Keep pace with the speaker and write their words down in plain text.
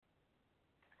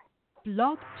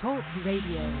Blog Talk Radio.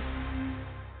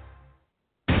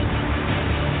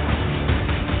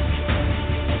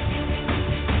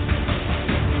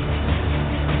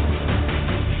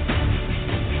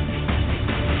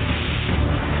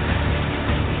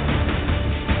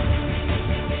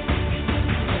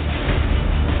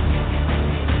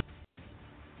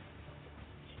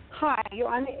 Hi, you're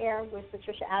on the air with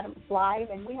Patricia Adams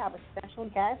Live, and we have a special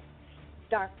guest,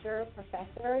 Dr.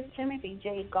 Professor Timothy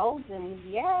J. Golden.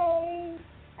 Yay!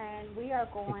 And we are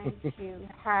going to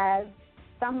have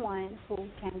someone who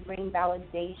can bring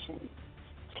validation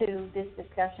to this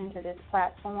discussion, to this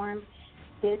platform.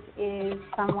 This is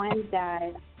someone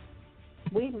that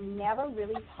we've never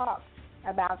really talked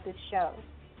about this show.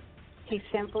 He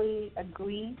simply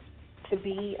agreed to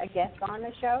be a guest on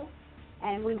the show,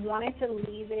 and we wanted to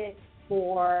leave it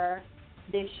for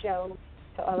this show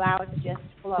to allow it to just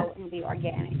flow and be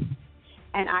organic.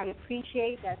 And I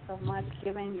appreciate that so much,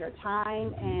 given your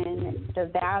time and the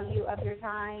value of your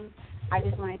time. I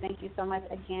just want to thank you so much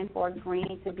again for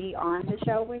agreeing to be on the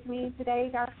show with me today,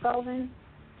 Dr. Golden.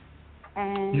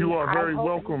 And you are very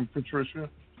welcome, Patricia.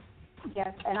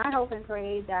 Yes, and I hope and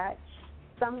pray that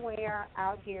somewhere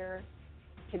out here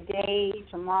today,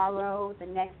 tomorrow, the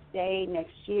next day,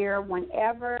 next year,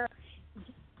 whenever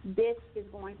this is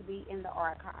going to be in the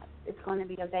archives. It's going to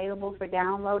be available for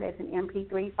download as an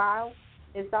MP3 file.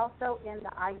 It's also in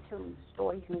the iTunes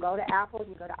store. You can go to Apple,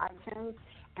 you can go to iTunes,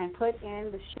 and put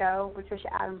in the show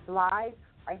Patricia Adams Live,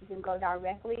 or you can go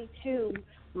directly to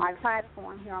my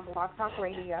platform here on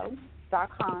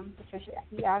blogtalkradio.com, Patricia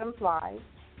Adams Live,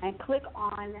 and click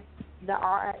on the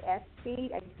RSS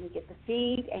feed, and you can get the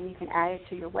feed, and you can add it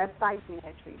to your website, you can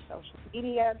add it to your social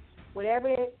media,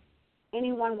 whatever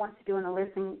anyone wants to do in the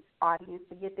listening audience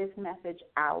to get this message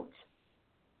out.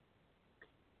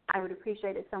 I would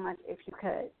appreciate it so much if you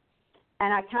could.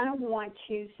 And I kind of want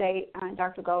to say,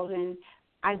 Dr. Golden,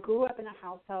 I grew up in a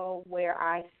household where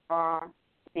I saw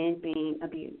men being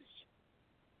abused.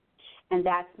 And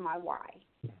that's my why.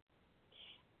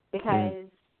 Because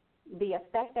the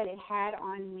effect that it had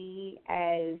on me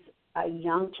as a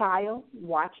young child,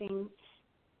 watching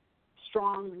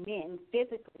strong men,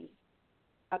 physically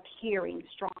appearing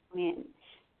strong men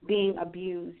being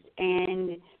abused,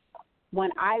 and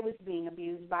when I was being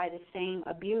abused by the same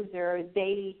abuser,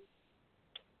 they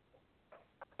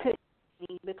couldn't see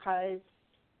me because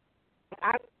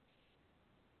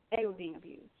they were being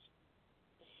abused.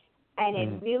 And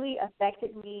it really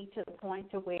affected me to the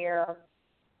point to where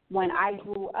when I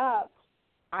grew up,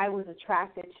 I was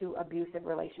attracted to abusive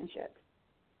relationships.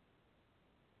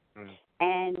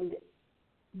 And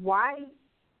why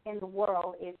in the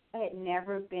world, if I had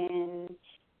never been,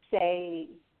 say,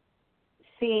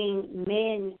 seeing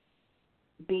men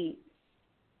beat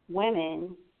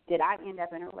women, did I end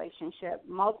up in a relationship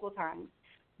multiple times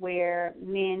where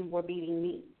men were beating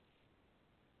me?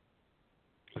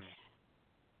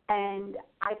 And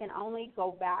I can only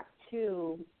go back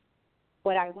to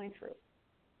what I went through.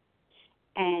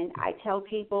 And I tell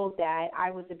people that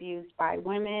I was abused by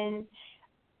women,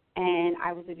 and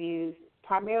I was abused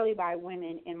primarily by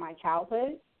women in my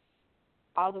childhood,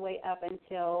 all the way up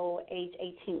until age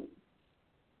 18.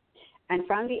 And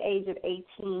from the age of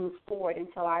 18 forward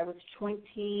until I was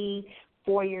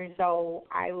 24 years old,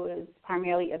 I was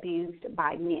primarily abused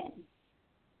by men.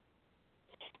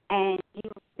 And you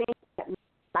would think that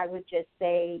I would just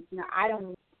say, I don't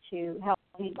want to help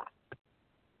anybody.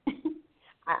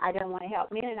 I don't want to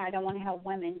help men and I don't want to help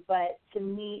women. But to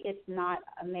me, it's not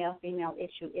a male-female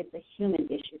issue. It's a human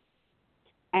issue.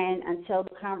 And until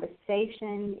the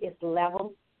conversation is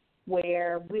level,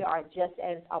 where we are just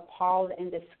as appalled and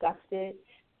disgusted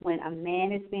when a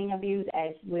man is being abused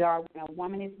as we are when a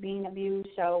woman is being abused.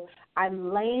 So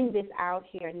I'm laying this out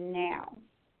here now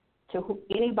to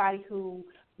anybody who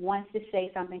wants to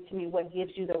say something to me, what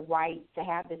gives you the right to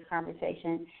have this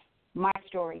conversation. My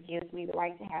story gives me the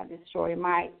right to have this story,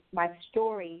 my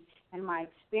story and my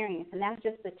experience. And that's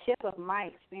just the tip of my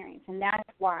experience. And that's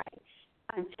why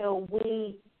until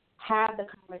we have the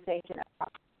conversation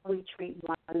about how we treat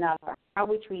one another, how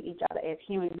we treat each other as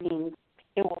human beings,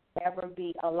 it will never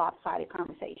be a lopsided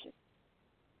conversation.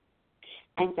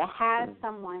 And to have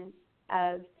someone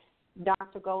of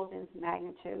Dr. Golden's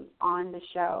magnitude on the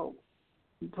show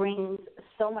brings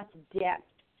so much depth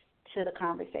to the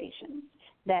conversation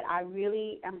that I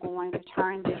really am going to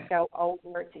turn this show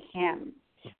over to him.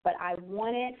 But I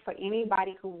wanted for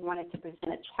anybody who wanted to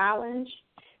present a challenge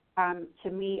to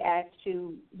me as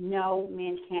to no,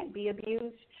 men can't be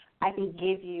abused, I can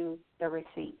give you the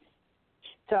receipts.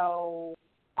 So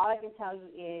all I can tell you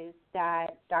is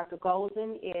that Dr.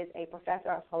 Golden is a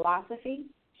professor of philosophy,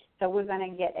 So we're going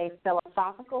to get a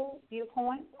philosophical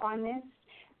viewpoint on this.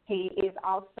 He is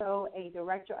also a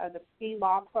director of the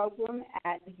pre-law program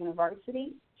at the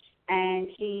university, and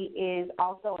he is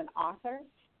also an author,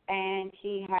 and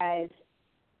he has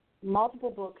multiple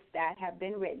books that have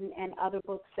been written and other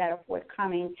books that are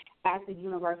forthcoming at the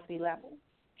university level.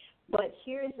 But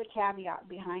here is the caveat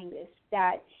behind this,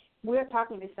 that we're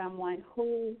talking to someone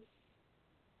who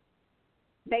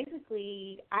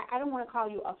basically, I don't want to call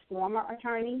you a former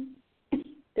attorney,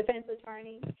 defense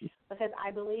attorney, because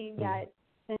I believe that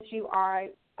since you are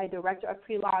a director of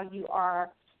pre-law, you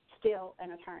are still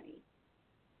an attorney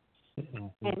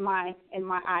in my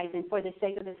eyes, and for the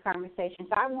sake of this conversation.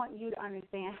 So I want you to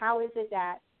understand, how is it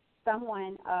that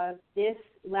someone of this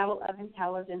level of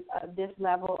intelligence, of this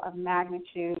level of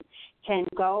magnitude, can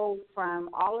go from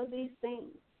all of these things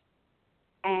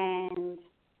and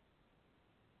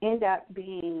end up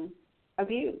being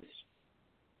abused?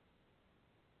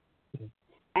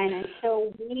 And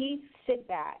until we sit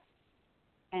back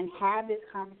and have this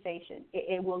conversation,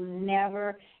 it will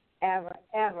never, ever,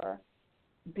 ever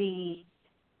be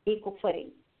equal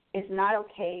footing. It's not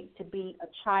okay to be a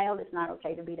child. It's not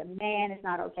okay to be the man. It's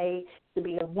not okay to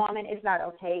be a woman. It's not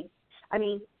okay. I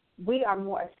mean, we are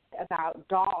more about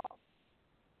dogs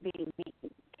being beaten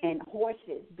and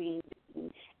horses being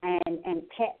beaten and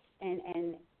pets.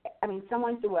 And I mean,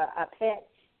 someone threw a pet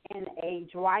in a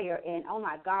dryer, and, oh,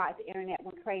 my God, the Internet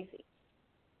went crazy.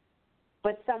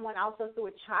 But someone also threw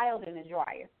a child in a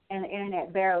dryer, and the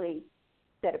Internet barely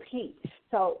said a peep.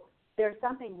 So there's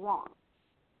something wrong.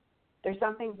 There's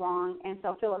something wrong. And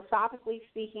so philosophically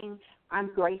speaking,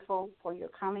 I'm grateful for your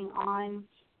coming on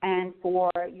and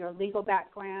for your legal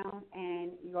background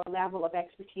and your level of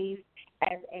expertise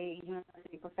as a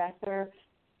university professor.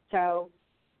 So,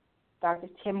 Dr.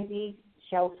 Timothy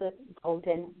Joseph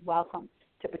Golden, welcome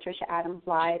to Patricia Adams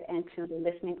Live, and to the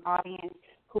listening audience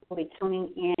who will be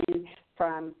tuning in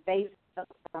from Facebook,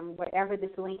 from wherever this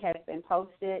link has been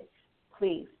posted.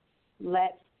 Please,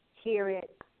 let's hear it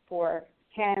for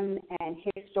him and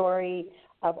his story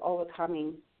of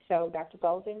overcoming. So, Dr.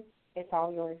 Golden, it's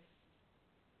all yours.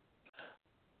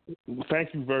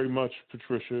 Thank you very much,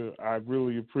 Patricia. I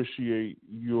really appreciate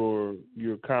your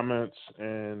comments,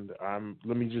 and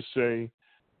let me just say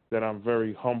that I'm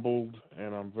very humbled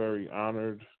and I'm very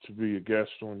honored to be a guest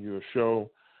on your show.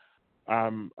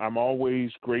 I'm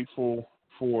always grateful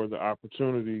for the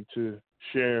opportunity to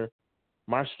share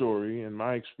my story and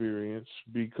my experience,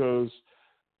 because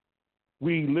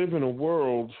we live in a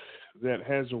world that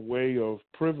has a way of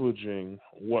privileging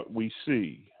what we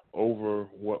see over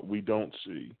what we don't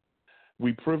see.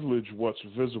 We privilege what's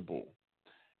visible.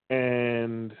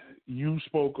 And you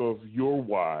spoke of your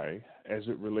why as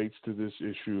it relates to this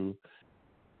issue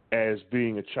as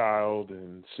being a child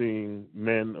and seeing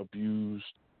men abused,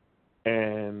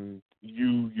 and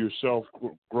you yourself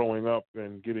growing up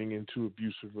and getting into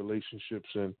abusive relationships,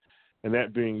 and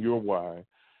that being your why.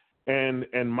 And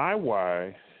my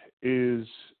why is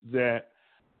that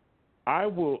I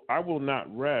will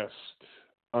not rest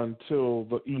until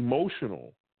the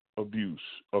emotional abuse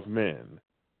of men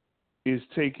is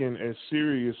taken as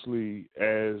seriously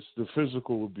as the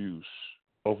physical abuse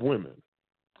of women.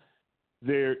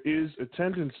 There is a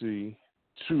tendency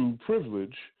to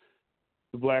privilege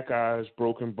the black eyes,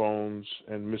 broken bones,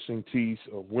 and missing teeth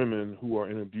of women who are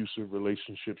in abusive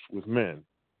relationships with men.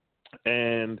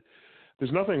 And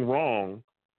there's nothing wrong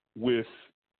with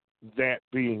that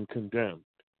being condemned.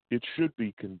 It should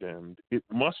be condemned. It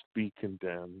must be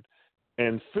condemned.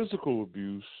 And physical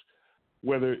abuse,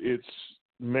 whether it's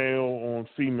male on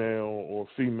female or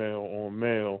female on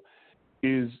male,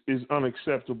 is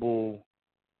unacceptable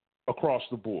across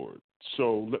the board.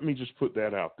 So let me just put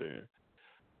that out there.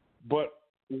 But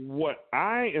what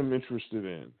I am interested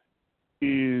in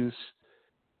is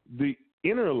the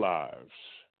inner lives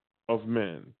of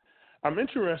men. I'm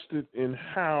interested in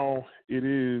how it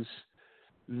is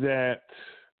that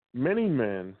many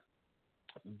men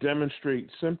demonstrate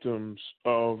symptoms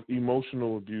of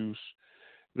emotional abuse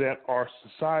that our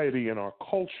society and our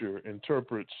culture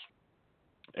interprets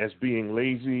as being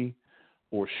lazy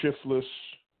or shiftless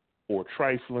or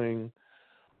trifling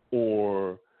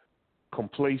or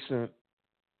complacent.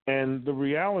 And the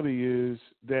reality is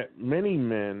that many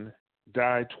men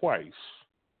die twice.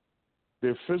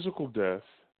 Their physical death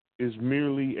is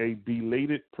merely a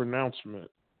belated pronouncement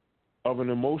of an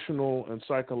emotional and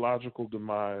psychological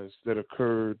demise that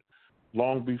occurred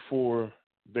long before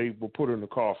they were put in the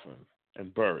coffin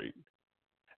and buried.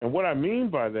 And what I mean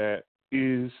by that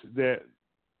is that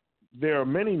there are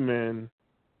many men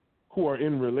who are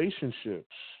in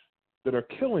relationships that are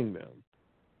killing them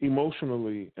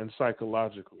emotionally and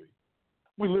psychologically.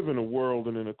 we live in a world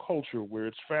and in a culture where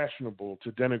it's fashionable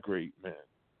to denigrate men,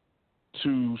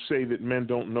 to say that men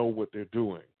don't know what they're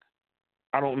doing.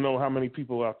 I don't know how many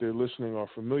people out there listening are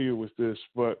familiar with this,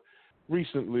 but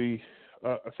recently,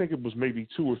 I think it was maybe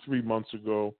 2 or 3 months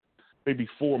ago, maybe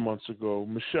 4 months ago,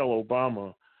 Michelle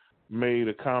Obama made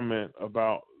a comment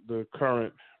about the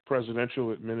current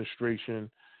presidential administration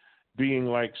being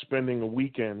like spending a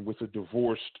weekend with a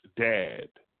divorced dad.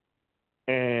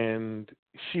 And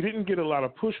she didn't get a lot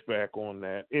of pushback on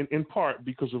that, in part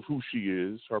because of who she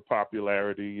is. Her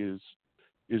popularity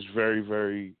is very,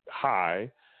 very high.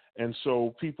 And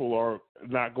so people are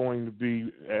not going to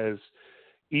be as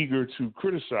eager to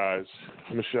criticize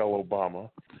Michelle Obama.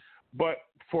 But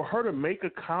for her to make a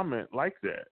comment like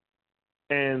that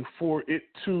and for it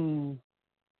to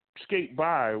skate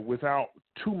by without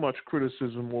too much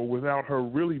criticism or without her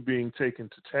really being taken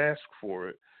to task for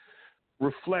it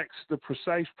reflects the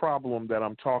precise problem that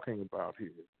I'm talking about here,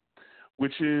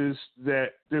 which is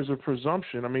that there's a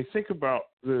presumption. I mean, think about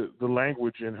the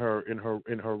language in her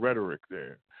rhetoric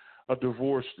there. A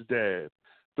divorced dad.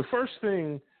 The first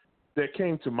thing that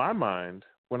came to my mind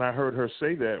when I heard her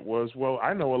say that was, well,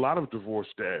 I know a lot of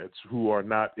divorced dads who are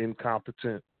not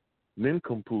incompetent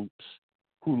nincompoops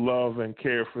who love and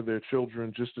care for their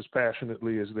children just as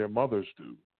passionately as their mothers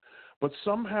do. But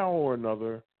somehow or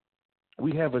another,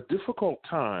 we have a difficult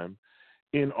time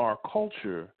in our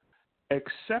culture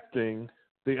accepting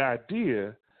the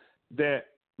idea that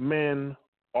men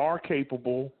are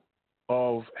capable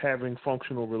of having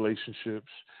functional relationships,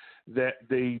 that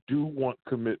they do want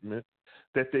commitment,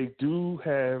 that they do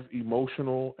have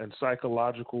emotional and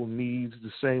psychological needs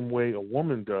the same way a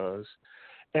woman does.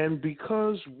 And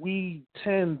because we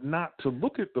tend not to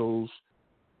look at those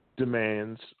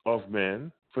demands of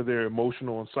men for their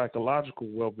emotional and psychological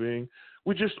well-being,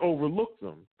 we just overlook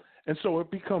them. And so it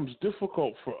becomes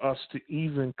difficult for us to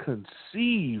even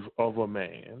conceive of a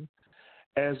man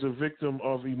as a victim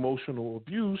of emotional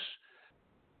abuse,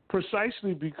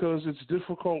 precisely because it's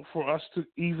difficult for us to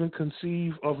even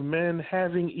conceive of men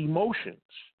having emotions,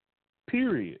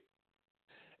 period.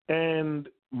 And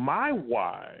my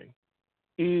why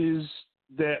is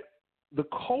that the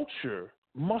culture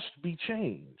must be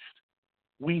changed.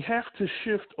 We have to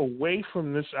shift away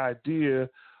from this idea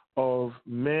of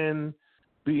men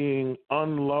being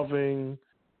unloving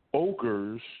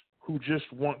ogres who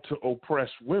just want to oppress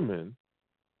women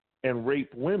and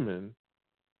rape women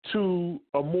to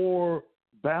a more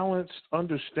balanced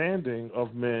understanding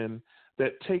of men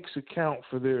that takes account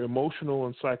for their emotional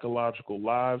and psychological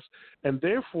lives and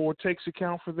therefore takes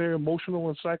account for their emotional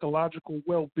and psychological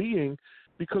well-being,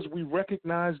 because we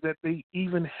recognize that they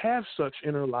even have such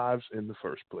inner lives in the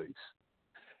first place.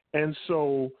 And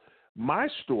so my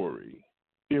story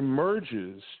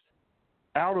emerges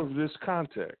out of this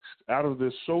context, out of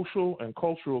this social and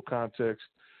cultural context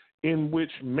in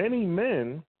which many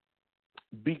men,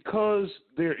 because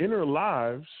their inner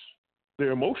lives,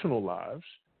 their emotional lives,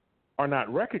 are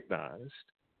not recognized,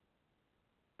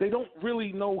 they don't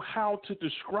really know how to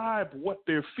describe what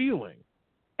they're feeling.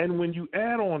 And when you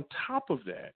add on top of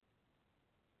that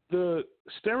the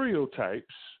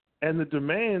stereotypes and the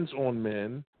demands on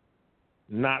men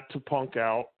not to punk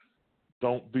out,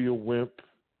 don't be a wimp,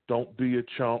 don't be a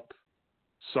chump,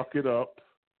 suck it up,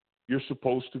 you're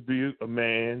supposed to be a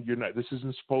man, you're not, this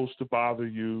isn't supposed to bother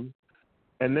you.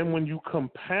 And then when you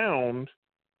compound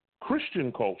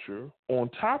Christian culture on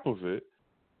top of it,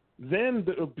 then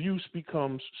the abuse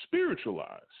becomes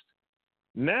spiritualized.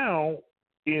 Now,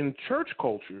 in church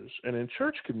cultures and in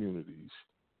church communities,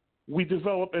 we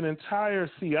develop an entire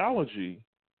theology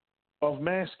of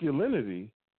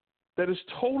masculinity that is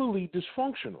totally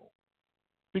dysfunctional,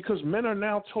 because men are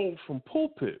now told from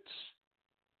pulpits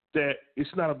that it's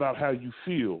not about how you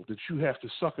feel, that you have to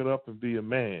suck it up and be a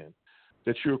man,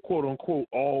 that you're, quote unquote,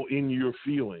 all in your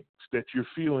feelings, that your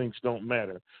feelings don't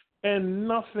matter. And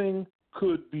nothing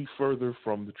could be further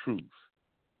from the truth.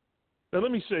 Now,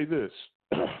 let me say this.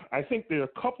 I think there are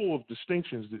a couple of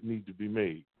distinctions that need to be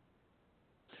made.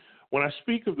 When I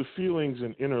speak of the feelings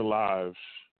and inner lives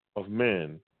of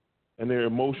men and their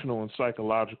emotional and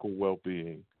psychological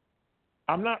well-being,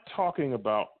 I'm not talking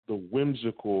about the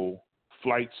whimsical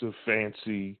flights of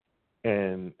fancy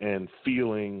and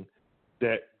feeling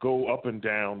that go up and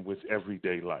down with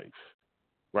everyday life,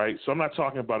 right? So I'm not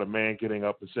talking about a man getting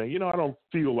up and saying, I don't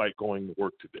feel like going to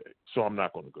work today, so I'm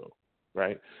not going to go,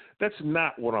 right? That's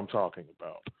not what I'm talking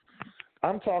about.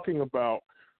 I'm talking about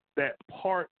that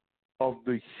part of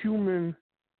the human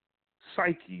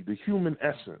psyche, the human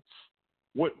essence,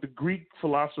 what the Greek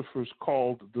philosophers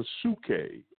called the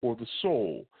psyche, or the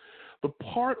soul, the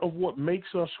part of what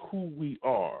makes us who we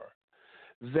are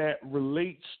that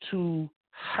relates to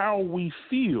how we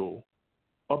feel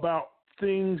about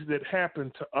things that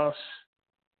happen to us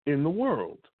in the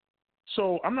world.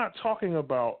 So I'm not talking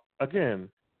about, again,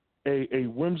 a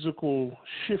whimsical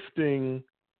shifting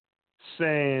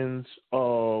sands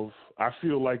of I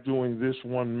feel like doing this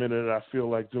 1 minute, I feel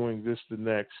like doing this the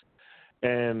next,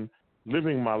 and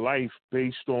living my life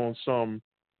based on some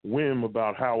whim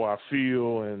about how I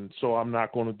feel, and so I'm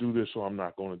not going to do this or I'm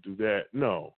not going to do that.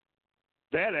 No,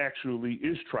 that actually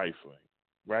is trifling,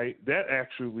 right? That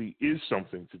actually is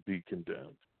something to be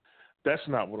condemned. That's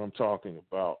not what I'm talking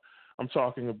about. I'm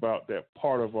talking about that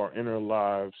part of our inner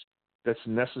lives that's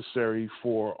necessary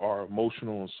for our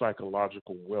emotional and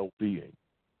psychological well-being.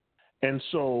 And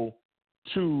so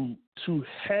to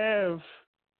have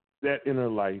that inner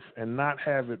life and not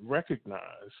have it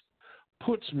recognized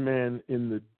puts men in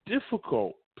the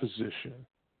difficult position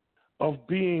of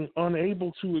being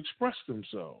unable to express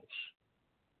themselves.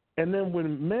 And then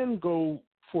when men go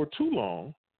for too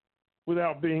long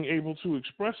without being able to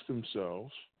express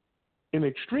themselves, in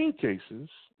extreme cases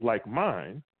like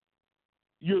mine,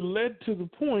 you're led to the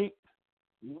point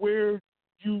where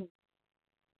you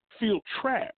feel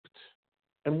trapped.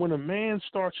 And when a man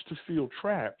starts to feel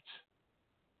trapped,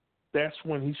 that's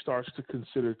when he starts to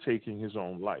consider taking his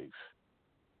own life.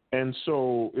 And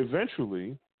so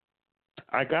eventually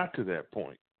I got to that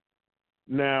point.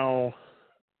 Now,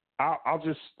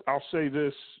 I'll say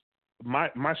this.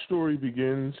 My story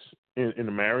begins in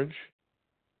a marriage.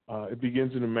 It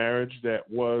begins in a marriage that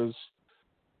was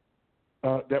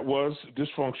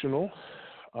dysfunctional.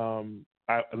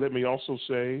 Let me also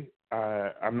say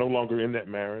I'm no longer in that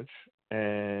marriage,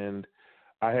 and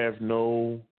I have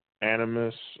no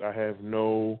animus. I have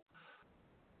no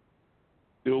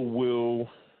ill will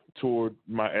toward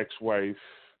my ex-wife.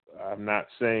 I'm not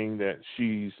saying that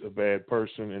she's a bad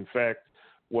person. In fact,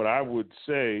 what I would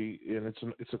say, and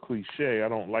it's a cliche, I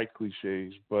don't like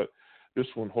cliches, but this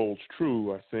one holds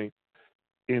true, I think,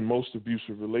 in most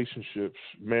abusive relationships,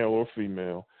 male or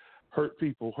female, hurt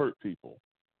people hurt people.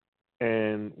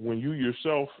 And when you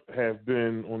yourself have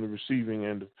been on the receiving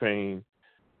end of pain,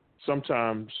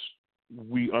 sometimes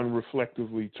we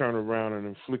unreflectively turn around and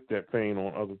inflict that pain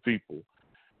on other people.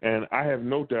 And I have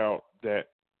no doubt that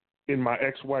in my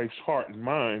ex-wife's heart and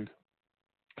mind,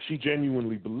 she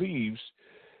genuinely believes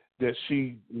that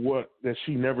she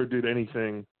never did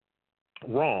anything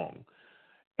wrong.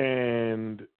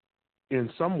 And in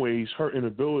some ways, her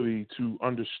inability to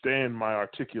understand my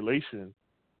articulation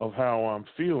of how I'm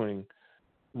feeling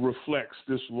reflects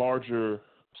this larger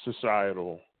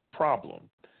societal problem.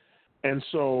 And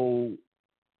so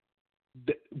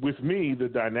with me, the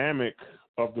dynamic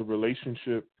of the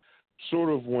relationship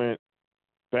sort of went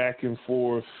back and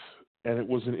forth, and it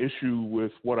was an issue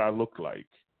with what I looked like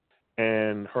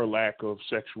and her lack of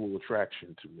sexual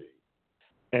attraction to me.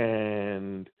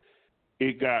 And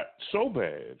it got so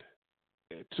bad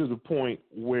to the point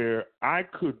where I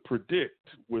could predict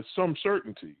with some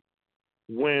certainty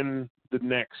when the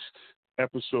next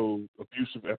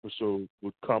abusive episode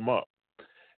would come up.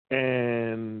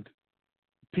 And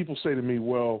people say to me,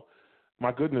 well,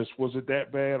 my goodness, was it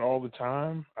that bad all the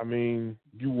time? I mean,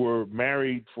 you were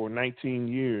married for 19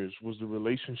 years. Was the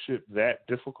relationship that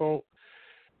difficult?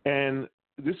 And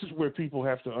this is where people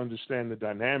have to understand the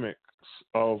dynamics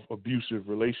of abusive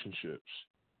relationships.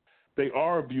 They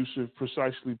are abusive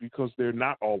precisely because they're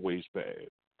not always bad.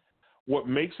 What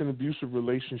makes an abusive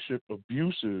relationship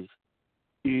abusive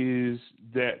is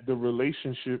that the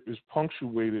relationship is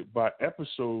punctuated by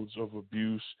episodes of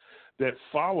abuse that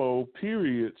follow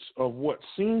periods of what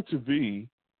seem to be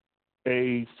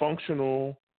a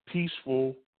functional,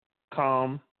 peaceful,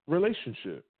 calm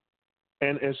relationship.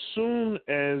 And as soon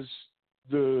as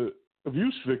the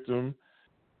abuse victim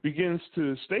begins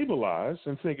to stabilize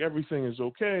and think everything is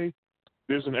okay,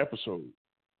 there's an episode.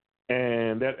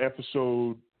 And that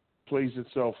episode plays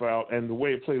itself out. And the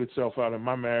way it played itself out in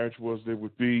my marriage was there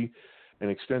would be an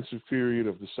extensive period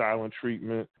of the silent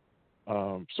treatment.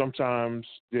 Sometimes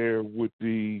there would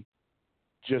be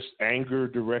just anger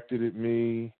directed at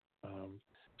me,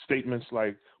 statements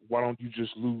like, why don't you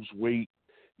just lose weight?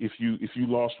 If you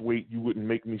lost weight, you wouldn't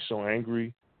make me so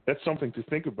angry. That's something to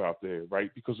think about there,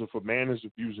 right? Because if a man is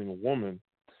abusing a woman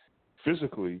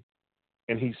physically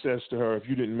and he says to her, if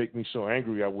you didn't make me so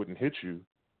angry, I wouldn't hit you,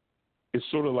 it's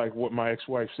sort of like what my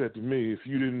ex-wife said to me. If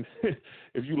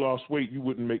you lost weight, you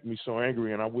wouldn't make me so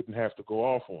angry and I wouldn't have to go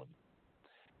off on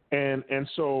you. And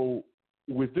so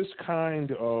with this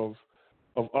kind of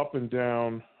up and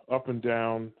down,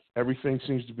 everything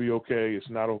seems to be okay, it's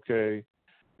not okay.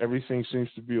 Everything seems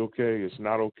to be okay, it's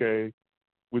not okay.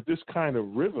 With this kind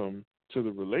of rhythm to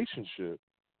the relationship,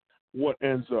 what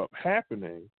ends up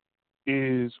happening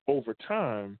is over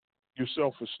time, your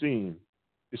self-esteem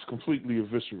is completely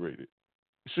eviscerated.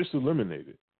 It's just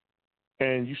eliminated.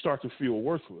 And you start to feel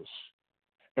worthless.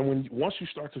 And once you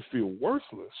start to feel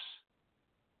worthless,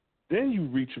 then you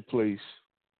reach a place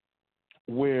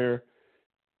where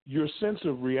your sense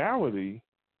of reality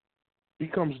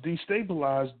becomes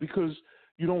destabilized because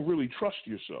you don't really trust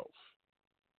yourself,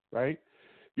 right?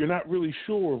 You're not really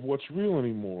sure of what's real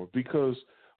anymore because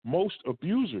most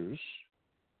abusers,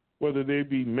 whether they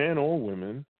be men or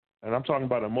women, and I'm talking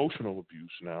about emotional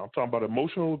abuse now. I'm talking about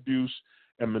emotional abuse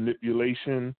and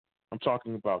manipulation. I'm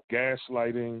talking about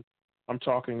gaslighting. I'm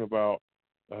talking about,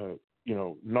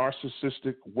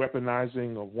 narcissistic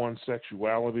weaponizing of one's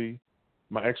sexuality.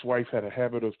 My ex-wife had a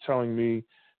habit of telling me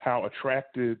how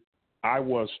attracted I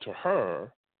was to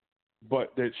her,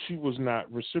 but that she was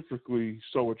not reciprocally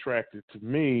so attracted to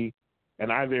me,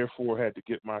 and I therefore had to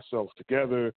get myself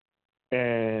together.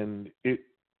 And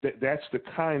that's the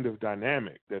kind of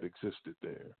dynamic that existed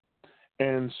there.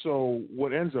 And so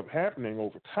what ends up happening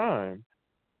over time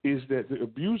is that the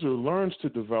abuser learns to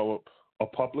develop a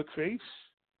public face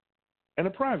and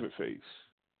a private face.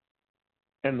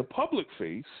 And the public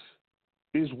face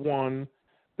is one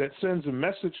that sends a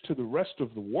message to the rest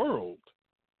of the world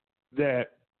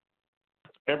that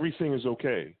everything is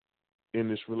okay in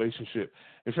this relationship.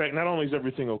 In fact, not only is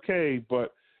everything okay,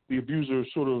 but the abuser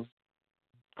sort of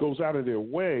goes out of their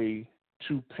way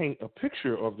to paint a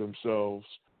picture of themselves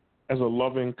as a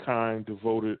loving, kind,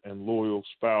 devoted, and loyal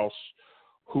spouse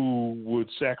who would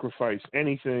sacrifice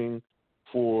anything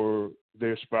for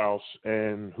their spouse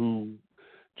and who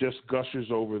just gushes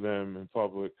over them in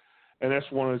public. And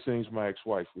that's one of the things my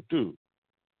ex-wife would do.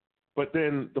 But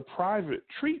then the private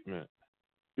treatment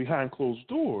behind closed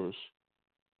doors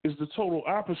is the total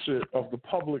opposite of the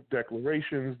public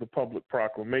declarations, the public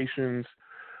proclamations,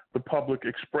 the public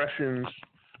expressions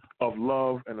of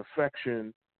love and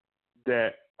affection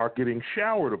that are getting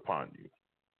showered upon you.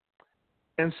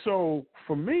 And so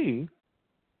for me,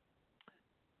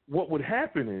 what would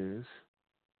happen is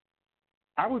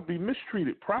I would be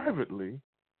mistreated privately,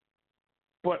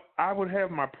 but I would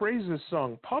have my praises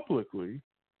sung publicly.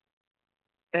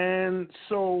 And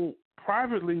so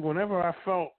privately, whenever I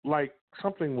felt like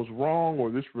something was wrong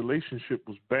or this relationship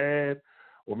was bad,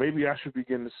 or maybe I should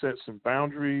begin to set some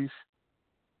boundaries,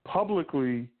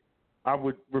 publicly, I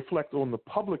would reflect on the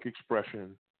public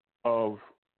expression of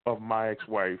my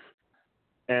ex-wife,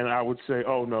 and I would say,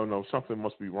 oh, no, something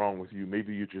must be wrong with you.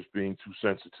 Maybe you're just being too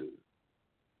sensitive.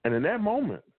 And in that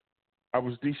moment, I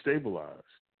was destabilized.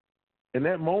 In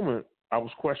that moment, I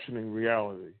was questioning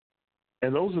reality.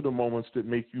 And those are the moments that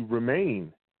make you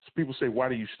remain. So people say, why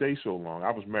do you stay so long?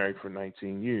 I was married for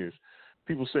 19 years.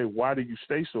 People say, why do you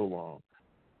stay so long?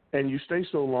 And you stay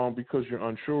so long because you're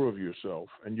unsure of yourself.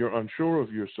 And you're unsure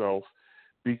of yourself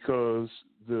because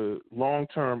the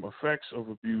long-term effects of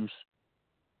abuse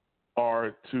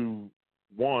are to,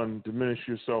 one, diminish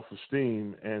your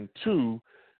self-esteem, and two,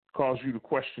 cause you to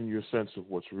question your sense of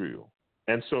what's real.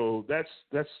 And so that's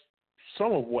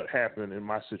some of what happened in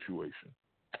my situation.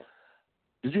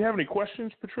 Did you have any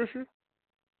questions, Patricia?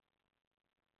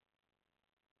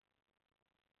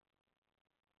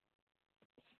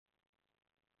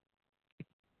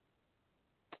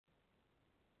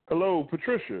 Hello,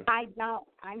 Patricia. I don't.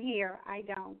 I'm here. I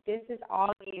don't. This is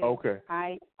all you. Okay.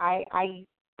 I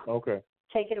Okay.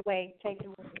 Take it away. Take it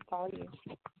away. It's all you.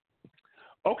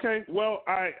 Okay. Well,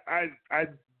 I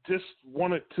just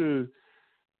wanted to,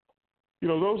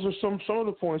 those are some of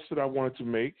the points that I wanted to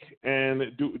make.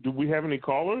 And do we have any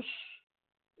callers?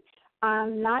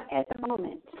 Not at the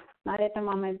moment. Not at the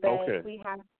moment, but okay. We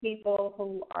have people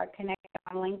who are connected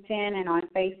on LinkedIn and on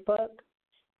Facebook.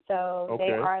 So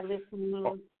They are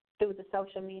listening through the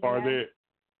social media.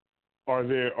 Are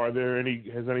there any?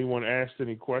 Has anyone asked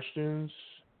any questions?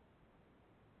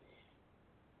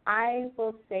 I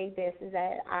will say this, is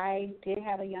that I did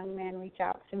have a young man reach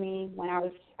out to me when I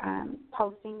was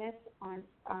posting this on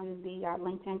the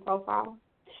LinkedIn profile,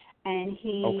 and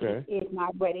he is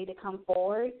not ready to come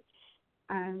forward.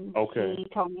 He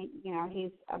told me,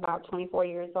 he's about 24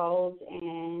 years old,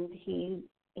 and he's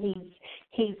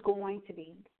going to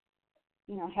be,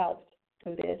 helped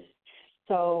through this.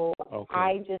 So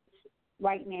I just,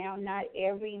 right now, not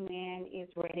every man is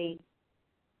ready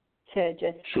to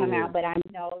just come out, but I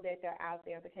know that they're out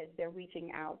there because they're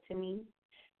reaching out to me,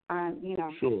 on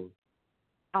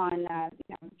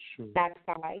that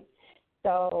side.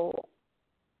 So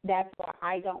that's why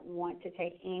I don't want to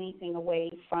take anything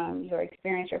away from your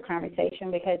experience or conversation,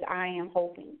 because I am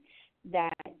hoping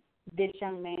that this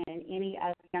young man, any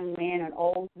other young man, an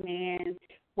old man,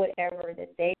 whatever, that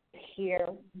they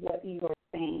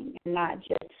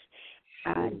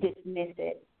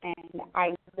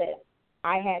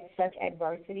had such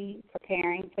adversity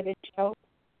preparing for this show.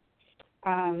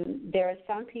 There are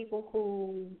some people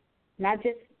who, not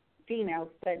just females,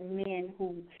 but men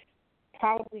who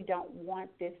probably don't want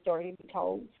this story to be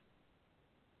told.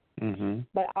 Mm-hmm.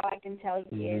 But all I can tell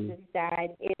you is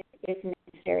that it is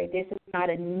necessary. This is not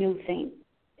a new thing.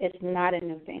 It's not a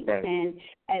new thing. Right. And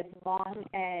as long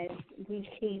as we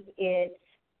keep it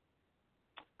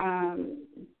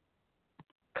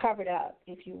covered up,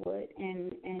 if you would,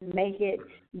 and make it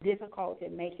difficult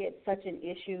and make it such an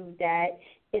issue that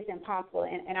it's impossible.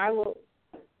 And I will,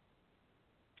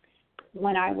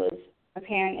 when I was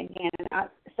preparing again,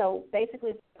 so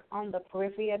basically on the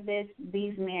periphery of this,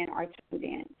 these men are tuned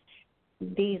in.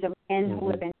 These are men who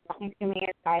have been talking to me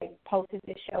as I posted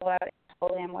this show out and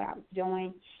told them what I was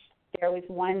doing. There was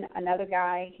another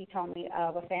guy, he told me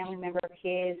of a family member of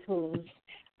his who's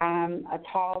a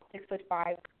tall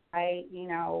 6'5" guy,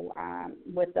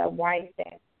 with a wife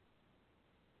that,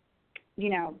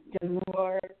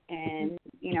 demure and,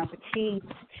 petite,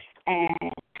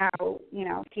 and how,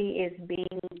 he is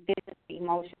being physically,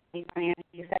 emotionally,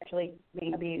 financially, sexually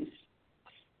being abused.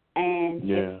 And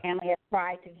his family has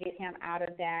tried to get him out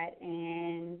of that,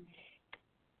 and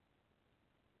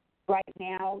right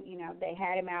now, they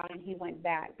had him out and he went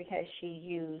back because she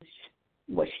used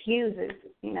what she uses,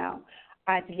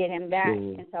 to get him back. Sure.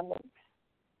 And so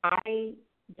I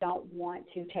don't want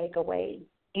to take away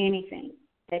anything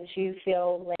that you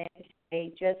feel led to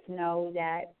say. Just know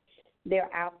that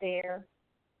they're out there,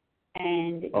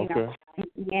 and,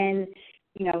 and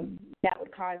that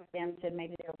would cause them to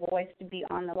maybe their voice to be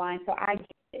on the line. So I get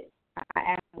it.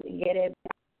 I absolutely get it.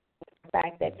 The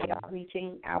fact that they are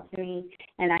reaching out to me,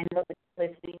 and I know that they're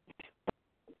listening.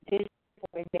 This is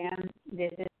for them.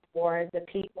 This is for the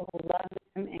people who love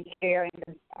them and care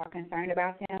and are concerned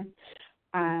about them.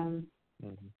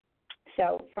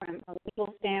 So from a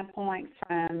legal standpoint,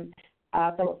 from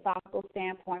a philosophical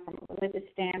standpoint, from a religious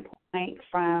standpoint,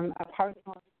 from a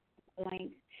personal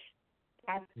standpoint,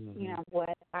 that's,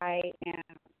 what I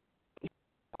am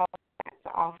to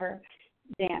offer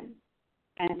them.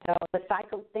 And so the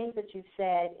cycle things that you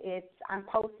said, I'm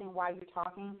posting while you're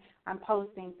talking. I'm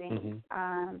posting things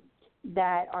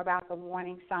that are about the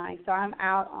warning signs. So I'm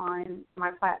out on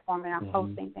my platform and I'm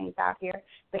posting things out here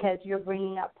because you're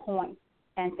bringing up points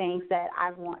and things that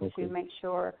I want to make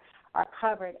sure are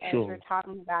covered as you're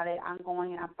talking about it. I'm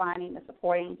going and I'm finding the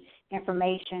supporting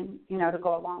information, to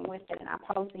go along with it, and I'm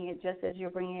posting it just as you're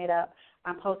bringing it up.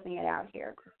 I'm posting it out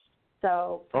here.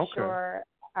 So for sure,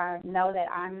 know that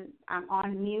I'm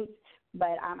on mute,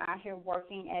 but I'm out here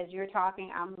working as you're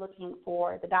talking. I'm looking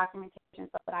for the documentation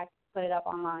so that I can put it up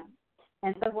online.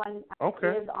 And someone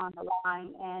is on the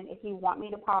line, and if you want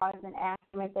me to pause and ask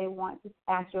them if they want to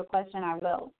ask you a question, I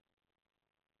will.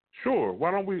 Sure. Why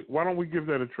don't we give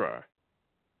that a try?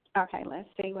 Okay, let's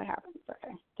see what happens.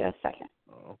 Okay, just a second.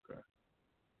 Okay.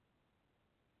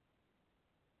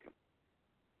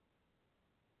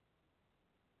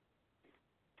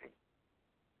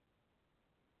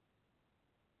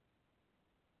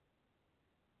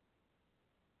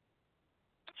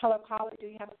 Hello, caller. Do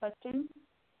you have a question?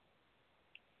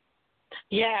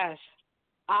 Yes,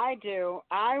 I do.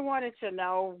 I wanted to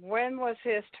know, when was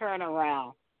his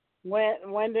turnaround?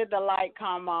 When did the light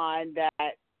come on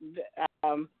that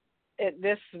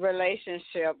this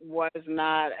relationship was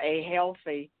not a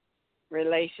healthy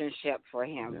relationship for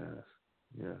him?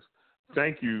 Yes.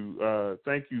 Thank you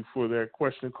for that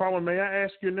question. Carla, may I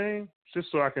ask your name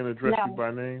just so I can address you by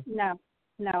name?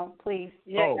 No, please.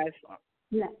 Yes.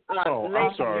 No.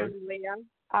 I'm sorry.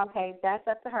 Okay, that's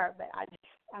up to her, but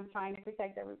I'm trying to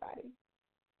protect everybody.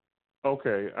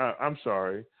 Okay, I'm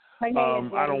sorry. Her name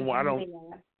is I don't.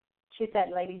 She said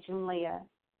Lady June Leah.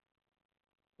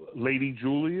 Lady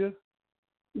Julia?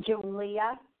 June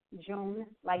Leah. June,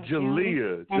 like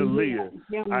Jalea. June Leah.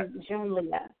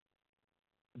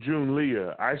 June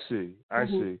Leah. I see.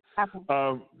 Okay.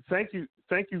 Thank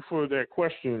you for that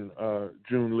question,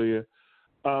 June Leah.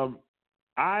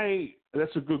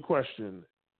 That's a good question.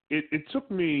 It took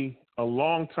me a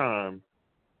long time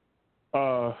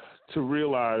to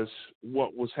realize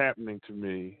what was happening to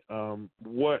me.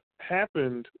 What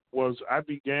happened was I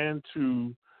began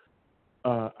to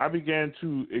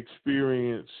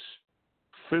experience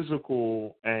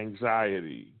physical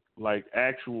anxiety, like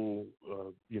actual,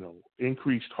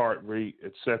 increased heart rate,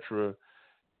 etc.,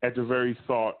 at the very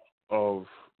thought of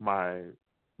my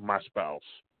spouse.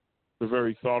 The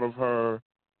very thought of her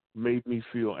made me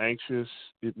feel anxious.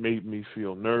 It made me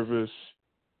feel nervous.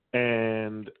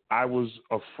 And I was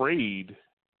afraid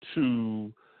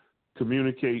to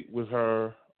communicate with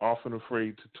her, often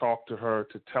afraid to talk to her,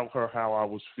 to tell her how I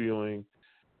was feeling.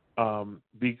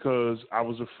 because I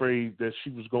was afraid that she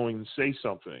was going to say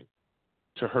something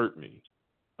to hurt me.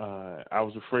 I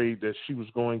was afraid that she was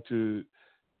going to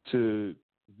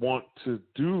want to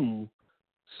do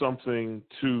something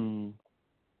to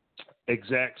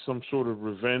exact some sort of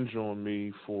revenge on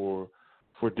me for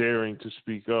daring to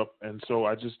speak up, and so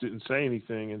I just didn't say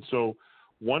anything. And so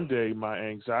one day my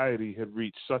anxiety had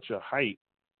reached such a height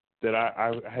that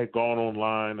I had gone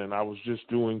online and I was just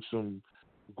doing some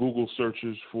Google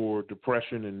searches for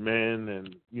depression in men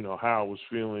and, you know, how I was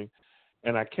feeling.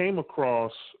 And I came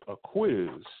across a quiz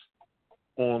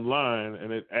online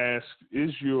and it asked,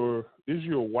 is your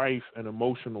wife an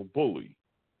emotional bully?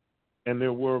 And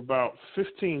there were about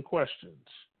 15 questions.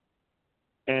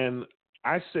 And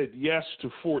I said yes to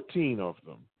 14 of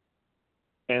them.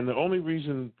 And the only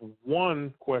reason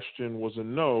one question was a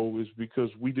no is because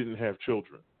we didn't have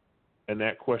children. And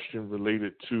that question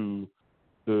related to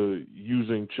the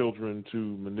using children to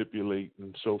manipulate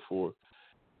and so forth.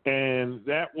 And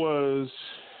that was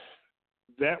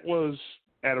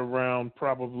at around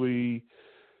probably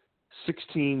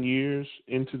 16 years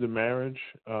into the marriage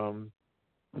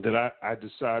that I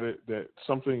decided that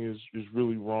something is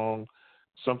really wrong.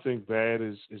 Something bad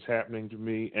is happening to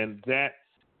me. And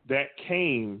that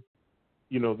came,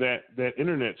 you know, that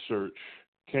internet search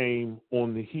came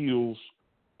on the heels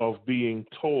of being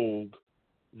told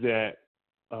that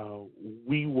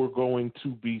we were going to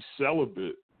be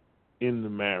celibate in the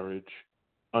marriage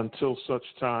until such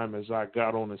time as I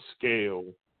got on a scale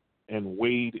and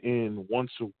weighed in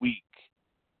once a week.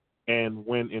 And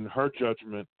when, in her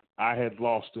judgment, I had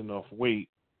lost enough weight,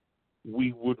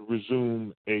 we would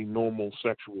resume a normal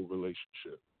sexual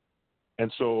relationship.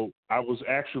 And so I was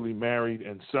actually married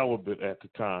and celibate at the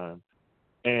time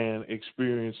and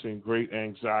experiencing great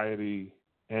anxiety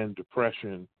and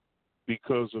depression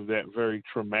because of that very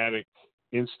traumatic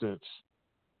instance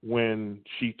when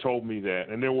she told me that.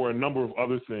 And there were a number of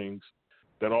other things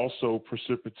that also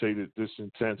precipitated this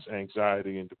intense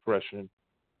anxiety and depression,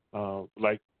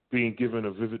 like being given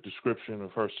a vivid description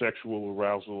of her sexual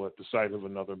arousal at the sight of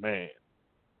another man.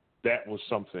 That was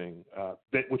something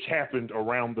which happened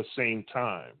around the same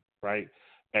time, right,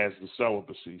 as the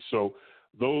celibacy. So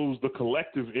the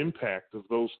collective impact of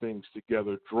those things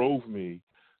together drove me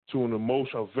to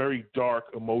a very dark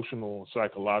emotional and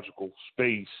psychological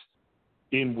space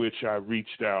in which I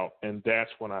reached out, and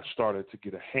that's when I started to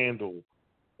get a handle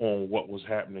on what was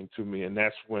happening to me, and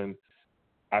that's when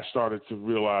I started to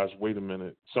realize, wait a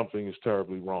minute, something is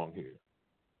terribly wrong here.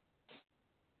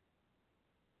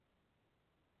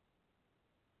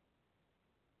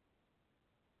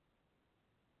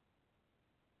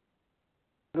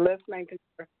 Listening to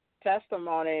your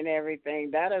testimony and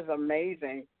everything, that is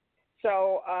amazing.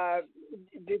 So,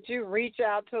 did you reach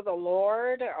out to the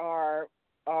Lord, or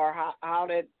how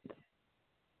did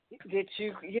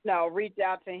you reach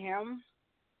out to Him?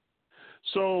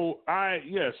 So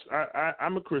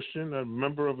I'm a Christian, a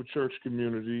member of a church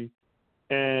community,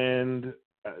 and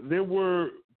there were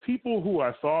people who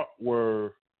I thought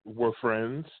were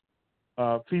friends,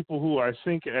 people who I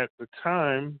think at the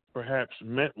time perhaps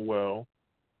meant well,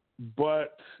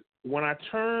 but when I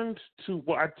turned to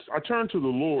I turned to the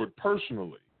Lord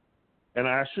personally, and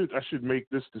I should make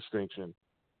this distinction.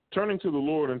 Turning to the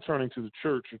Lord and turning to the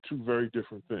church are two very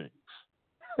different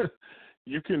things.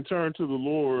 You can turn to the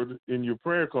Lord in your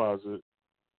prayer closet,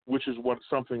 which is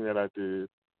something that I did,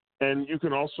 and you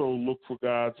can also look for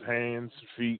God's hands,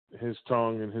 feet, His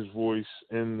tongue, and His voice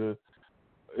in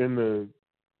the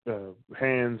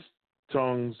hands,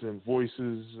 tongues, and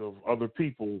voices of other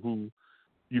people who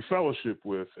you fellowship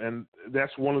with, and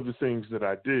that's one of the things that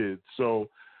I did. So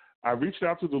I reached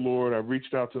out to the Lord. I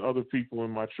reached out to other people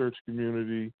in my church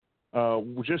community,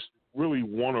 just really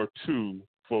one or two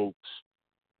folks,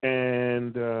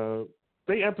 and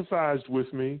they empathized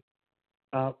with me,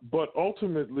 but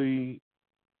ultimately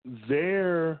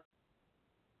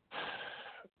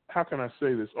how can I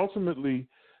say this? Ultimately,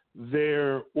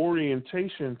 their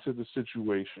orientation to the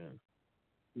situation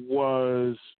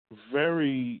was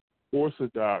very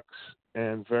orthodox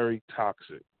and very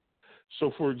toxic.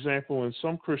 So, for example, in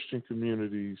some Christian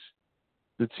communities,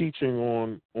 the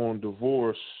teaching on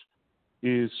divorce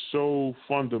is so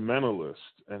fundamentalist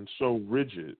and so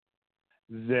rigid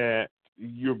that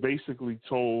you're basically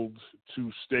told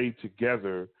to stay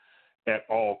together at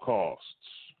all costs,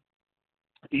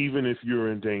 even if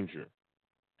you're in danger.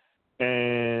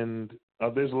 And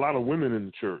there's a lot of women in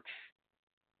the church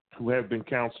who have been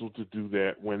counseled to do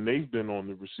that when they've been on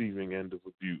the receiving end of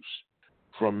abuse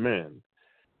from men.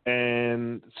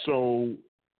 And so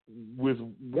with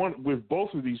with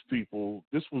both of these people,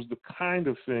 this was the kind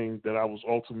of thing that I was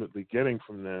ultimately getting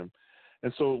from them,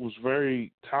 and so it was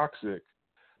very toxic.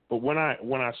 But when I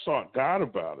sought God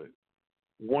about it,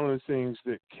 one of the things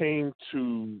that came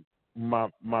to my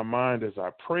mind as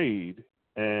I prayed,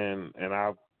 and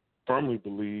I firmly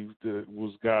believe that it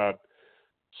was God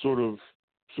sort of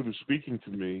speaking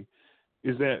to me,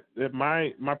 is that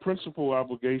my principal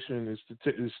obligation is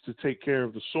to take care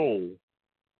of the soul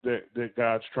that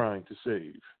God's trying to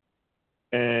save.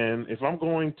 And if I'm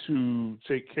going to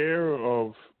take care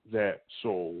of that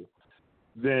soul,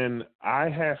 then I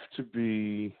have to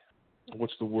be,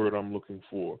 what's the word I'm looking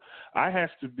for? I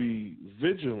have to be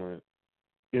vigilant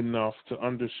enough to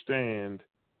understand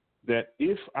that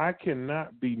if I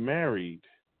cannot be married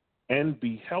and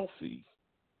be healthy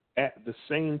at the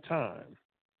same time,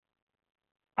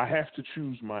 I have to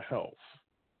choose my health.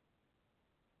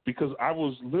 Because I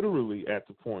was literally at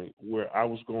the point where I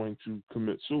was going to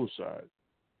commit suicide.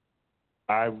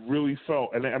 I really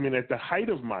felt, and I mean, at the height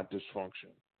of my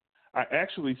dysfunction, I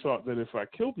actually thought that if I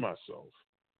killed myself,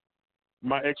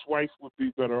 my ex-wife would be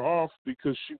better off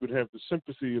because she would have the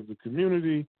sympathy of the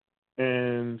community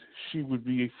and she would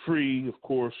be free, of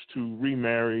course, to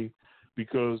remarry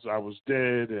because I was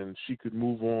dead and she could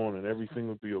move on and everything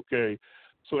would be okay.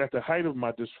 So at the height of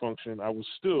my dysfunction, I was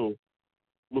still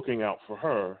looking out for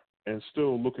her and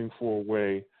still looking for a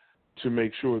way to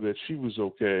make sure that she was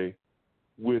okay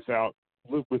with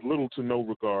little to no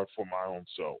regard for my own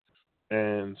self.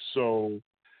 And so,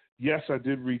 yes, I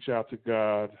did reach out to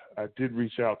God. I did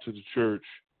reach out to the church.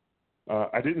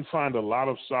 I didn't find a lot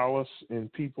of solace in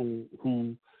people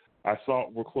who I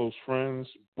thought were close friends,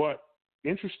 but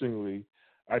interestingly,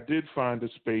 I did find a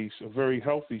space, a very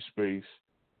healthy space,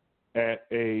 at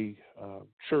a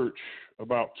church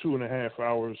about 2.5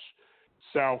 hours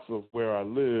south of where I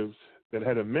lived that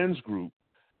had a men's group.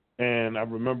 And I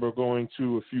remember going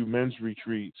to a few men's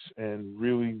retreats and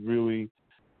really, really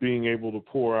being able to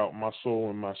pour out my soul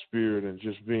and my spirit and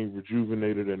just being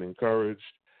rejuvenated and encouraged.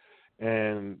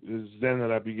 And it was then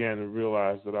that I began to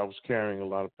realize that I was carrying a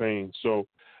lot of pain. So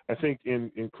I think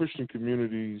in Christian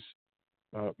communities,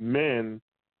 men,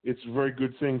 it's a very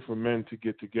good thing for men to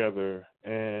get together.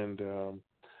 And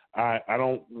I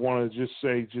don't want to just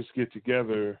say just get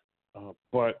together,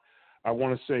 but I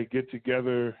want to say get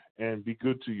together and be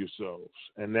good to yourselves.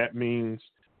 And that means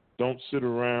don't sit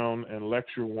around and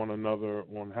lecture one another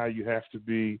on how you have to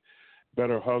be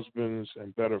better husbands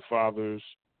and better fathers.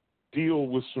 Deal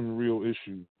with some real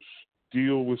issues.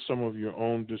 Deal with some of your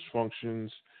own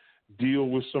dysfunctions. Deal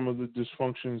with some of the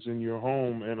dysfunctions in your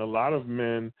home. And a lot of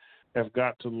men have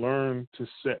got to learn to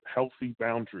set healthy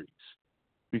boundaries,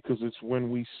 because it's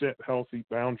when we set healthy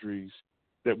boundaries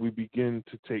that we begin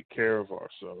to take care of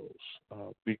ourselves,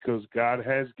 because God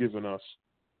has given us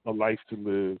a life to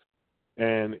live.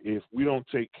 And if we don't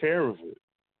take care of it,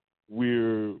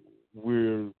 we're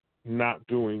not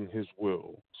doing his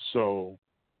will. So,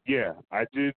 yeah, I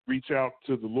did reach out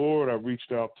to the Lord. I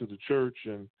reached out to the church,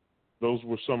 and those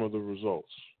were some of the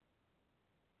results.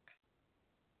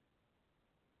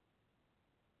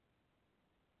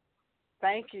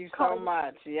 Thank you so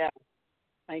much. Yeah.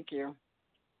 Thank you.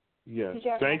 Yes.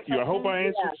 Thank you. I hope I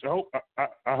answered.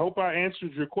 I hope I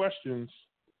answered your questions.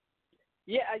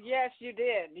 Yeah. Yes, you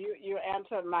did. You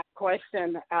answered my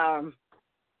question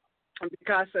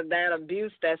because of that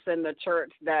abuse that's in the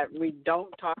church that we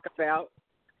don't talk about.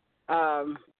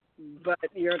 But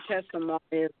your testimony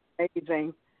is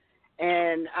amazing,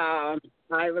 and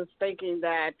I was thinking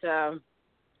that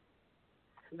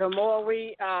the more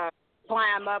we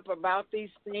climb up about these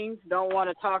things, don't want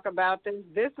to talk about this.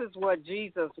 This is what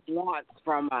Jesus wants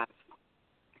from us.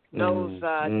 Those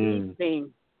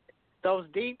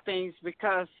deep things,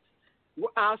 because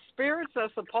our spirits are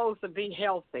supposed to be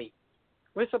healthy.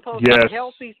 We're supposed to have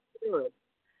healthy spirits.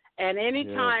 And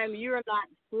anytime you're not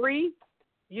free,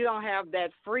 you don't have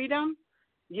that freedom,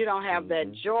 you don't have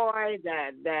that joy,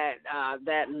 that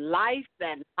life,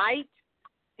 that light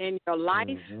in your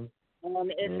life.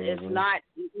 And it's not,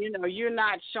 you're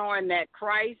not showing that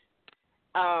Christ,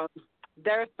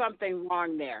 there's something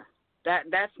wrong there.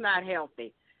 That's not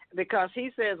healthy, because he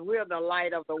says we're the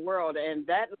light of the world, and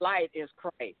that light is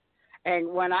Christ. And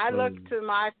when I look to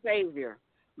my Savior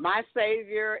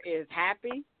is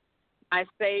happy. My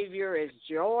Savior is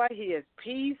joy. He is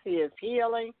peace. He is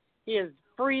healing. He is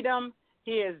freedom.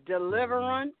 He is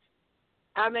deliverance.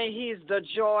 I mean, he's the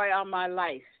joy of my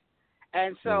life.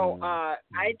 And so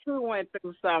I too went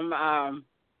through some,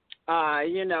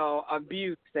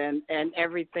 abuse and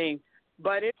everything.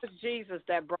 But it was Jesus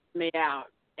that brought me out,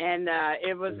 and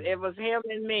it was him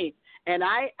and me. And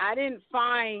I didn't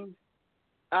find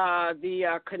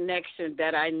the connection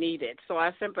that I needed. So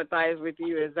I sympathize with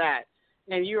you as that.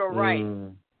 And you are right.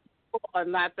 People are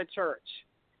not the church.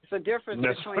 It's a difference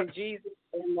between Jesus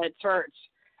and the church.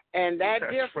 And that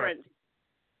difference,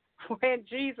 when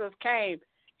Jesus came,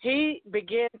 he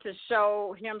began to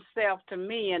show himself to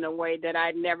me in a way that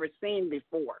I'd never seen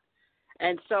before.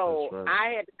 And so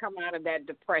I had to come out of that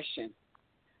depression.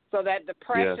 So that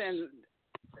depression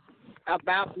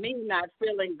about me not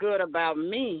feeling good about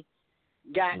me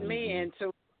got me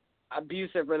into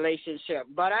abusive relationship.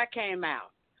 But I came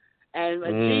out. And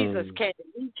when Jesus came,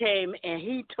 he came and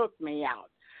he took me out.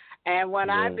 And when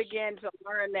I began to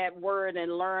learn that word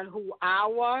and learn who I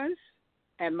was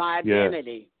and my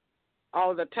identity,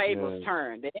 all the tables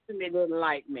turned. The enemy didn't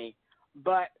like me.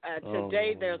 But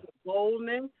today there's a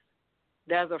boldness.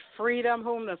 There's a freedom.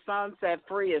 Whom the Son set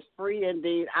free is free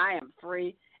indeed. I am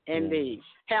free indeed.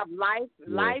 Have life.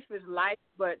 Life is life,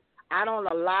 but I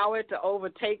don't allow it to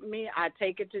overtake me. I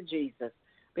take it to Jesus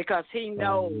because he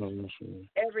knows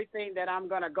everything that I'm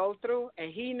going to go through,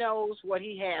 and he knows what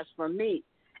he has for me.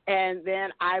 And then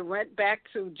I went back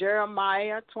to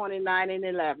Jeremiah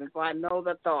 29:11, for I know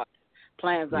the thoughts,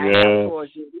 plans I have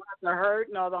towards you, not the hurt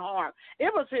nor the harm.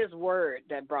 It was his word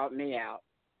that brought me out.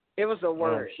 It was a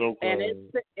word. And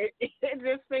it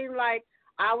just seemed like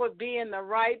I would be in the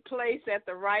right place at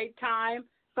the right time.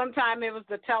 Sometimes it was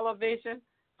the television.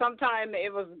 Sometimes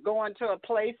it was going to a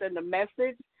place in the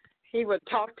message. He would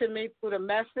talk to me through the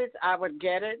message. I would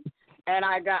get it. And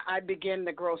I began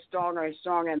to grow stronger and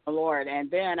stronger in the Lord. And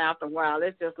then after a while,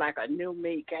 it's just like a new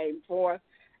me came forth.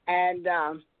 And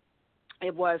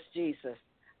it was Jesus.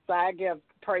 So I give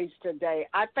praise today.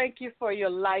 I thank you for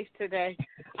your life today.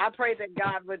 I pray that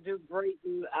God would do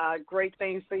great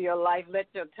things for your life. Let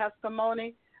your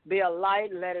testimony be a light.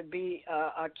 Let it be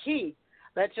a key.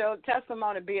 Let your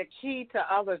testimony be a key to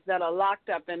others that are locked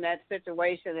up in that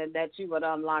situation, and that you would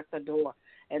unlock the door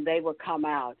and they would come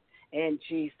out. In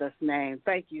Jesus' name.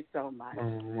 Thank you so much.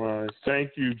 All right.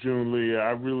 Thank you, June Leah. I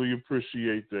really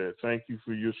appreciate that. Thank you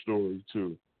for your story,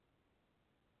 too.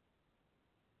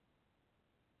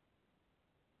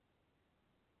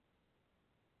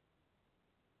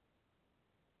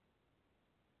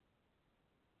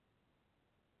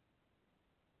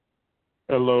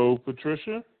 Hello,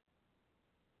 Patricia?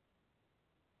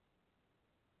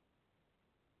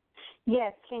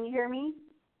 Yes, can you hear me?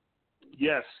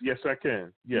 Yes, I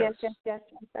can. Yes.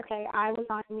 Okay, I was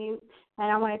on mute,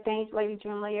 and I want to thank Lady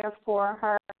June Leah for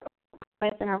her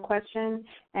and her question,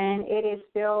 and it is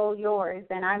still yours.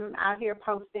 And I'm out here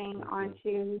posting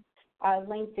onto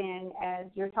LinkedIn as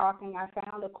you're talking. I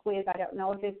found a quiz. I don't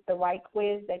know if it's the right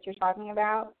quiz that you're talking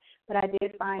about, but I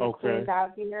did find a quiz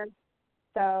out here.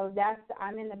 So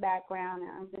I'm in the background.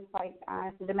 I'm just like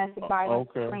it's a domestic violence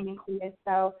screening quiz.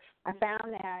 So I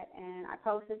found that and I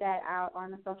posted that out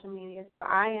on the social media. So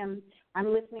I'm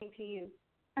listening to you.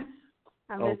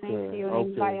 I'm listening to you and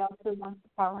anybody else who wants to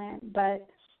call in. But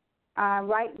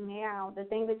right now, the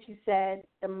thing that you said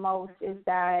the most is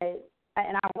that,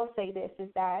 and I will say this, is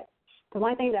that the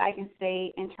one thing that I can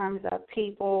say in terms of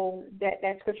people that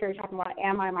scripture you're talking about,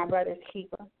 am I my brother's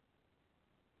keeper?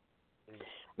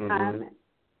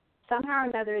 Somehow or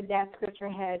another, that scripture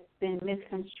has been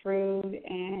misconstrued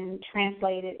and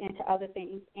translated into other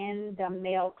things in the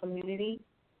male community.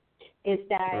 Is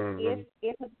that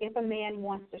if a man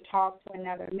wants to talk to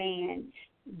another man,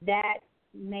 that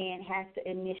man has to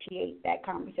initiate that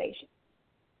conversation.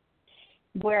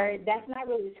 Where that's not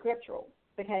really scriptural,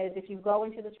 because if you go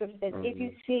into the scripture, it says if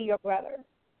you see your brother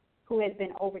who has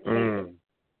been overtaken,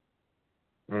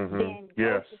 then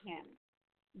go to him.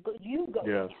 You go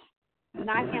to him.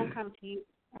 Not him come to you,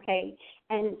 okay?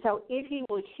 And so if he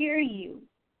will hear you,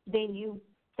 then you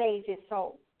save his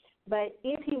soul. But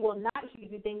if he will not hear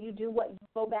you, then you do what? You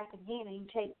go back again and you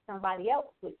take somebody else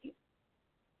with you,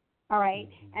 all right?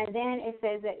 And then it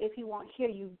says that if he won't hear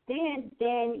you, then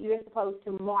you're supposed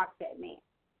to mark that man.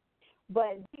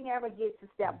 But we never get to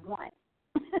step one.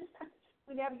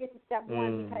 We never get to step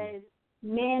one because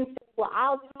men say, well,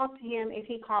 I'll talk to him if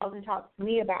he calls and talks to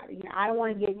me about it. I don't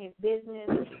want to get in his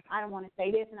business. I don't want to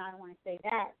say this and I don't want to say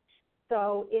that.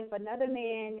 So if another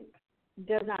man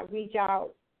does not reach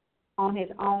out on his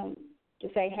own to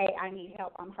say, hey, I need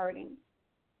help, I'm hurting,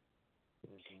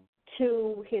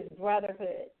 to his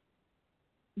brotherhood,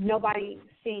 nobody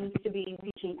seems to be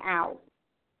reaching out.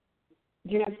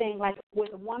 Do you know what I'm saying? Like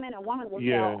with a woman will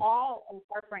tell all of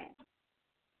her friends.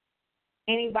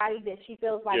 Anybody that she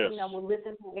feels like, will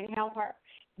listen to and help her.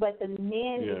 But the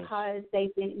men, because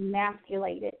they've been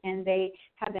emasculated and they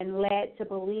have been led to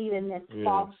believe in this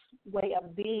false way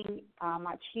of being,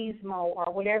 machismo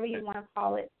or whatever you want to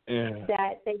call it, yeah.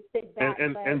 that they sit back.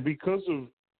 And because of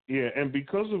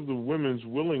the women's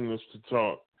willingness to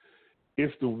talk,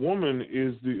 if the woman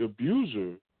is the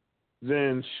abuser,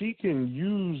 then she can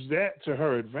use that to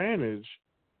her advantage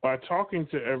by talking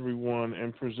to everyone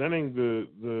and presenting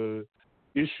the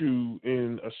issue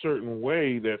in a certain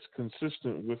way that's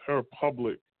consistent with her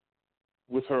public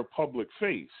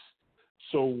face.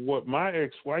 So what my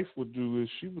ex-wife would do is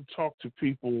she would talk to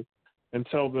people and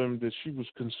tell them that she was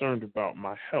concerned about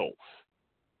my health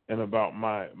and about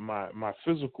my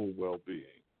physical well-being.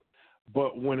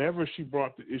 But whenever she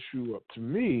brought the issue up to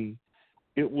me,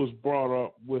 it was brought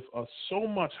up with so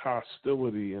much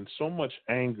hostility and so much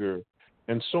anger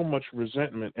and so much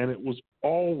resentment, and it was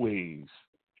always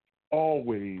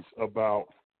about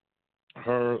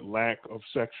her lack of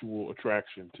sexual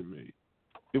attraction to me.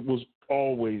 It was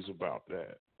always about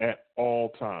that at all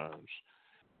times,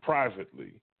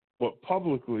 privately. But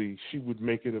publicly, she would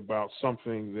make it about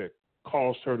something that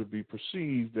caused her to be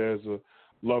perceived as a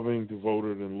loving,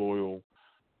 devoted, and loyal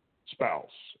spouse.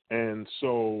 And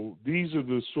so these are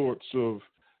the sorts of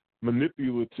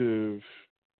manipulative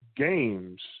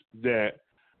games that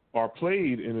are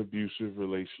played in abusive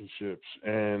relationships,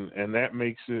 and that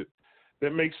makes it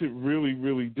really,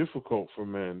 really difficult for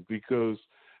men, because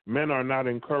men are not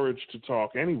encouraged to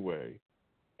talk anyway.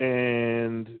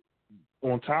 And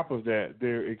on top of that,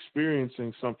 they're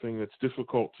experiencing something that's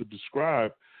difficult to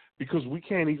describe, because we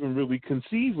can't even really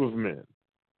conceive of men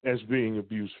as being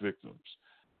abuse victims,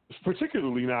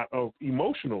 particularly not of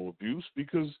emotional abuse,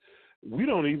 because we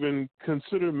don't even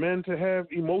consider men to have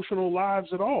emotional lives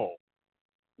at all.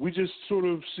 We just sort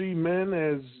of see men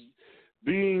as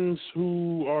beings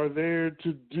who are there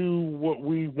to do what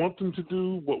we want them to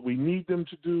do, what we need them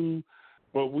to do,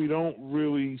 but we don't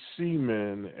really see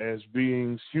men as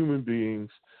human beings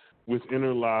with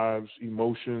inner lives,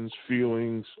 emotions,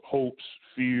 feelings, hopes,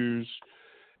 fears,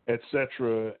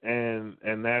 etc.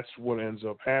 And that's what ends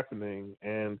up happening.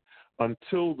 And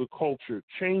until the culture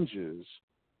changes,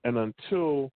 and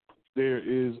until there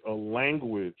is a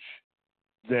language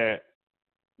that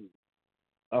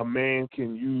a man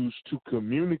can use to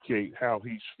communicate how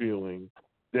he's feeling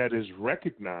that is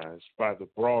recognized by the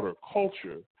broader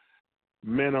culture,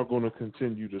 men are going to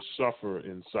continue to suffer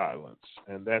in silence.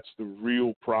 And that's the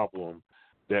real problem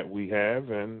that we have.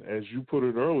 And as you put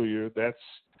it earlier,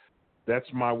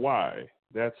 that's my why.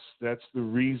 That's the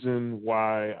reason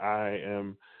why I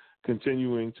am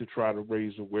continuing to try to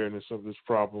raise awareness of this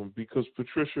problem. Because,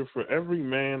 Patricia, for every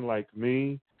man like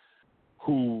me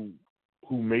who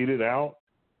made it out,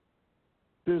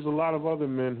 there's a lot of other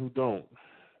men who don't.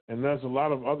 And there's a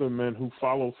lot of other men who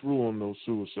follow through on those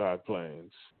suicide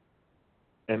plans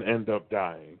and end up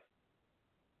dying.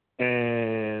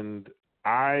 And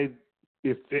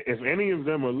if any of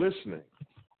them are listening,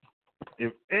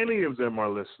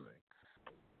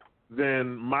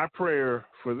 then my prayer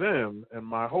for them and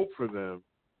my hope for them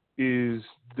is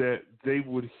that they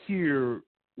would hear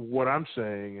what I'm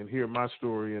saying and hear my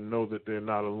story and know that they're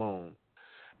not alone.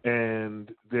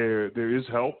 And there is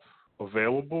help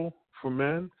available for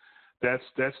men. That's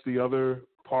the other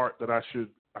part that I should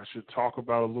talk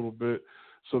about a little bit.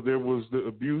 So there was the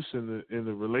abuse in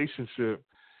the relationship,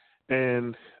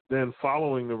 and then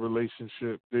following the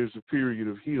relationship, there's a period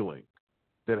of healing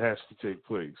that has to take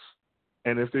place.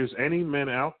 And if there's any men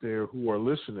out there who are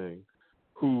listening,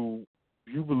 who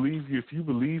if you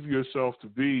believe yourself to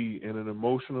be in an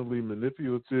emotionally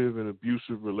manipulative and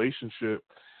abusive relationship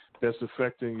that's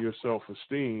affecting your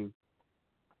self-esteem,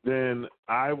 then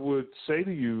I would say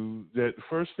to you that the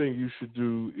first thing you should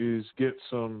do is get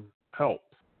some help,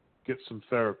 get some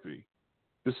therapy.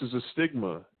 This is a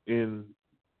stigma in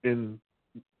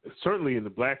certainly in the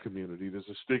Black community. There's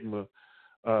a stigma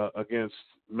against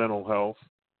mental health,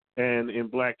 and in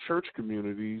Black church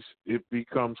communities, it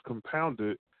becomes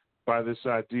compounded by this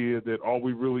idea that all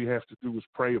we really have to do is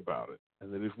pray about it,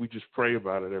 and that if we just pray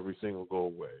about it, everything will go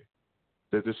away.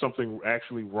 That there's something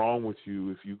actually wrong with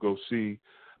you if you go see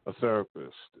a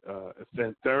therapist.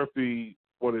 Then therapy,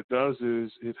 what it does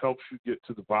is it helps you get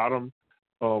to the bottom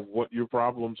of what your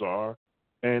problems are,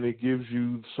 and it gives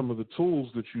you some of the tools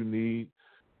that you need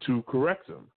to correct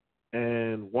them.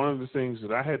 And one of the things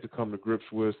that I had to come to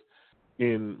grips with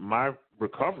in my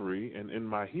recovery and in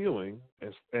my healing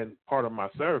and part of my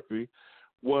therapy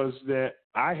was that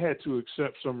I had to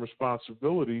accept some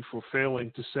responsibility for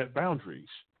failing to set boundaries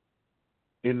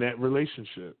in that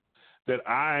relationship, that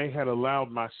I had allowed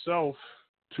myself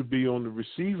to be on the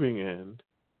receiving end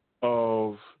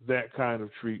of that kind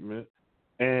of treatment,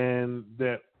 and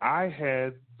that I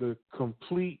had the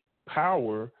complete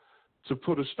power to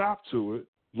put a stop to it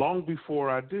long before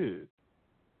I did.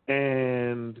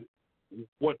 And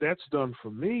what that's done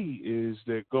for me is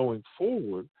that going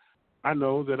forward, I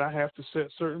know that I have to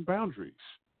set certain boundaries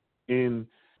in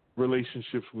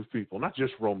relationships with people, not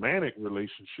just romantic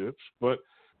relationships, but,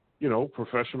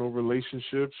 professional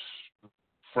relationships,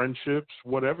 friendships,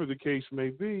 whatever the case may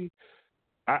be.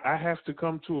 I have to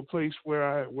come to a place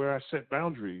where I set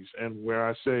boundaries and where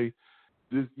I say,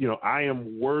 I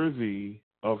am worthy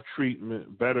of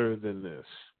treatment better than this.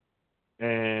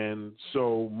 And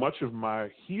so much of my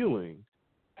healing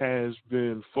has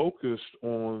been focused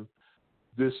on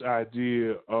this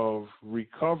idea of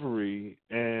recovery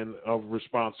and of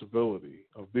responsibility,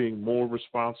 of being more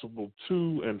responsible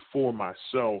to and for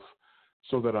myself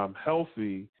so that I'm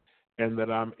healthy and that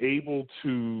I'm able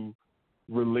to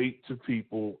relate to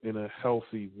people in a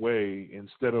healthy way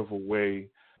instead of a way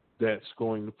that's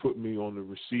going to put me on the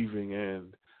receiving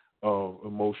end of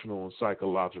emotional and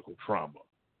psychological trauma.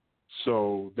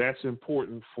 So that's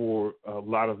important for a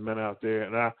lot of men out there.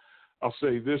 And I'll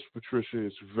say this, Patricia,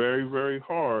 it's very, very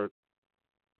hard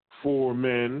for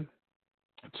men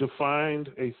to find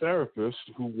a therapist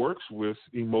who works with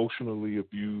emotionally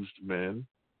abused men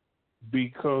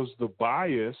because the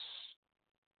bias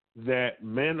that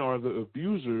men are the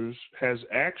abusers has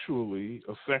actually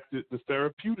affected the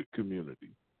therapeutic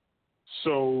community.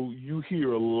 So you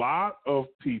hear a lot of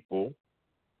people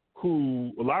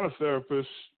a lot of therapists,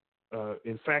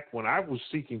 in fact, when I was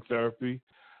seeking therapy,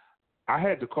 I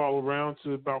had to call around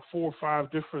to about 4 or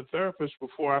 5 different therapists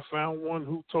before I found one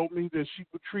who told me that she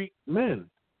would treat men,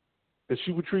 that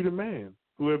she would treat a man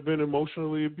who had been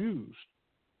emotionally abused.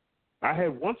 I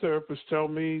had one therapist tell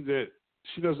me that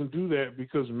she doesn't do that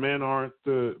because men are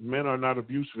not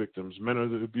abuse victims. Men are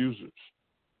the abusers.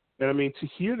 And I mean, to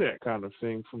hear that kind of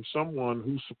thing from someone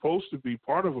who's supposed to be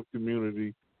part of a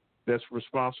community that's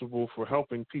responsible for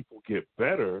helping people get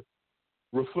better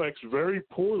reflects very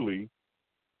poorly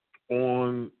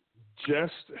on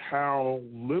just how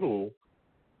little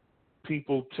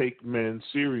people take men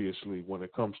seriously when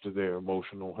it comes to their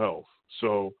emotional health.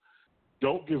 So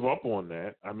don't give up on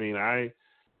that. I mean, I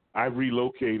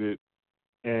relocated,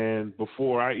 and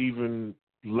before I even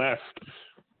left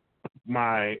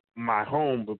my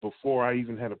home, but before I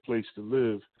even had a place to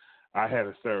live, I had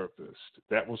a therapist.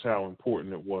 That was how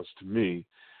important it was to me.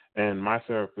 And my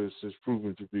therapist has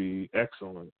proven to be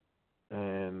excellent.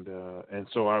 And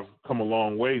so I've come a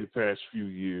long way the past few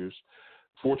years.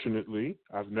 Fortunately,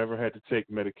 I've never had to take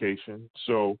medication.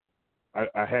 So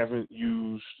I haven't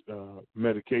used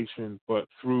medication, but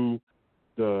through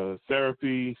the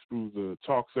therapy, through the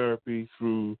talk therapy,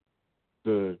 through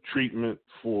the treatment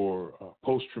for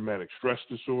post-traumatic stress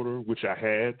disorder, which I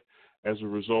had as a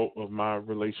result of my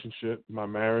relationship, my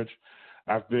marriage.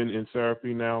 I've been in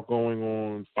therapy now going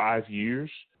on 5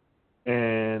 years,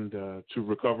 and to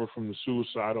recover from the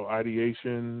suicidal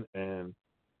ideation and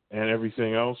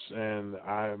everything else, and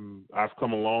I've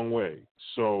come a long way.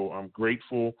 So I'm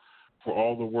grateful for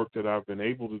all the work that I've been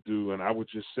able to do, and I would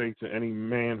just say to any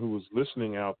man who is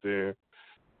listening out there,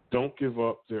 don't give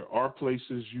up. There are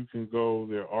places you can go.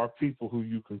 There are people who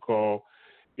you can call.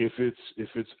 If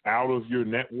it's out of your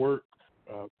network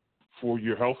for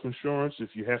your health insurance, if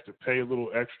you have to pay a little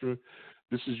extra,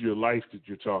 this is your life that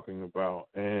you're talking about,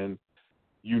 and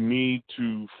you need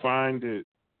to find it.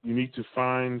 You need to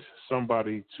find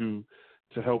somebody to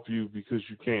help you because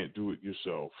you can't do it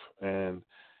yourself. And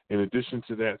in addition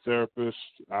to that therapist,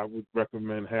 I would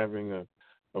recommend having a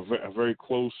very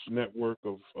close network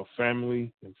of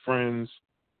family and friends,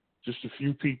 just a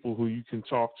few people who you can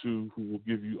talk to who will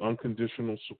give you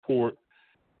unconditional support.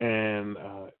 And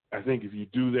I think if you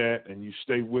do that and you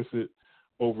stay with it,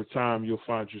 over time you'll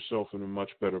find yourself in a much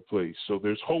better place. So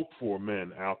there's hope for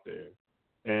men out there.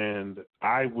 And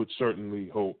I would certainly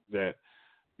hope that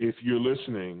if you're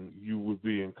listening, you would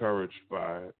be encouraged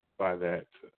by that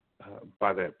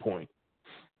point.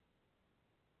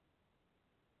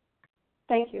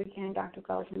 Thank you again, Dr.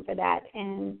 Golden, for that.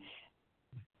 And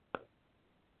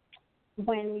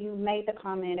when you made the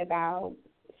comment about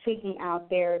seeking out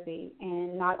therapy,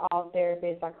 and not all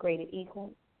therapists are created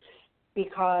equal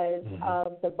because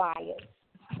of the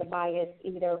bias,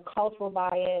 either cultural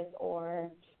bias or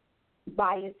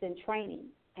bias in training.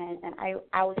 And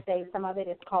I would say some of it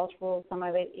is cultural, some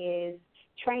of it is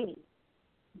training.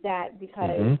 That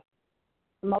because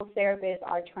most therapists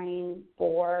are trained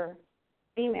for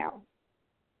female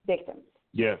victims.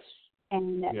 Yes.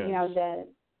 And, you know, the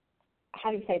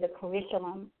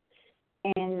curriculum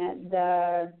and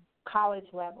the college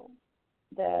level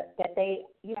that they,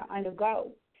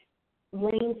 undergo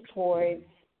leans towards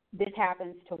this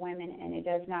happens to women and it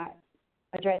does not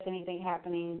address anything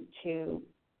happening to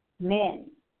men.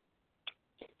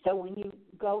 So when you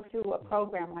go through a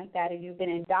program like that and you've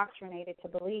been indoctrinated to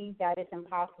believe that it's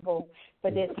impossible for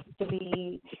this to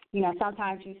be,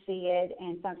 sometimes you see it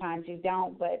and sometimes you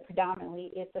don't, but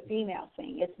predominantly it's a female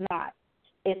thing. It's not.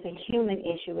 It's a human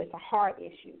issue. It's a heart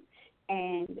issue.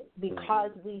 And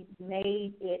because we've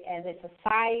made it as a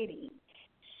society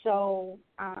so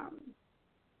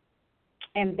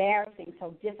embarrassing,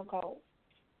 so difficult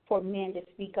for men to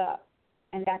speak up,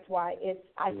 and that's why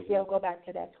I still go back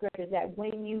to that scripture that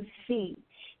when you see,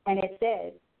 and it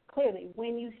says clearly,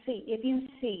 if you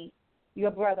see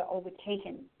your brother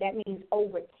overtaken, that means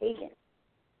overtaken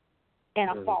in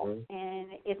a fault. And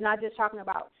it's not just talking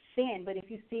about sin, but if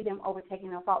you see them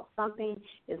overtaking a fault, something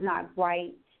is not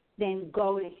right, then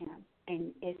go to him.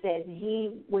 And it says,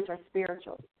 ye which are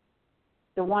spiritual,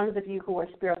 the ones of you who are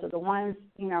spiritual, the ones,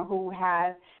 who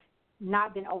have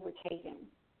not been overtaken,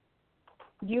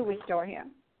 you restore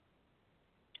him.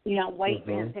 You don't wait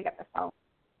for him to pick up the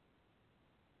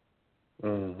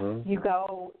phone. You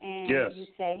go and you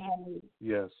say, hey,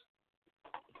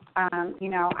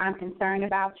 I'm concerned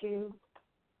about you,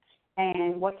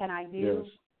 and what can I do?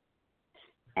 Yes.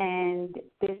 And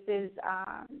this is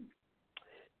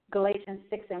Galatians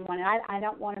 6:1. I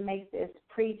don't want to make this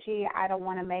preachy. I don't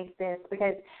want to make this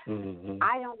because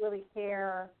I don't really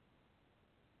care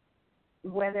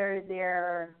whether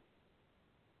they're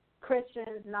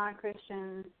Christians,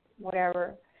 non-Christians,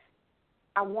 whatever.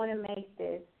 I want to make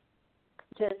this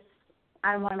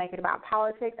I don't want to make it about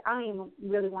politics. I don't even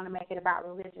really want to make it about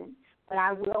religion, but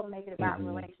I will make it about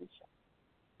relationship.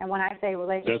 And when I say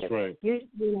relationship, that's right.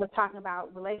 Usually we're talking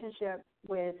about relationship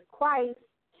with Christ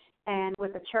and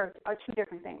with the church are two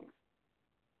different things.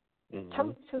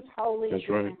 Two totally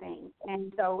different things.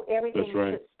 And so everything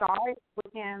should start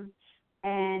with him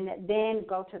and then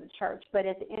go to the church. But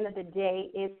at the end of the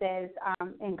day, it says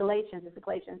in Galatians, it's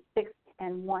Galatians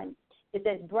 6:1, it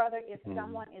says, brother, if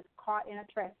someone is caught in a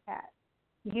trespass,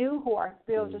 you who are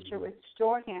spiritual should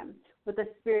restore him with the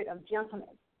spirit of gentleness.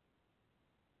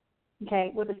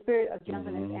 Okay, with the spirit of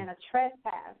gentleness. And a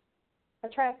trespass,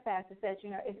 it says,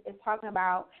 it's talking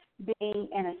about being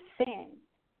in a sin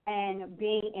and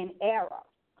being in error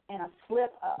and a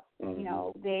slip up.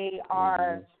 They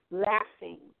are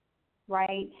lapsing,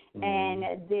 right?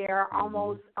 And they're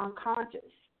almost unconscious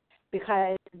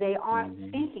because they aren't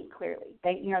thinking clearly.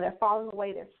 They're falling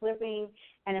away, they're slipping,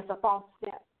 and it's a false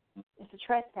step. It's a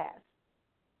trespass.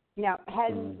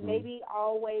 Hasn't maybe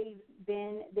always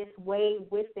been this way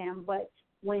with them, but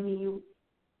when you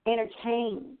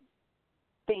entertain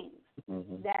things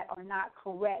that are not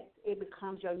correct, it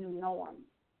becomes your new norm.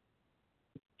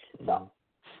 So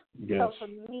for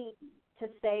me to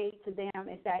say to them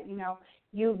is that,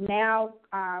 you've now,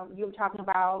 you were talking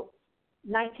about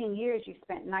 19 years you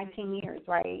spent, 19 years,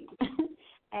 right?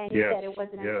 And you said it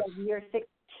wasn't until year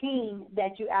 16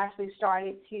 that you actually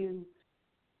started to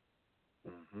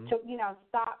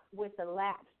stop with the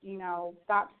lapse,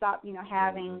 stop,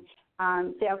 having,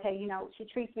 say, okay, she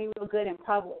treats me real good in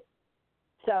public.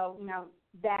 So,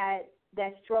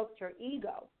 that stroked your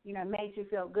ego, made you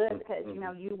feel good because,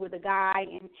 you were the guy.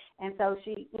 And so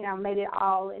she, made it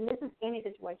all, and this is any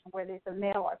situation, whether it's a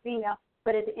male or female,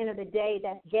 but at the end of the day,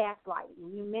 that's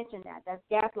gaslighting. You mentioned that. That's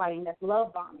gaslighting. That's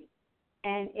love bombing.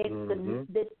 And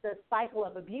it's the cycle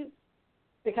of abuse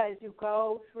because you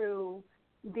go through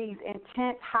these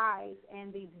intense highs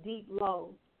and these deep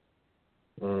lows.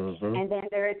 And then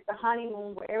there is the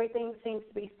honeymoon where everything seems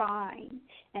to be fine.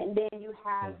 And then you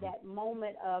have that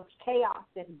moment of chaos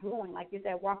that's brewing, like you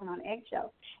said, walking on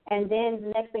eggshells. And then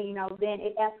the next thing you know, then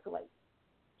it escalates.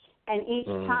 And each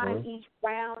time, each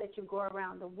round that you go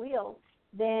around the wheel,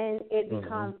 then it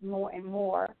becomes more and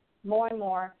more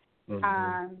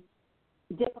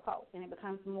difficult, and it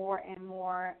becomes more and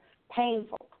more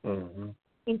painful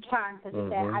each time because it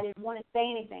said, I didn't want to say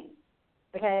anything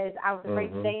because I was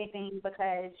afraid to say anything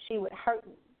because she would hurt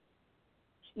me,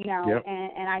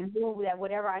 and I knew that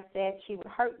whatever I said, she would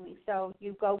hurt me. So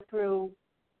you go through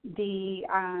the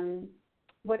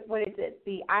what is it?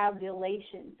 The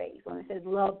idealization phase when it says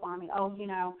love bombing. Oh,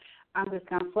 I'm just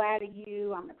going to flatter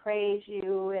you, I'm going to praise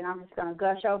you, and I'm just going to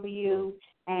gush over you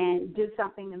and do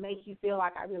something to make you feel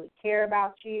like I really care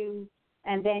about you.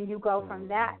 And then you go from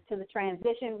that to the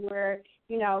transition where,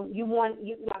 you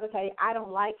like, okay, I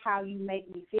don't like how you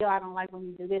make me feel. I don't like when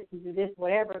you do this,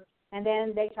 whatever. And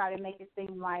then they try to make it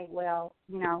seem like, well,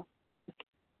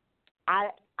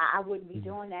 I wouldn't be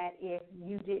doing that if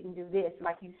you didn't do this,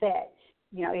 like you said.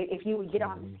 You know, if you would get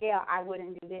on the scale, I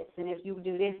wouldn't do this, and if you would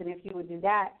do this, and if you would do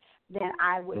that, then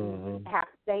I wouldn't have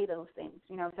to say those things.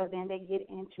 You know, so then they get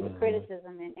into the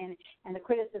criticism, and the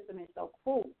criticism is so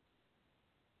cruel.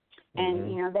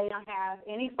 And, you know, they don't have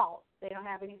any faults. They don't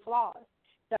have any flaws.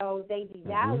 So they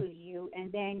devalue you,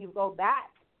 and then you go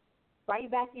back, right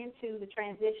back into the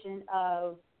transition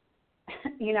of,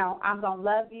 you know, I'm going to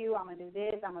love you, I'm going to do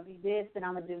this, I'm going to be this, and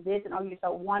I'm going to do this, and oh, you're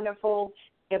so wonderful,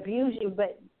 abuse you,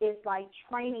 but it's like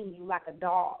training you like a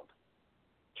dog.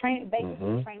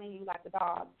 Basically training you like a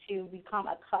dog to become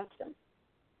accustomed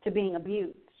to being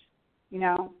abused, you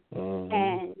know?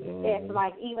 And it's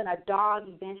like even a dog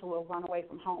eventually will run away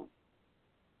from home.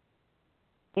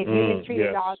 If you mistreat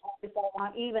a dog for so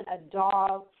long, even a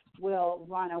dog will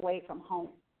run away from home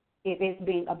if it's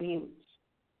being abused.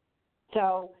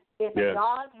 So if a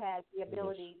dog has the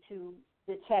ability to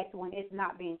detect when it's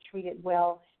not being treated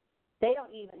well, they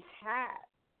don't even have,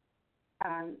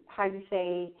 how do you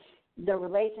say, the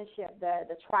relationship,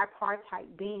 the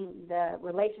tripartite being, the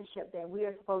relationship that we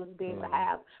are supposed to be able to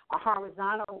have, a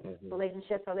horizontal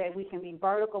relationship so that we can be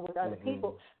vertical with other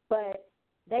people, but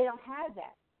they don't have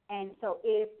that. And so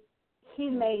if he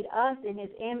made us in his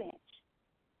image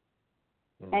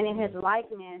and in his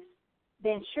likeness,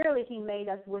 then surely he made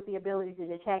us with the ability to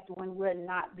detect when we're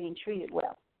not being treated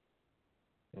well.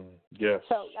 Yes.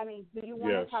 So, I mean, do you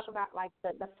want to talk about, like,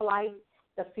 the flight,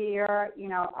 the fear, you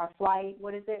know, or flight?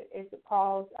 What is it? Is it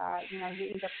called, you know,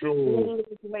 you either fleeing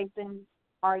the situation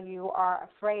or you are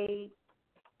afraid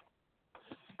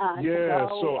to go,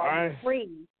 so or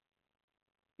free?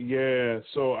 Yeah,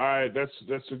 so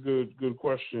that's a good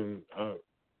question.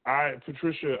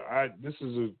 Patricia, this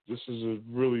is a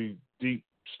really deep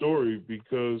story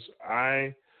because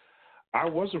I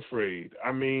was afraid.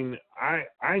 I mean,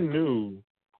 I knew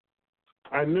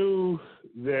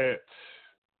that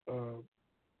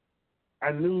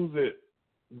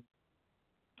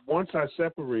once I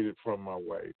separated from my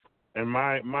wife, and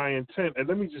my intent, and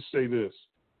let me just say this,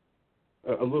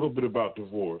 a little bit about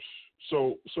divorce.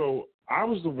 So I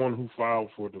was the one who filed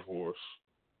for divorce,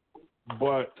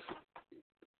 but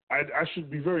I should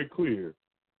be very clear.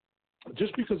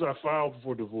 Just because I filed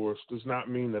for divorce does not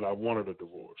mean that I wanted a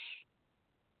divorce.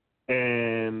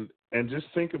 And just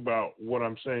think about what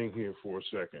I'm saying here for a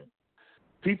second.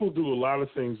 People do a lot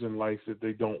of things in life that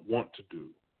they don't want to do,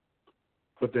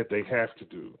 but that they have to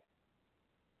do.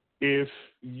 If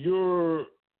you're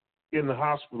in the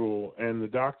hospital and the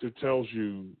doctor tells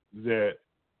you that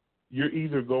you're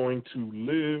either going to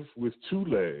live with two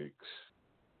legs,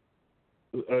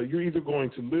 you're either going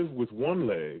to live with one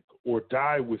leg or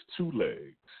die with two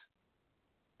legs,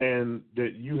 and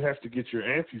that you have to get your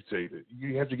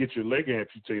leg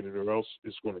amputated or else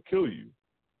it's going to kill you,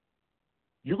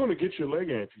 you're going to get your leg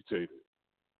amputated.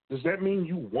 Does that mean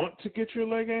you want to get your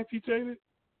leg amputated?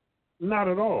 Not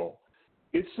at all.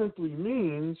 It simply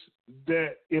means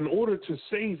that in order to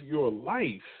save your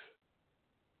life,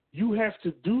 you have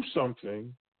to do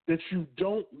something that you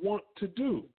don't want to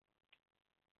do,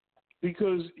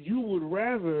 because you would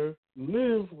rather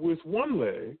live with one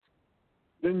leg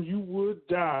than you would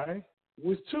die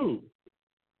with two.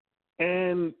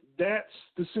 And that's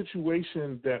the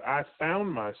situation that I found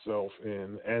myself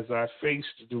in as I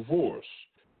faced divorce.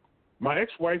 My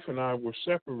ex-wife and I were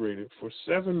separated for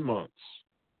 7 months.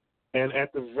 And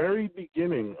at the very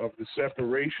beginning of the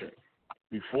separation,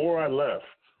 before I left,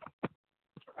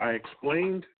 I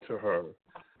explained to her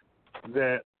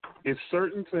that if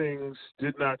certain things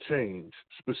did not change,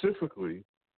 specifically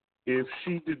if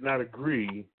she did not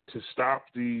agree to stop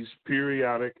these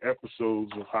periodic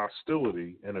episodes of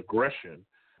hostility and aggression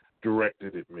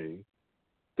directed at me,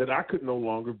 that I could no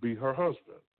longer be her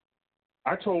husband.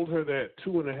 I told her that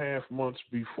 2.5 months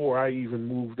before I even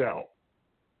moved out.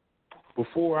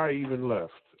 Before I even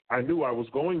left, I knew I was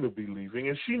going to be leaving,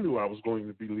 and she knew I was going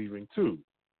to be leaving too.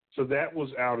 So that was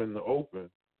out in the open.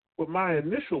 But my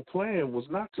initial plan was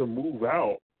not to move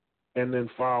out and then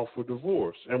file for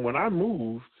divorce. And when I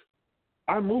moved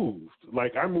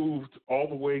all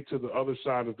the way to the other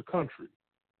side of the country,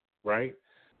 right?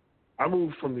 I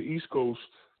moved from the East Coast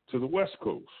to the West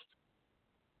Coast.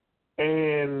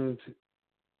 And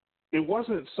it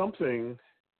wasn't something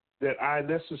that I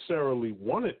necessarily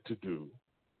wanted to do,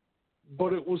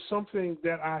 but it was something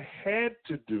that I had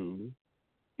to do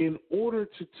in order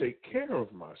to take care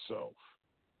of myself.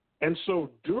 And so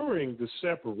during the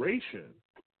separation,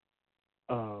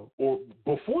 or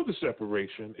before the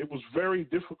separation, it was very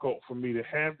difficult for me to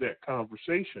have that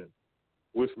conversation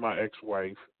with my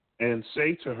ex-wife and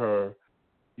say to her,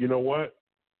 you know what,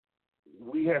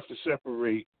 we have to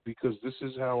separate because this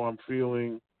is how I'm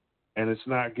feeling and it's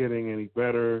not getting any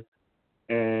better.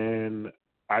 and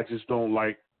I just don't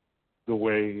like the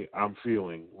way I'm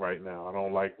feeling right now. I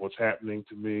don't like what's happening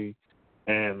to me.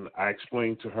 And I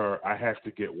explained to her, I have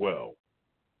to get well.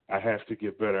 I have to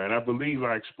get better. And I believe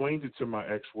I explained it to my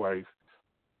ex-wife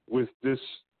with this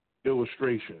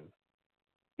illustration.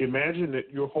 Imagine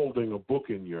that you're holding a book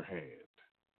in your hand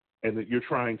and that you're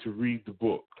trying to read the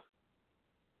book.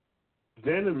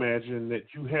 Then imagine that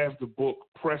you have the book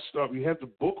pressed up. You have the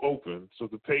book open so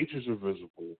the pages are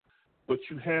visible, but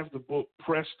you have the book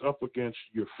pressed up against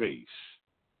your face.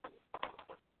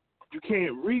 You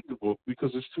can't read the book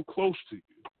because it's too close to you.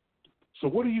 So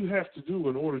what do you have to do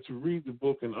in order to read the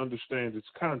book and understand its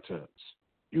contents?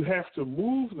 You have to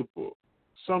move the book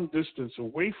some distance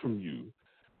away from you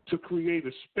to create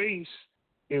a space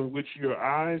in which your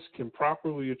eyes can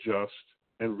properly adjust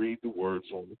and read the words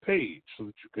on the page so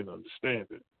that you can understand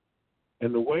it.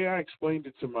 And the way I explained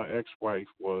it to my ex-wife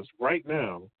was, right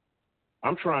now,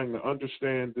 I'm trying to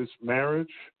understand this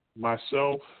marriage,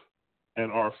 myself,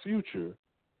 and our future,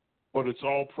 but it's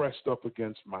all pressed up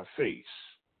against my face.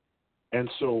 And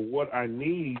so what I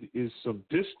need is some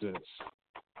distance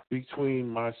between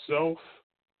myself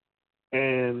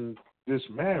and this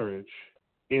marriage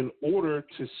in order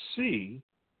to see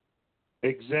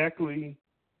exactly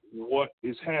what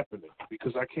is happening,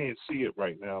 because I can't see it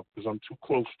right now because I'm too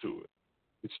close to it.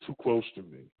 It's too close to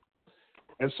me.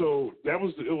 And so that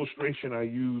was the illustration I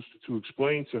used to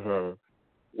explain to her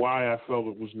why I felt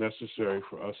it was necessary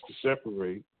for us to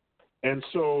separate. And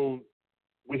so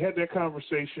we had that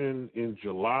conversation in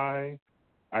July.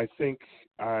 I think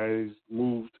I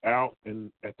moved out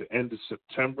at the end of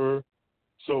September.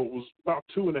 So it was about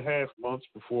 2.5 months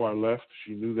before I left.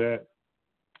 She knew that.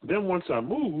 Then once I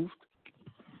moved,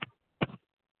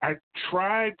 I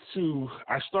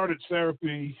started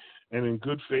therapy, and in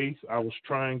good faith, I was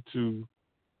trying to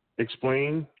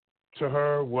explain to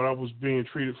her what I was being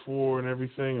treated for and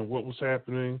everything and what was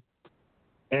happening.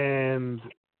 And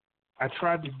I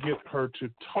tried to get her to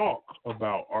talk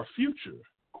about our future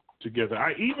together.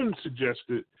 I even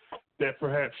suggested that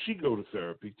perhaps she go to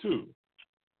therapy too.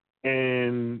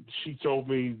 And she told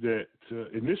me that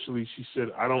initially she said,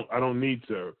 I don't need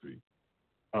therapy.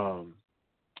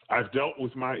 I've dealt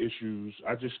with my issues.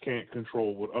 I just can't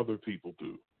control what other people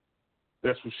do.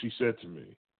 That's what she said to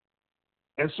me.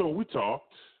 And so we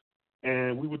talked,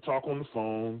 and we would talk on the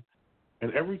phone.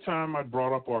 And every time I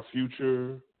brought up our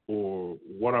future or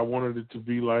what I wanted it to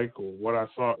be like or what I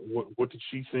thought, what did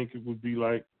she think it would be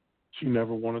like, she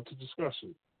never wanted to discuss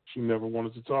it. She never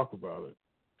wanted to talk about it.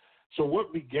 So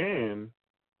what began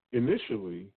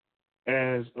initially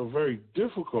as a very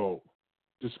difficult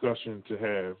discussion to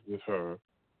have with her,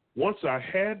 once I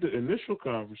had the initial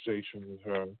conversation with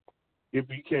her, it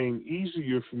became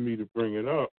easier for me to bring it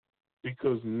up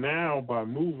because now by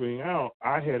moving out,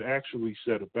 I had actually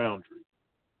set a boundary.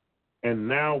 And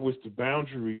now with the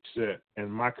boundary set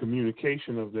and my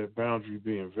communication of that boundary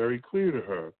being very clear to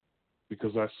her,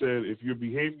 because I said, if your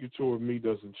behavior toward me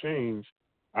doesn't change,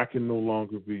 I can no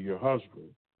longer be your husband.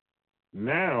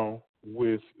 Now,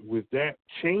 with that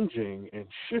changing and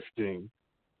shifting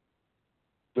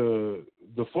the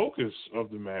focus of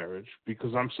the marriage,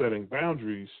 because I'm setting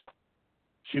boundaries,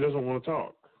 she doesn't want to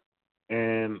talk.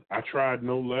 And I tried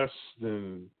no less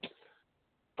than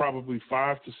probably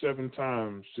 5 to 7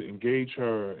 times to engage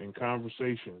her in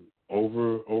conversation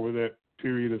over that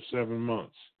period of 7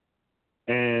 months.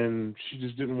 And she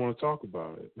just didn't want to talk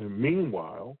about it. And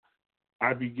meanwhile,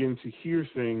 I begin to hear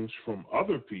things from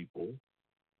other people,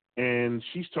 and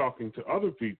she's talking to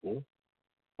other people,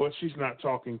 but she's not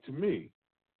talking to me.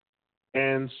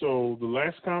 And so the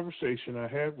last conversation I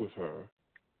had with her,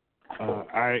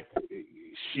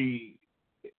 she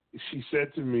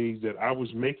said to me that I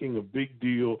was making a big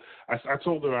deal. I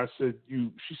told her,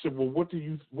 she said, well, what do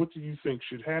you think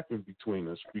should happen between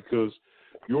us? Because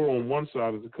you're on one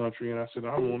side of the country, and I said,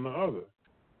 I'm on the other.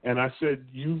 And I said,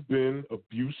 you've been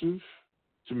abusive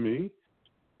to me,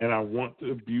 and I want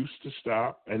the abuse to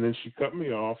stop. And then she cut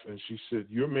me off, and she said,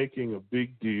 you're making a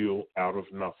big deal out of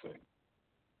nothing.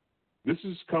 This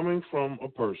is coming from a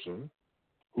person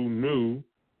who knew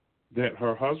that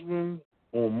her husband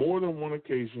on more than one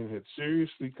occasion had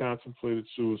seriously contemplated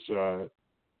suicide,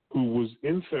 who was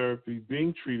in therapy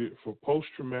being treated for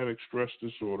post-traumatic stress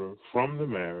disorder from the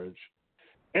marriage,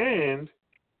 and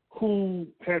who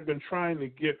had been trying to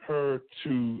get her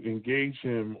to engage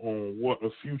him on what a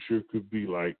future could be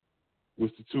like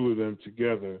with the two of them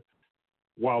together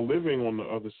while living on the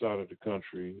other side of the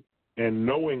country. And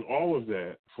knowing all of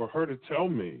that, for her to tell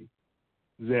me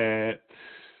that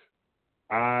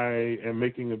I am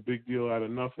making a big deal out of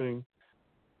nothing,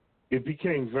 it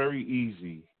became very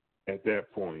easy at that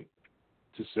point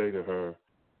to say to her,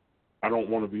 I don't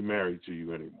want to be married to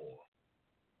you anymore.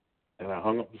 And I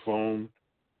hung up the phone.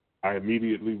 I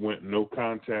immediately went no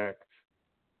contact,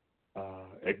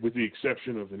 with the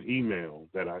exception of an email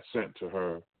that I sent to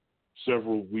her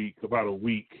about a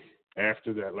week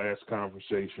after that last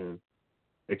conversation,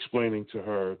 explaining to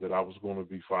her that I was going to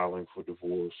be filing for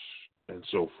divorce and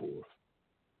so forth.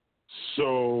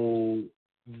 So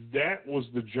that was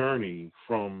the journey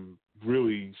from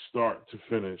really start to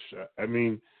finish. I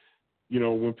mean, you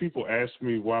know, when people ask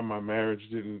me why my marriage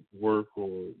didn't work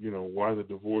or, you know, why the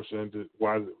divorce ended,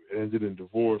 why it ended in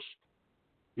divorce,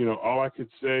 you know, all I could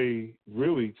say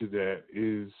really to that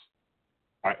is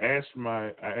I asked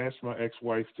my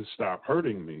ex-wife to stop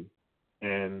hurting me,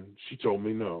 and she told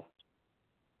me no.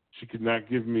 She could not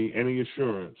give me any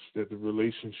assurance that the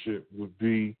relationship would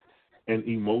be an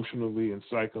emotionally and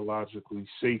psychologically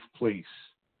safe place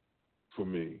for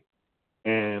me.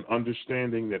 And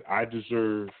understanding that I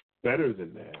deserve better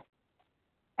than that,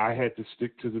 I had to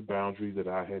stick to the boundary that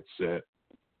I had set,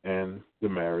 and the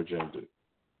marriage ended.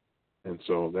 And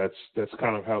so that's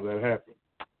kind of how that happened.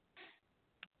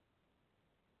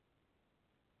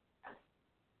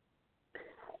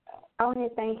 I want to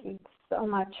thank you so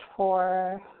much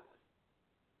for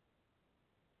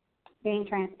being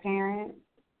transparent.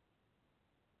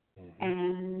 Mm-hmm.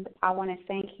 And I want to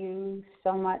thank you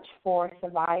so much for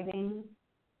surviving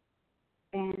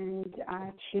and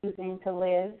choosing to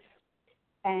live.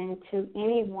 And to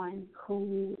anyone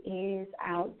who is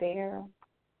out there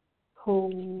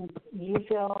who you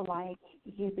feel like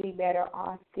you'd be better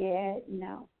off dead,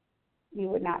 no, you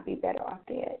would not be better off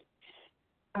dead.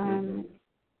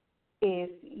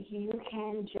 If you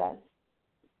can just,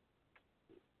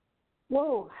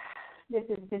 this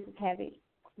is heavy.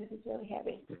 This is really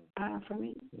heavy for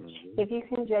me. Mm-hmm. If you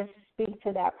can just speak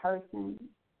to that person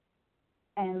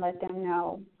and let them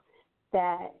know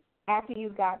that after you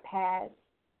got past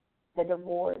the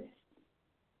divorce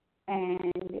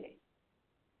and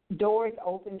doors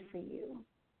opened for you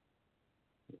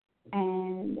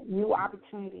and new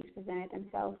opportunities presented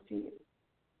themselves to you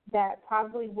that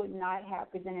probably would not have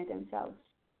presented themselves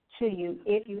to you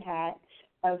if you had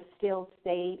still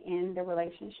stayed in the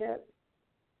relationship.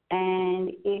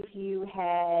 And if you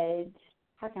had,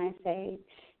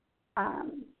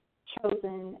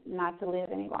 chosen not to live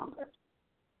any longer,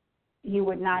 you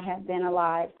would not have been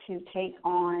alive to take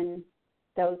on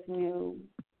those new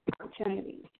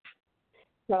opportunities.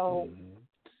 So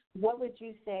what would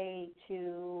you say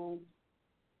to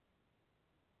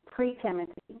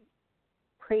pre-Timothy,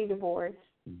 pre-divorce,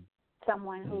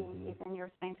 someone who is in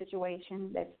your same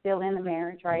situation that's still in the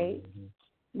marriage, right?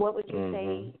 What would you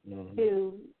say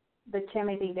to the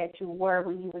Timothy that you were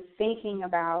when you were thinking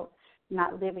about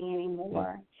not living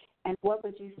anymore? And what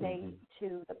would you say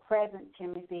to the present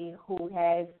Timothy who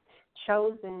has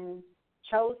chose to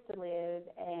live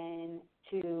and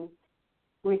to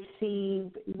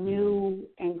receive new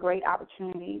and great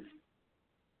opportunities?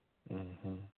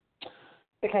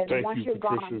 Because once you're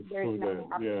gone, there's no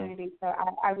opportunity. So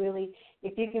I really,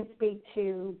 if you can speak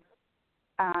to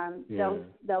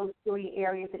those three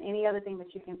areas and any other thing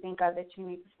that you can think of that you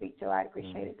need to speak to, I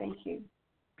appreciate it. Thank you.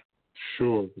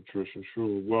 Sure, Patricia,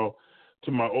 sure. Well,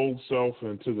 to my old self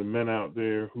and to the men out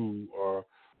there who are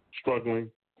struggling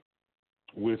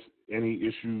with any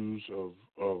issues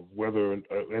of whether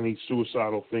any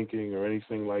suicidal thinking or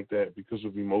anything like that because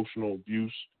of emotional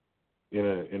abuse in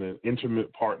an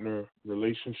intimate partner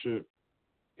relationship,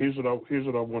 here's what I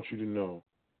want you to know.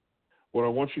 What I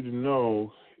want you to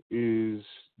know is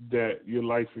that your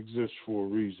life exists for a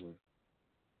reason.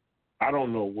 I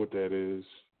don't know what that is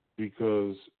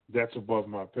because that's above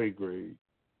my pay grade.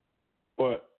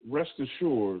 But rest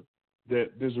assured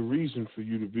that there's a reason for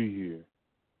you to be here.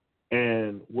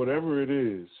 And whatever it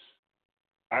is,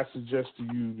 I suggest to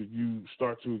you that you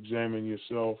start to examine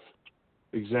yourself,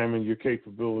 examine your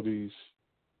capabilities,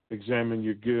 examine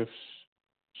your gifts,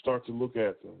 start to look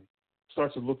at them.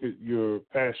 Start to look at your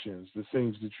passions, the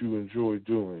things that you enjoy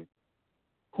doing.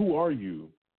 Who are you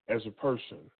as a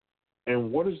person?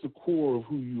 And what is the core of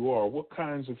who you are? What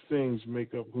kinds of things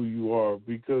make up who you are?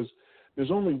 Because there's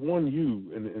only one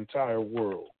you in the entire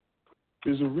world.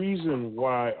 There's a reason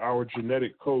why our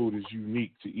genetic code is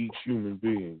unique to each human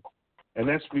being. And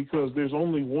that's because there's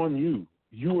only one you.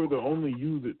 You are the only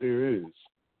you that there is.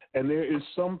 And there is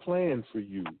some plan for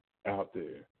you out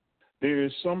there. There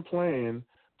is some plan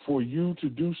for you to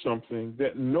do something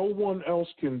that no one else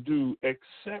can do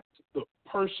except the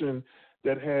person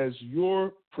that has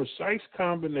your precise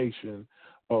combination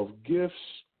of gifts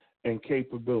and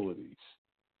capabilities.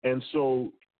 And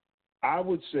so I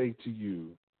would say to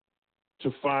you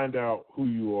to find out who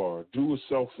you are. Do a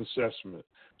self-assessment.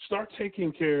 Start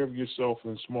taking care of yourself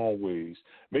in small ways.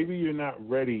 Maybe you're not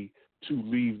ready to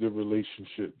leave the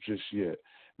relationship just yet.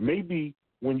 Maybe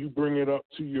when you bring it up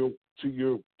to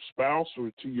your spouse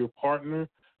or to your partner,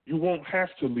 you won't have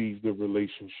to leave the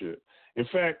relationship. In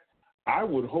fact, I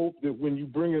would hope that when you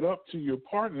bring it up to your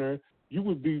partner, you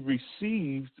would be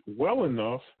received well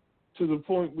enough to the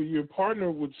point where your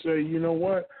partner would say, you know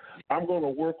what, I'm going to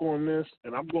work on this,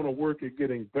 and I'm going to work at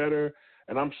getting better,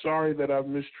 and I'm sorry that I've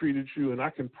mistreated you, and I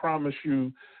can promise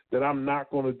you that I'm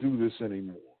not going to do this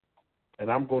anymore,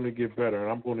 and I'm going to get better,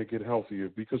 and I'm going to get healthier.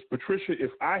 Because, Patricia,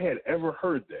 if I had ever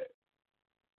heard that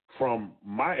from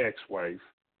my ex-wife,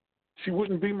 she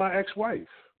wouldn't be my ex-wife.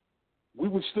 We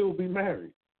would still be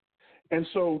married. And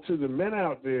so, to the men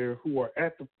out there who are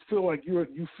you feel like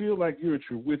you're at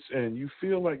your wit's end, you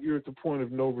feel like you're at the point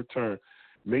of no return.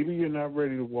 Maybe you're not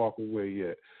ready to walk away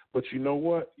yet, but you know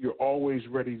what? You're always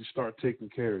ready to start taking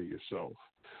care of yourself.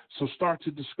 So start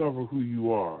to discover who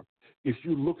you are. If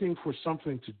you're looking for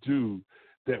something to do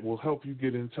that will help you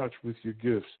get in touch with your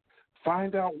gifts,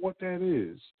 find out what that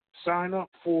is. Sign up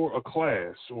for a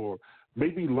class, or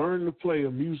maybe learn to play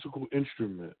a musical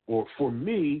instrument. Or for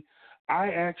me, I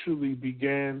actually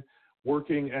began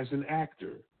working as an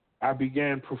actor. I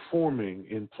began performing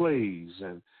in plays,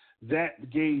 and that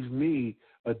gave me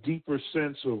a deeper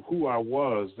sense of who I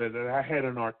was, that I had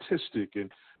an artistic and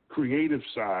creative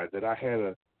side, that I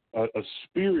had a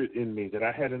spirit in me, that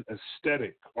I had an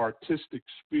aesthetic, artistic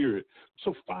spirit.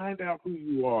 So find out who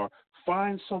you are.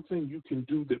 Find something you can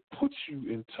do that puts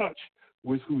you in touch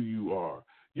with who you are.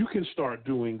 You can start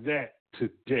doing that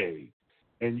today,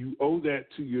 and you owe that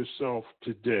to yourself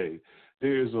today.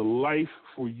 There is a life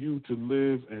for you to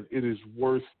live, and it is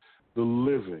worth the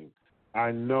living.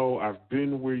 I know I've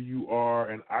been where you are,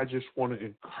 and I just want to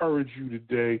encourage you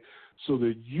today so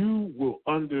that you will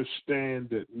understand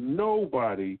that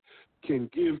nobody can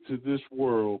give to this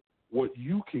world what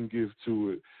you can give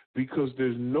to it, because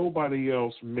there's nobody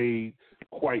else made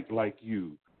quite like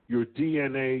you. Your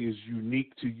DNA is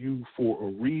unique to you for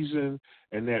a reason,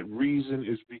 and that reason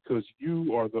is because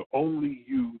you are the only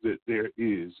you that there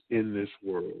is in this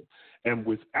world. And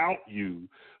without you,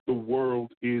 the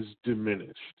world is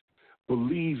diminished.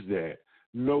 Believe that.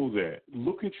 Know that.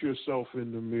 Look at yourself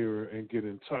in the mirror and get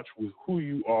in touch with who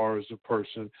you are as a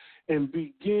person, and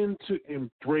begin to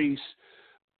embrace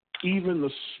even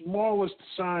the smallest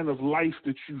sign of life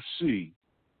that you see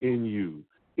in you.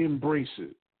 Embrace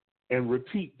it and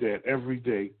repeat that every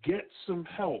day. Get some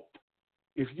help.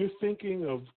 If you're thinking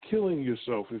of killing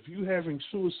yourself, if you're having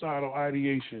suicidal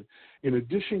ideation, in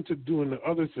addition to doing the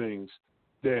other things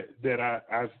that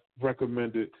I've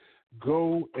recommended,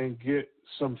 go and get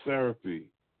some therapy.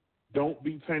 Don't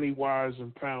be penny wise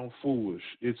and pound foolish.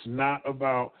 It's not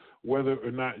about whether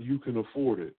or not you can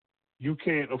afford it. You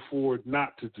can't afford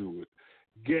not to do it.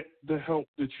 Get the help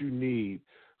that you need.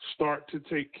 Start to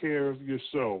take care of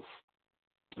yourself.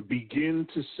 Begin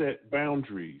to set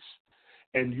boundaries,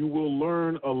 and you will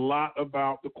learn a lot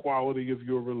about the quality of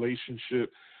your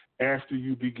relationship after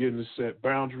you begin to set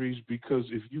boundaries, because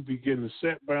if you begin to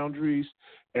set boundaries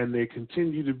and they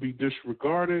continue to be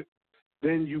disregarded,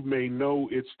 then you may know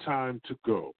it's time to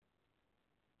go.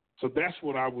 So that's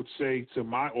what I would say to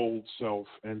my old self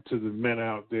and to the men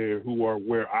out there who are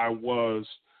where I was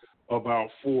about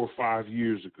 4 or 5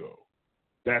 years ago.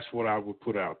 That's what I would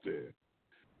put out there.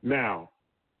 Now,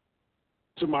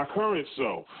 to my current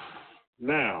self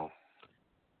now,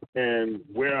 and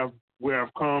where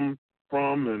I've come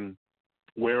from, and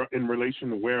where in relation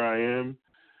to where I am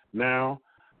now,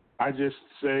 I just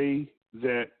say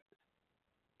that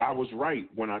I was right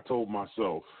when I told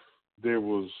myself there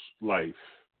was life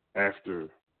after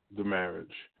the marriage.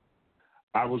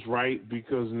 I was right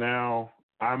because now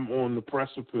I'm on the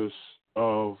precipice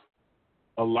of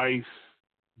a life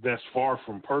that's far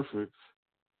from perfect,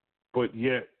 but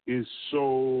yet is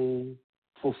so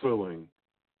fulfilling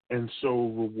and so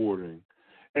rewarding.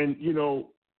 And, you know,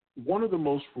 one of the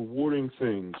most rewarding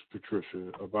things,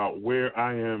 Patricia, about where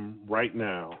I am right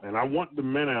now, and I want the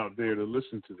men out there to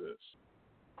listen to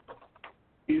this,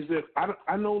 is that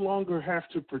I no longer have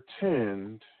to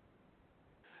pretend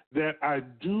that I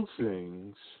do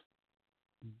things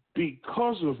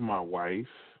because of my wife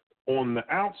on the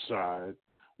outside,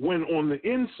 when on the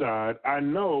inside I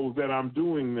know that I'm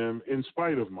doing them in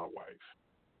spite of my wife.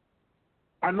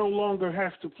 I no longer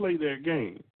have to play that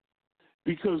game,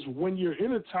 because when you're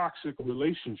in a toxic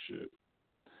relationship,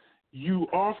 you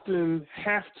often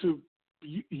have to,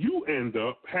 you end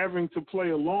up having to play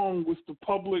along with the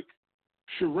public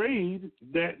charade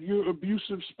that your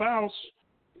abusive spouse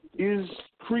is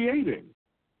creating.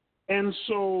 And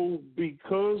so,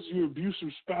 because your abusive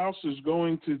spouse is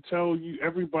going to tell you,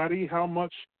 everybody, how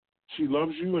much she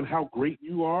loves you and how great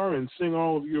you are and sing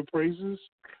all of your praises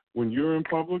when you're in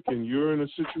public and you're in a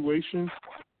situation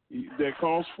that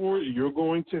calls for it, you're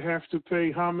going to have to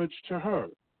pay homage to her,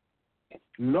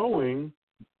 knowing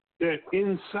that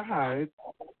inside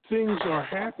things are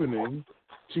happening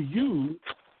to you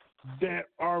that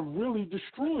are really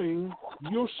destroying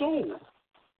your soul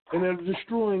and that are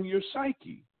destroying your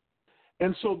psyche.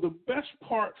 And so the best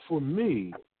part for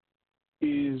me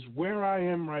is where I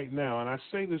am right now, and I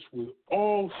say this with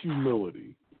all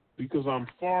humility because I'm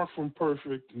far from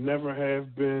perfect, never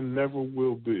have been, never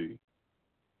will be.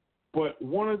 But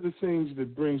one of the things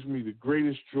that brings me the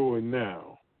greatest joy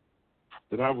now,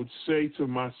 that I would say to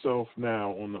myself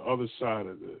now on the other side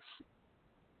of this,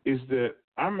 is that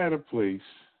I'm at a place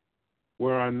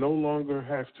where I no longer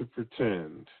have to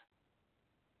pretend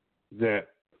that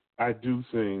I do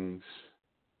things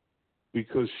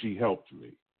because she helped me.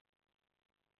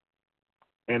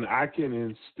 And I can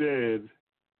instead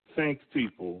thank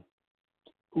people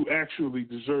who actually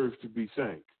deserve to be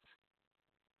thanked.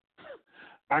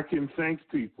 I can thank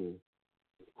people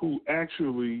who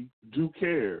actually do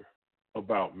care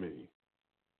about me.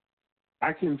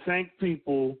 I can thank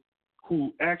people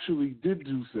who actually did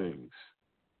do things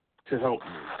to help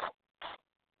me.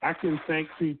 I can thank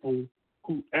people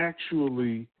who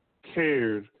actually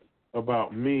cared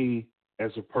about me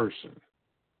as a person.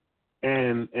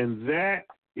 And that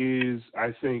is,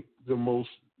 I think,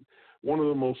 one of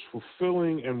the most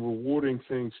fulfilling and rewarding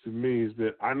things to me is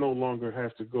that I no longer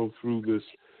have to go through this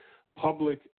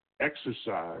public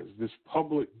exercise, this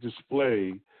public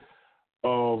display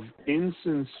of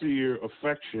insincere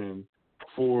affection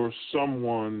for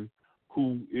someone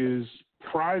who is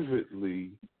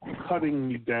privately cutting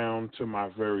me down to my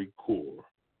very core.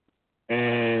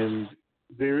 And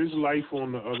there is life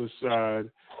on the other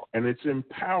side, and it's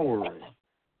empowering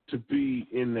to be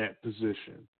in that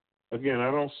position. Again,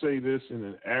 I don't say this in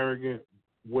an arrogant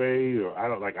way, or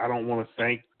I don't want to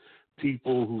thank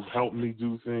people who've helped me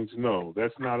do things. No,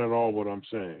 that's not at all what I'm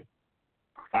saying.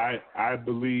 I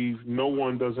believe no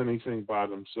one does anything by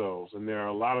themselves, and there are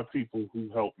a lot of people who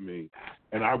help me,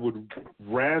 and I would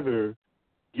rather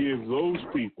give those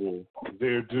people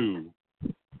their due,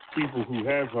 people who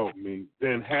have helped me,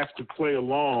 than have to play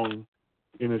along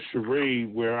in a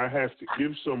charade where I have to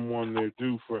give someone their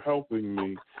due for helping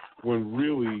me when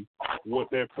really what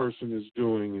that person is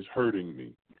doing is hurting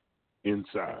me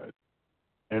inside.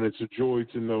 And it's a joy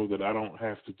to know that I don't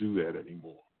have to do that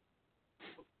anymore.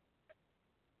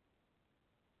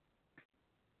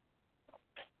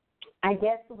 I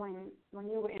guess when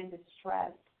you were in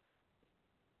distress,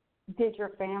 did your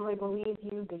family believe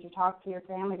you? Did you talk to your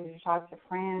family? Did you talk to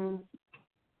friends?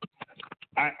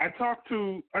 I talked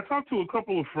to a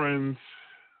couple of friends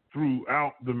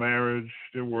throughout the marriage.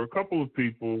 There were a couple of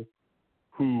people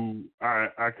who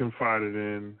I confided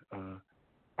in.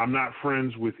 I'm not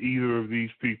friends with either of these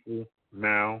people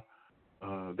now.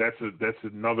 That's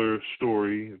another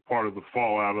story. Part of the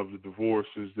fallout of the divorce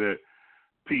is that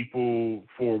people,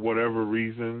 for whatever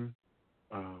reason,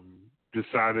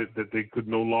 decided that they could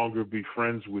no longer be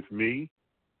friends with me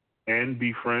and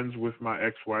be friends with my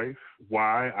ex-wife.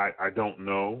 Why? I don't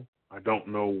know. I don't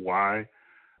know why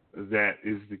that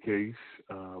is the case.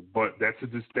 But that's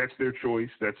their choice.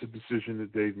 That's a decision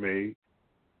that they've made.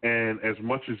 And as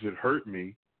much as it hurt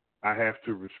me, I have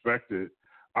to respect it.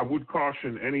 I would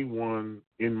caution anyone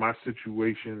in my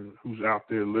situation who's out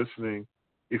there listening,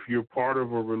 if you're part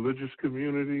of a religious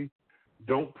community,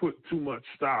 don't put too much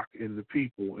stock in the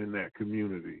people in that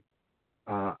community.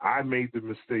 I made the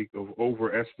mistake of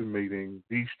overestimating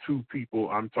these two people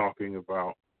I'm talking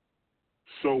about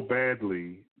so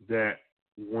badly that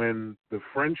when the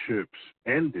friendships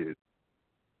ended,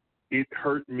 it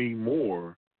hurt me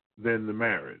more than the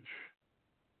marriage.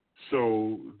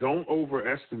 So don't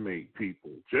overestimate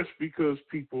people. Just because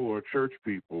people are church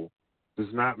people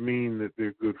does not mean that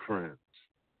they're good friends.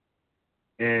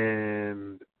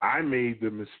 And I made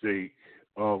the mistake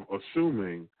of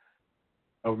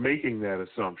making that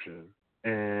assumption,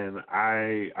 and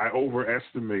I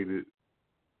overestimated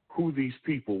who these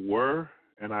people were,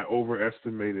 and I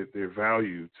overestimated their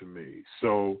value to me.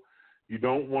 So you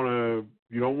don't want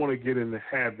to get in the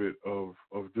habit of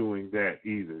doing that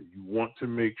either. You want to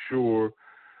make sure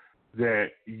that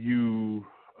you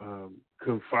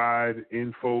confide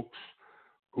in folks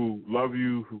who love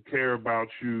you, who care about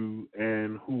you,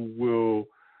 and who will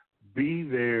be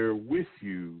there with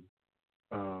you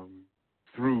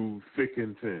through thick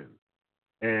and thin.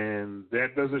 And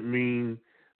that doesn't mean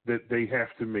that they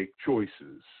have to make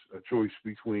choices, a choice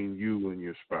between you and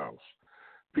your spouse.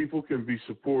 People can be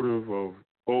supportive of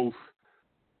both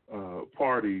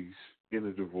parties in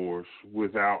a divorce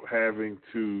without having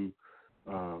to,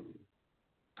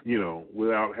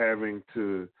 without having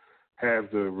to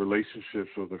have the relationships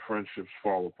or the friendships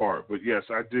fall apart. But yes,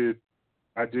 I did.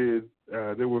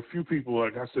 There were a few people,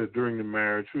 like I said, during the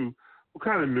marriage who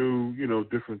kind of knew,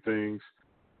 different things.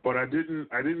 But I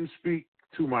didn't speak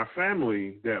to my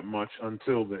family that much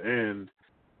until the end.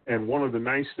 And one of the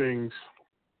nice things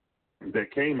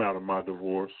that came out of my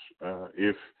divorce,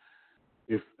 if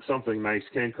something nice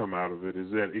can come out of it, is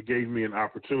that it gave me an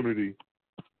opportunity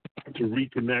to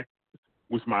reconnect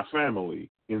with my family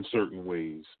in certain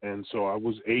ways. And so I've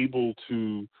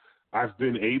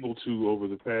been able to, over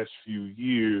the past few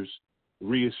years,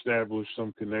 reestablish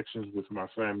some connections with my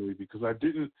family because I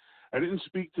didn't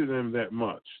speak to them that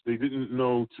much. They didn't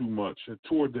know too much. And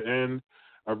toward the end,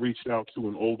 I reached out to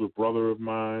an older brother of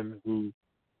mine who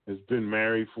has been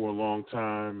married for a long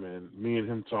time, and me and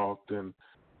him talked. And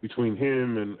between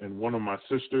him and one of my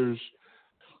sisters,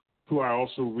 who I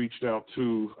also reached out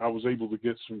to, I was able to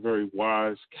get some very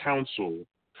wise counsel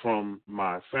from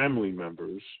my family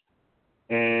members.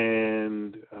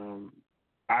 And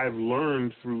I've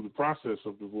learned through the process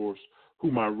of divorce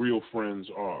who my real friends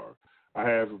are.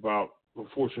 I'm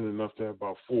fortunate enough to have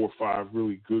about 4 or 5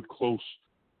 really good, close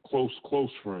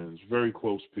friends, very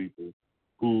close people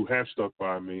who have stuck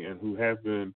by me and who have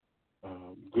been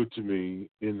good to me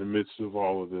in the midst of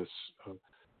all of this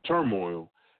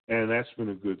turmoil. And that's been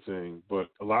a good thing. But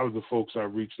a lot of the folks I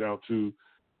reached out to,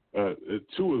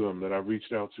 2 of them that I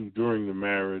reached out to during the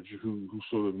marriage who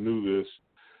sort of knew this,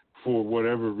 for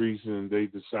whatever reason, they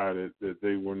decided that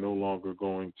they were no longer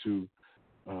going to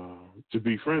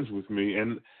be friends with me.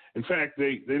 And in fact,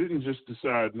 they didn't just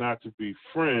decide not to be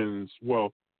friends.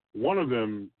 Well, one of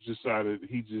them decided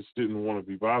he just didn't want to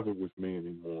be bothered with me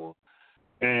anymore.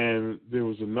 And there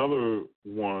was another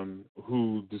one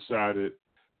who decided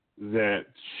that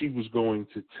she was going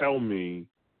to tell me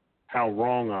how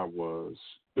wrong I was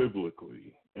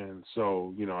biblically. And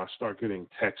so, I start getting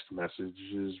text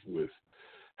messages with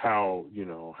how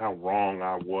wrong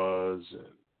I was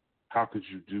and how could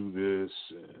you do this,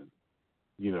 and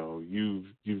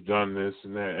you've done this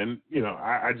and that, and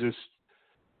I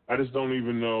just don't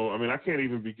even know. I mean, I can't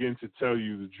even begin to tell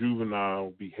you the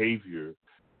juvenile behavior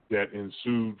that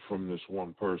ensued from this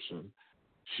one person.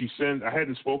 I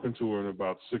hadn't spoken to her in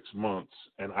about 6 months,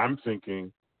 and I'm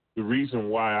thinking the reason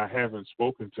why I haven't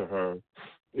spoken to her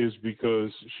is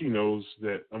because she knows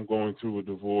that I'm going through a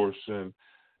divorce, and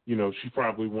she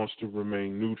probably wants to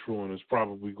remain neutral and is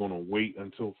probably going to wait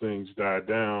until things die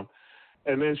down.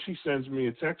 And then she sends me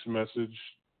a text message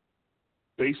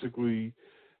basically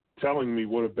telling me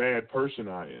what a bad person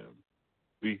I am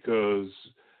because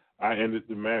I ended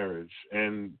the marriage.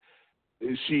 And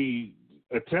she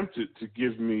attempted to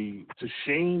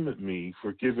shame me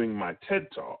for giving my TED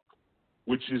Talk,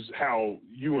 which is how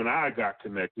you and I got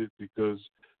connected, because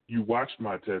you watched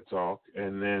my TED Talk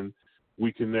and then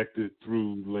we connected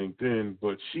through LinkedIn.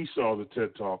 But she saw the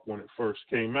TED Talk when it first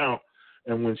came out,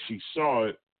 and when she saw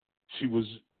it, she was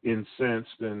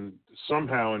incensed, and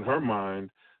somehow in her mind,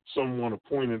 someone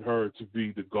appointed her to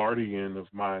be the guardian of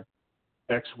my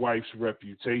ex-wife's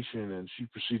reputation, and she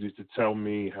proceeded to tell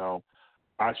me how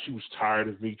she was tired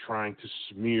of me trying to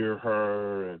smear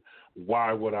her, and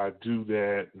why would I do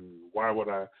that, and why would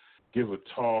I give a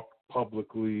talk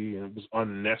publicly, and it was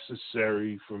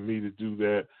unnecessary for me to do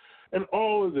that. And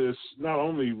all of this not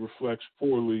only reflects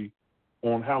poorly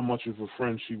on how much of a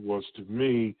friend she was to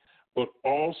me, but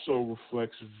also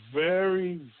reflects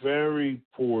very, very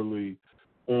poorly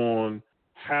on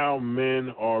how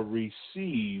men are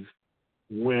received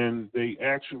when they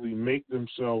actually make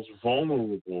themselves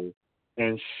vulnerable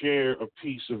and share a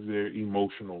piece of their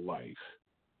emotional life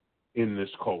in this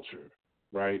culture,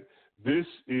 right? This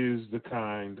is the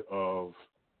kind of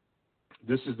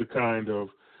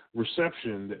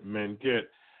reception that men get.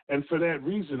 And for that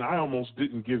reason, I almost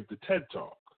didn't give the TED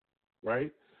Talk,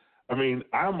 right? I mean,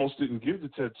 I almost didn't give the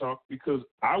TED Talk because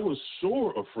I was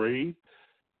sore afraid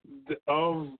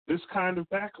of this kind of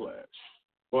backlash.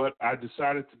 But I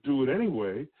decided to do it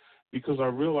anyway because I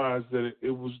realized that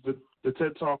it was the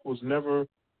TED Talk was never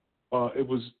it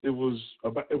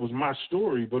was my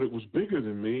story, but it was bigger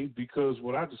than me, because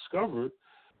what I discovered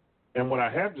and what I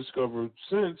have discovered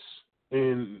since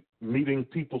in meeting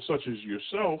people such as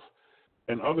yourself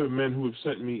and other men who have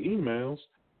sent me emails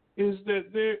is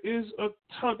that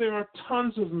there are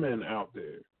tons of men out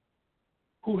there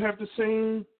who have the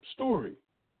same story.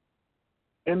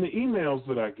 And the emails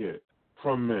that I get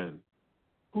from men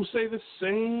who say the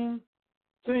same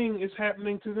thing is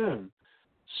happening to them.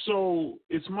 So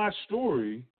it's my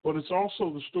story, but it's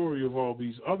also the story of all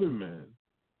these other men.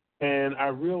 And I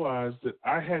realized that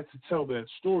I had to tell that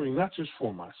story not just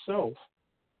for myself,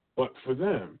 but for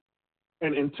them.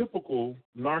 And in typical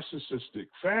narcissistic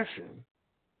fashion,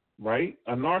 right,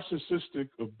 a narcissistic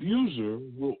abuser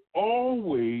will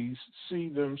always see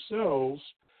themselves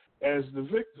as the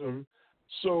victim.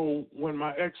 So when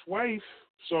my ex-wife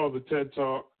saw the TED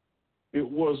Talk, it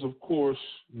was, of course,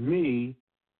 me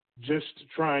just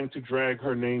trying to drag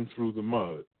her name through the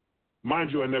mud.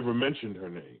 Mind you, I never mentioned her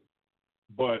name.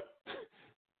 But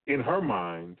in her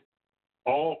mind,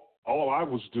 all I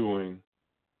was doing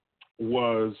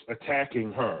was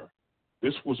attacking her.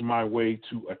 This was my way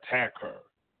to attack her.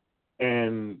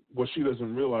 And what she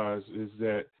doesn't realize is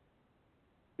that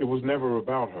it was never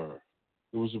about her.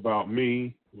 It was about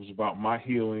me. It was about my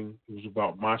healing. It was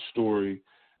about my story.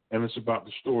 And it's about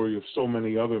the story of so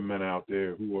many other men out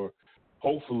there who are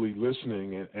hopefully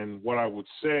listening. And what I would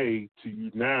say to you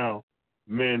now,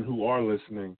 men who are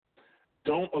listening,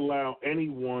 don't allow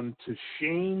anyone to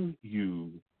shame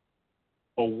you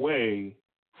away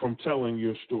from telling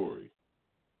your story.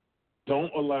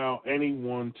 Don't allow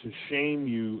anyone to shame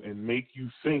you and make you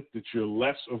think that you're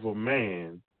less of a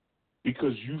man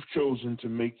because you've chosen to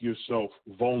make yourself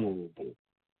vulnerable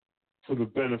for the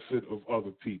benefit of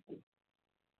other people.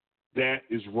 That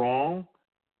is wrong,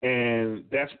 and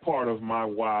that's part of my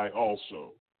why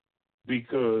also,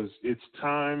 because it's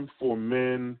time for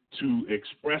men to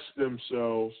express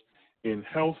themselves in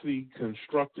healthy,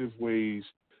 constructive ways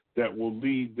that will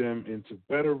lead them into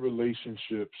better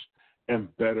relationships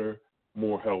and better,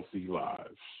 more healthy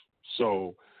lives.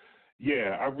 So,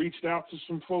 yeah, I reached out to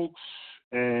some folks,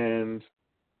 and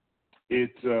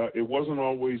it wasn't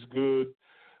always good,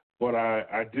 but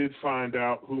I did find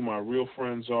out who my real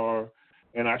friends are.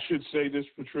 And I should say this,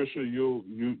 Patricia, you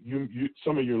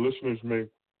some of your listeners may,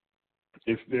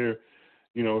 if they're,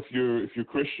 if you're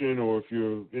Christian or if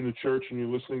you're in the church and you're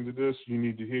listening to this, you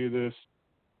need to hear this.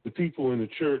 The people in the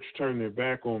church turned their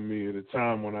back on me at a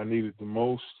time when I needed the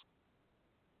most.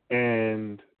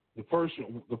 And the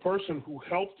person who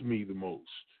helped me the most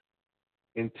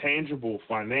in tangible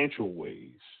financial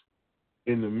ways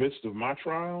in the midst of my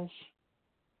trials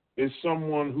is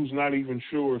someone who's not even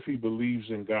sure if he believes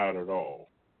in God at all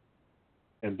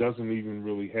and doesn't even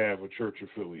really have a church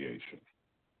affiliation.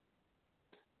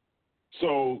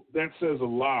 So that says a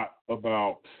lot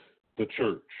about the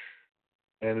church,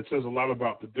 and it says a lot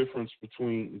about the difference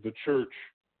between the church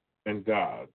and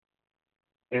God.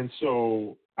 And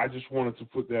so I just wanted to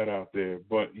put that out there.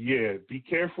 But, yeah, be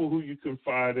careful who you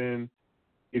confide in.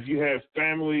 If you have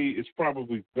family, it's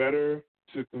probably better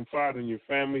to confide in your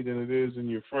family than it is in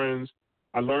your friends.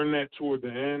 I learned that toward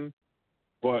the end.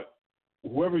 But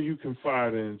whoever you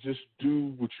confide in, just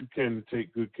do what you can to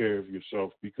take good care of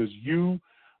yourself, because you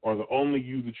are the only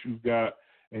you that you've got,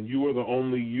 and you are the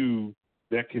only you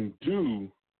that can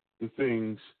do the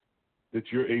things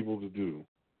that you're able to do.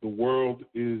 The world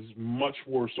is much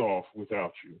worse off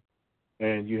without you,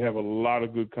 and you have a lot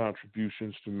of good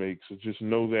contributions to make. So just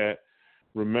know that,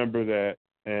 remember that,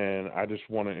 and I just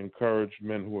want to encourage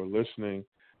men who are listening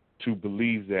to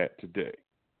believe that today.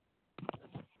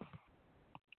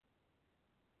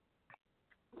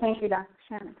 Thank you, Dr.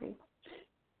 Shannon.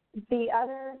 The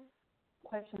other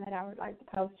question that I would like to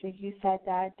pose to you, you said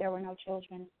that there were no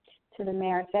children to the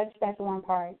marriage. That's one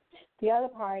part. The other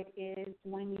part is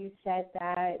when you said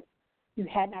that you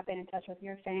had not been in touch with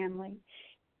your family.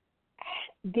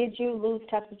 Did you lose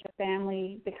touch with your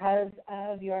family because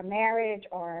of your marriage,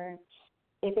 or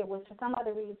if it was for some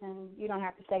other reason, you don't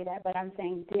have to say that, but I'm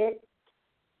saying, did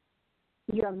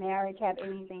your marriage have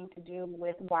anything to do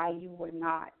with why you were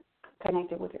not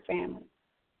connected with your family?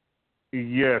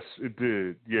 Yes, it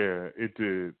did. Yeah, it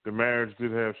did. The marriage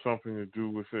did have something to do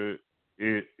with it.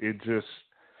 It just,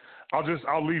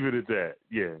 I'll leave it at that.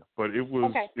 Yeah, but it was,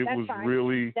 okay, it was fine.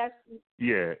 really,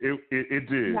 yeah, it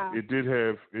did. No. It did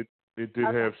have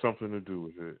have something to do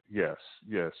with it. Yes.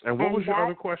 And what was your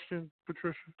other question,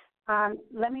 Patricia?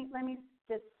 Let me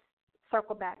just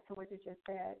circle back to what you just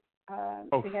said.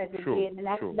 Because it sure, did, and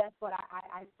that's what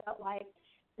I felt like,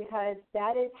 because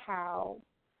that is how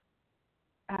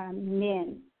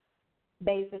men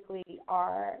basically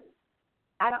are.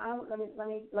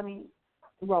 Let me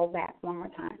roll back one more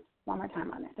time on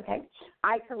this. Okay,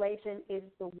 isolation is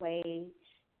the way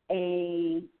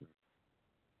an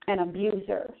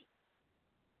abuser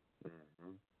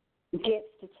gets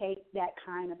to take that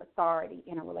kind of authority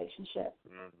in a relationship.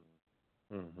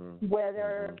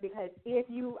 Whether because if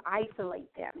you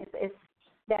isolate them, it's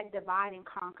that divide and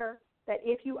conquer that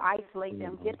if you isolate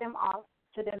them, get them off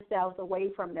to themselves, away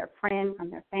from their friends, from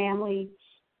their family,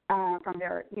 from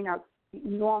their,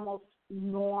 normal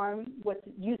norm, what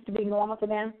used to be normal to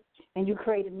them, and you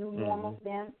create a new normal for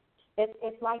them.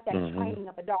 It's like that training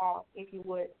of a dog, if you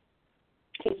would.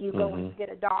 If you go and get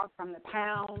a dog from the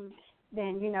pound,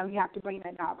 then, you have to bring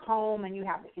that dog home and you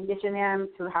have to condition them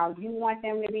to how you want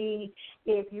them to be.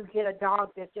 If you get a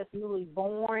dog that's just newly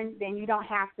born, then you don't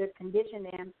have to condition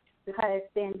them because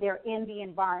then they're in the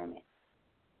environment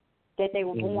that they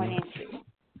were born into.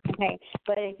 Okay,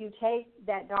 but if you take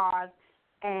that dog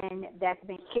and that's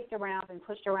been kicked around and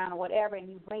pushed around or whatever, and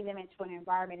you bring them into an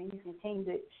environment and you continue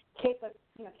to kick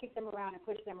them around and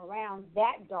push them around,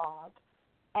 that dog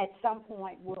at some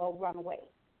point will run away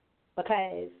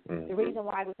because the reason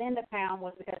why it was in the pound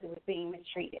was because it was being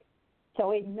mistreated.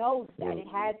 So it knows that. It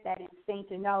has that instinct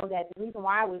to know that the reason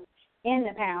why I was in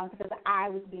the pound is because I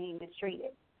was being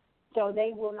mistreated. So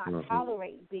they will not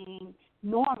tolerate being,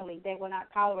 normally they will not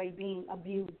tolerate being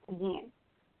abused again.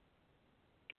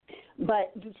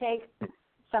 But you take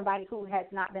somebody who has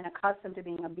not been accustomed to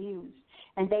being abused,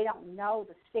 and they don't know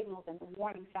the signals and the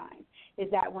warning signs, is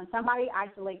that when somebody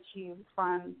isolates you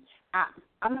from,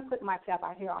 I'm going to put myself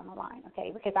out here on the line,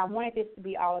 okay, because I wanted this to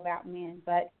be all about men,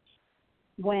 but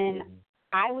when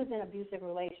I was in abusive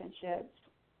relationships,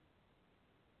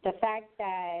 the fact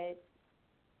that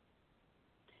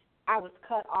I was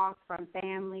cut off from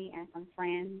family and from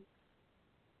friends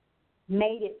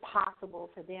made it possible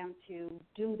for them to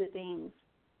do the things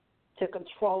to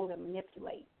control and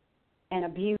manipulate and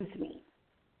abuse me.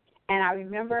 And I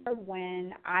remember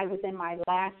when I was in my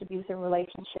last abusive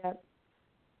relationship,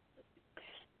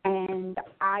 and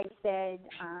I said,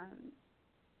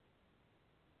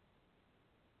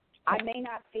 I may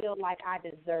not feel like I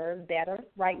deserve better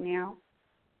right now,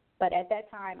 but at that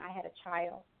time I had a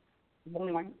child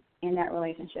born in that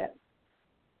relationship.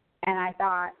 And I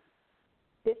thought,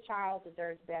 this child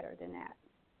deserves better than that.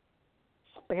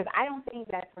 Because I don't think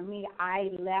that for me, I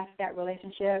left that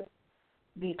relationship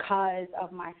because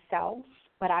of myself,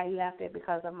 but I left it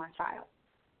because of my child.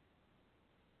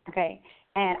 Okay?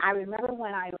 And I remember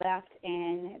when I left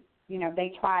and,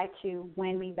 they tried to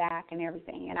win me back and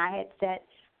everything. And I had set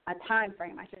a time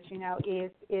frame. I said,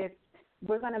 if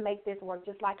we're going to make this work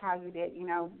just like how you did,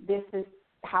 this is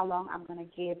how long I'm going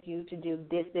to give you to do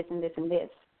this, this, and this, and this,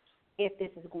 if this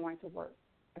is going to work.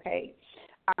 Okay,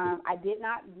 I did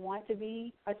not want to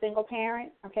be a single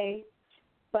parent, okay,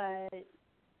 but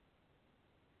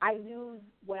I knew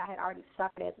what I had already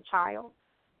suffered as a child,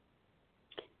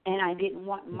 and I didn't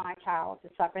want my child to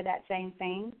suffer that same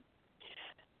thing.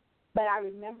 But I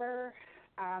remember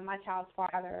my child's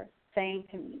father saying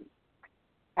to me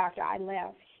after I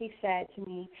left, he said to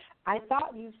me, I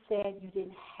thought you said you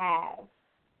didn't have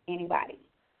anybody.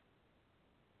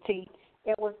 See,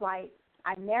 it was like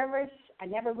I never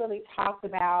really talked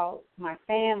about my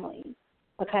family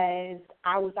because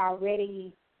I was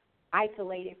already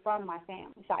isolated from my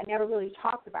family. So I never really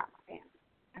talked about my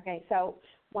family. Okay, so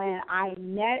when I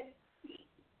met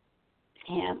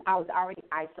him, I was already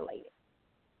isolated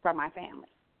from my family.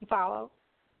 You follow?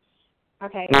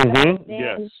 Okay. So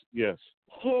Yes.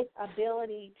 His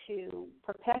ability to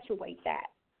perpetuate that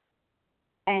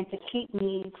and to keep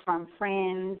me from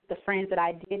friends, the friends that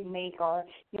I did make, or,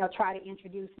 try to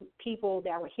introduce people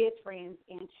that were his friends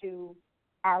into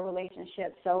our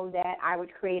relationship so that I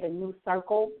would create a new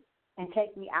circle and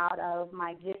take me out of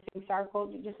my existing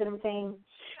circle. You see what I'm saying?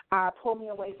 Pull me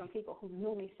away from people who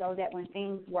knew me so that when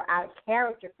things were out of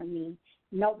character for me,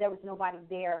 there was nobody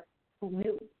there who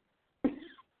knew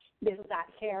this was out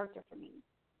of character for me.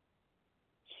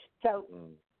 So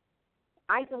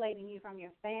isolating you from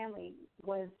your family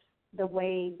was the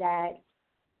way that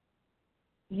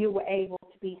you were able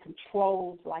to be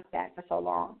controlled like that for so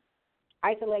long.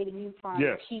 Isolating you from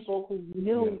people who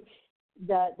knew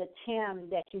the Tim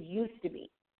that you used to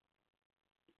be.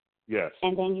 Yes.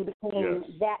 And then you became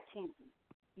that Timothy.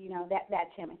 That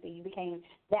Timothy. You became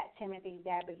that Timothy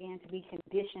that began to be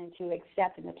conditioned to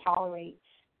accept and to tolerate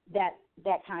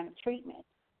that kind of treatment.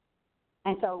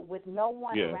 And so with no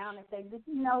one around and say, did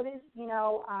you notice,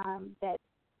 that,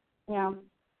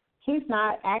 he's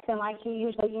not acting like he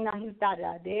usually, he's got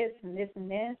this and this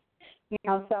and this,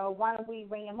 so why don't we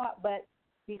ring him up? But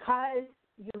because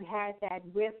you had that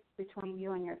rift between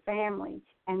you and your family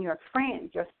and your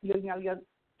friends, your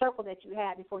circle that you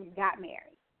had before you got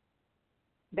married,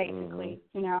 basically,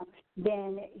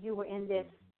 then you were in this,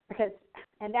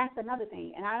 and that's another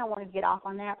thing, and I don't want to get off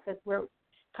on that because we're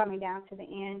coming down to the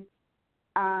end.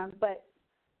 But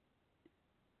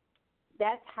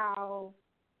that's how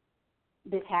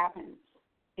this happens,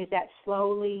 is that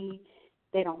slowly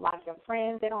They don't like your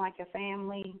friends. They don't like your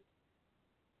family.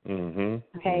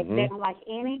 Mm-hmm. Okay? Mm-hmm. They don't like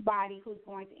anybody who's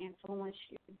going to influence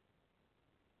you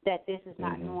that this is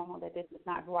not normal, that this is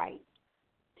not right.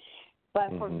 But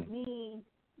for me,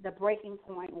 the breaking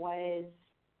point was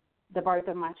the birth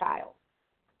of my child.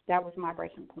 That was my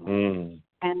breaking point.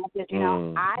 And I said, you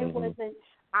know,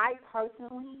 I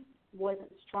personally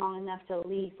wasn't strong enough to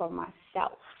lead for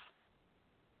myself.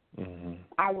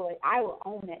 I will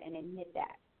own it and admit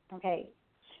that, okay?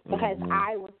 Because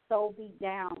I was so beat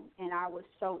down and I was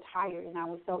so tired and I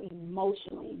was so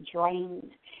emotionally drained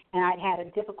and I'd had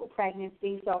a difficult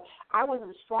pregnancy, so I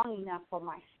wasn't strong enough for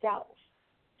myself.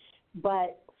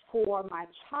 But for my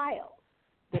child,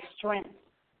 the strength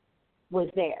was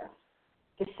there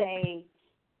to say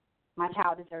my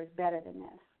child deserves better than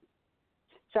this.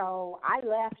 So I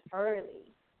left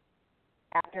early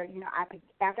after, you know,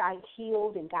 after I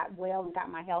healed and got well and got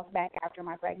my health back after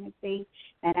my pregnancy,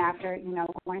 and after, you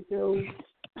know, going through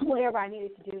whatever I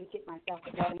needed to do to get myself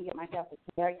together and get myself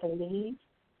prepared to leave.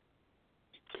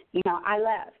 You know, I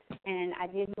left, and I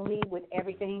didn't leave with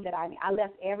everything that I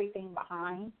left everything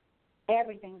behind,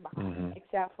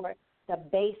 except for the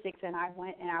basics, and I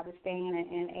went and I was staying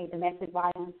in a domestic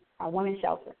violence women's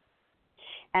shelter.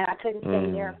 And I couldn't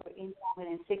stay there for any longer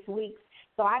than 6 weeks.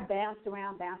 So I bounced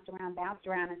around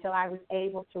until I was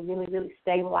able to really, really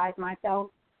stabilize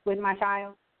myself with my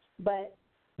child. But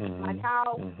my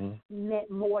child meant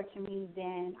more to me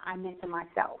than I meant to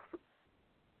myself.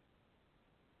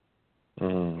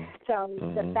 So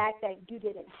the fact that you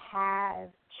didn't have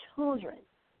children,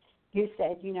 you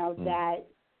said, you know,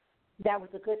 that was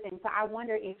a good thing. So I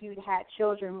wonder if you'd had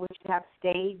children, would you have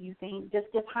stayed, you think, just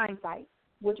hindsight,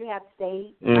 would you have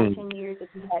stayed 10 years if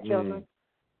you had children?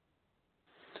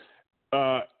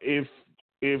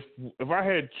 If I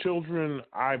had children,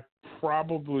 I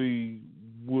probably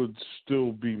would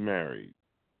still be married.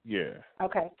 Yeah.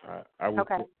 Okay. I would.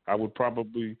 Okay. I would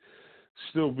probably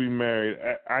still be married.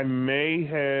 I may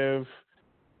have.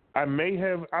 I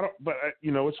don't. But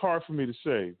you know, it's hard for me to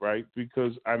say, right?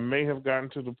 Because I may have gotten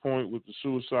to the point with the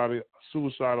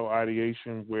suicidal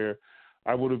ideation where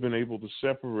I would have been able to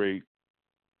separate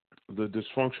the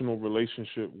dysfunctional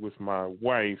relationship with my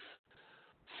wife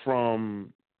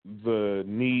from the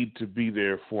need to be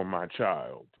there for my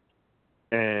child.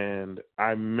 And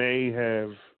I may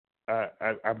have,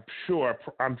 I'm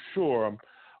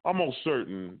almost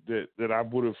certain that I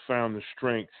would have found the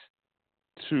strength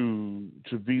to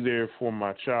be there for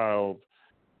my child,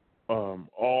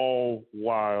 all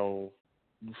while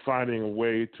finding a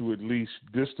way to at least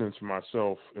distance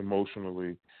myself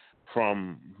emotionally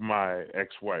from my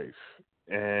ex-wife.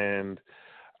 And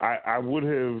I would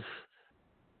have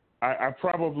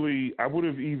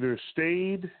either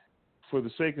stayed for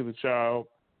the sake of the child,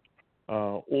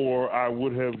 or I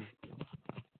would have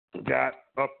got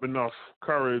up enough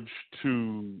courage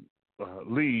to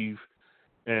leave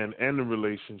and end the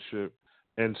relationship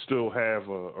and still have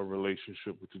a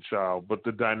relationship with the child. But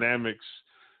the dynamics,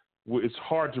 it's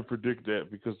hard to predict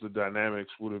that because the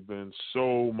dynamics would have been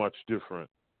so much different.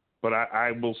 But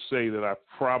I will say that I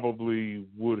probably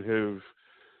would have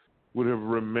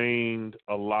remained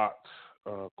a lot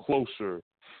closer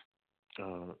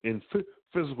in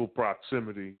physical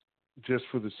proximity, just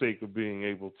for the sake of being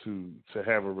able to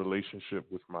have a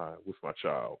relationship with my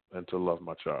child and to love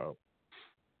my child.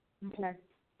 Okay.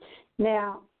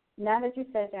 Now that you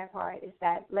said that part, is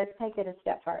that let's take it a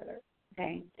step further.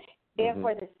 Okay. If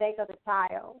for the sake of the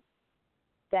child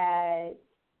that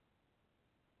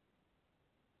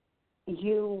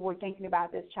you were thinking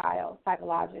about this child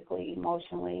psychologically,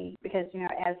 emotionally, because, you know,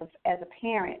 as a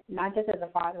parent, not just as a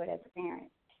father, but as a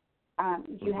parent,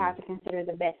 you have to consider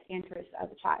the best interest of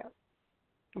the child.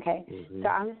 Okay? So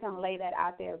I'm just going to lay that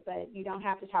out there, but you don't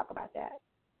have to talk about that.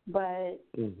 But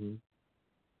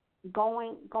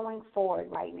going forward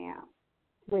right now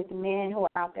with men who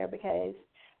are out there, because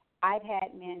I've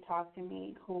had men talk to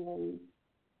me who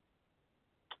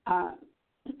I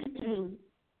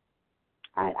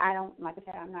don't, like I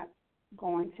said, I'm not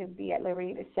going to be at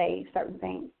liberty to say certain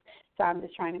things, so I'm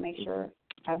just trying to make sure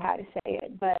of how to say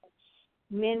it. But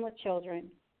men with children,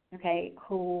 okay,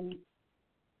 who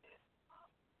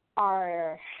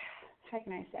are, how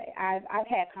can I say, I've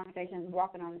had conversations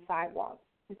walking on the sidewalk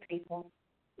with people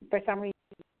for some reason,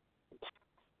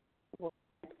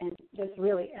 and just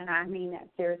really, and I mean that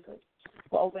seriously,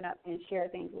 will open up and share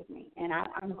things with me, and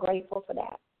I'm grateful for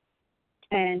that.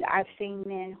 And I've seen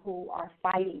men who are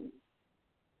fighting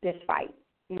this fight,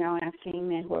 you know, and I've seen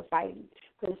men who are fighting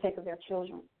for the sake of their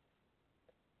children.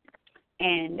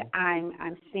 And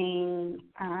I'm seeing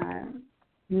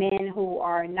men who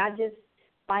are not just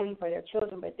fighting for their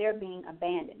children, but they're being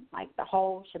abandoned, like the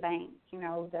whole shebang. You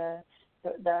know,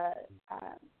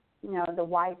 the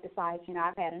wife decides,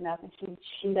 I've had enough, and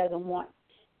she doesn't want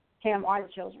him or the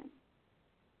children.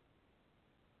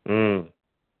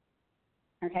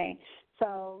 Okay,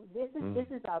 so this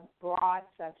is a broad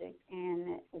subject,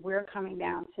 and we're coming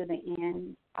down to the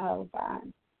end of.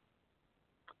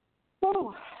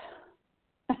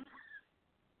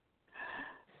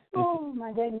 Oh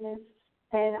my goodness!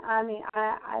 And I mean,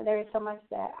 I there is so much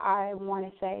that I want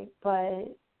to say,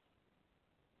 but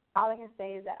all I can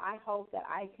say is that I hope that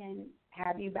I can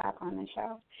have you back on the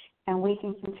show, and we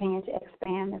can continue to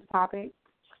expand this topic,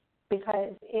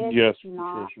 because it's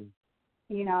not.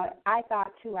 I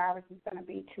thought 2 hours was going to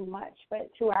be too much, but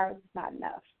 2 hours is not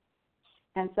enough.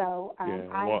 And so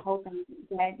I'm hoping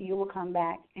that you will come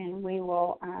back and we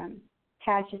will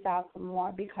hash this out some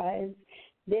more, because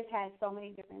this has so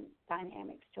many different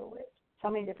dynamics to it. So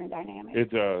many different dynamics.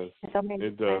 It does.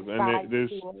 It does.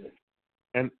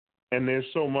 And there's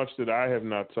so much that I have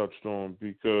not touched on,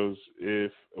 because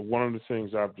if one of the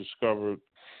things I've discovered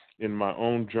in my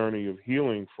own journey of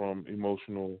healing from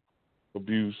emotional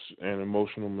abuse and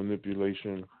emotional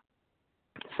manipulation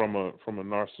from a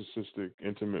narcissistic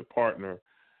intimate partner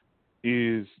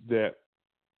is that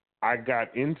I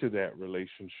got into that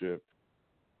relationship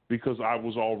because I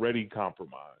was already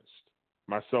compromised.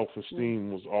 My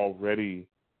self-esteem was already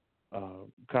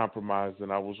compromised,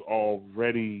 and I was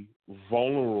already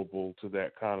vulnerable to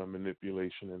that kind of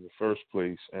manipulation in the first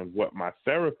place. And what my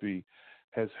therapy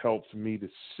has helped me to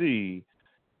see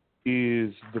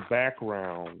is the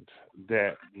background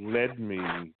that led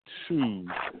me to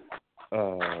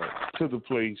the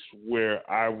place where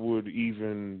I would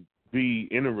even be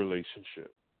in a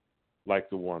relationship like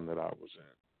the one that I was in.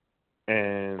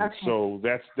 And so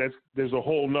there's a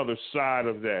whole nother side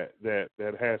of that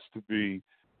has to be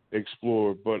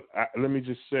explored. But let me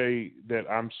just say that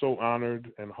I'm so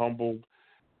honored and humbled,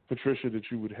 Patricia, that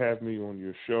you would have me on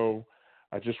your show.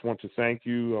 I just want to thank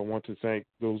you. I want to thank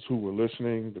those who were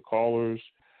listening, the callers.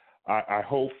 I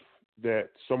hope that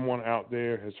someone out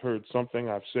there has heard something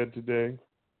I've said today.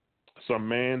 Some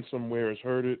man somewhere has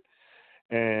heard it,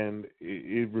 and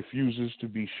it refuses to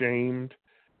be shamed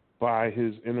by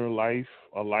his inner life,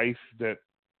 a life that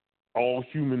all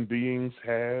human beings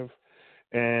have.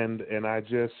 And I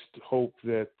just hope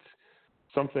that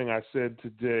something I said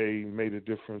today made a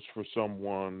difference for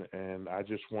someone. And I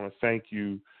just want to thank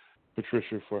you,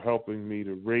 Patricia, for helping me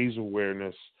to raise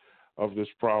awareness of this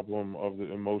problem of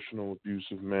the emotional abuse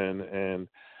of men. And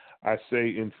I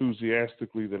say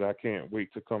enthusiastically that I can't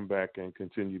wait to come back and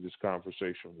continue this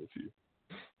conversation with you.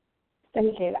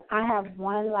 Thank you. I have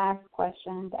one last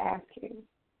question to ask you.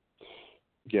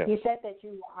 Yes. You said that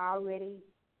you were already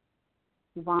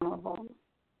vulnerable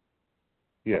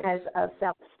because of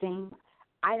self-esteem.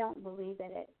 I don't believe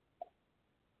that it.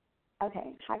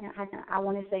 Okay, I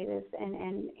want to say this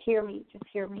and hear me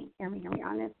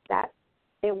on this, that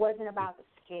it wasn't about the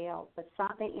scale, but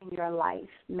something in your life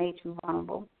made you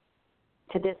vulnerable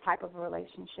to this type of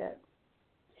relationship.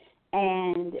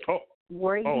 And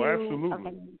were you? Oh, absolutely.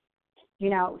 Okay,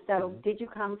 so did you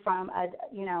come from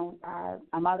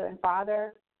a mother and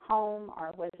father home,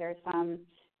 or was there some,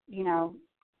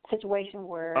 situation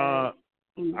where I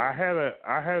had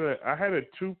a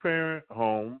two-parent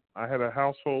home. I had a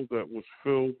household that was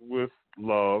filled with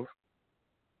love,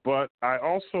 but I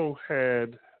also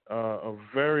had a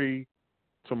very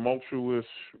tumultuous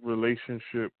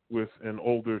relationship with an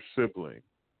older sibling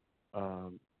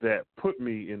that put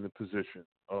me in the position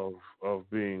of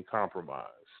being compromised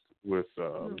with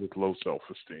low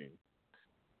self-esteem.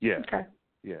 Yeah. Okay.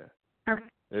 Yeah. Okay.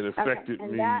 It affected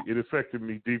me. It affected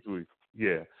me deeply.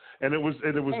 Yeah. And it was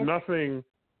nothing,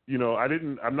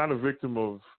 I'm not a victim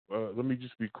of, let me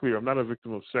just be clear, I'm not a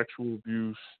victim of sexual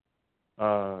abuse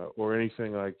or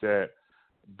anything like that.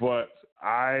 But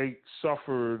I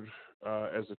suffered,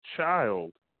 as a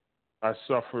child, I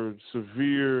suffered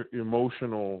severe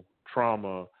emotional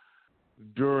trauma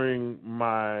during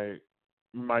my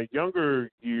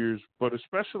younger years, but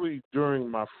especially during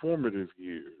my formative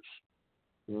years,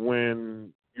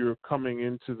 when you're coming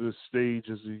into this stage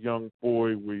as a young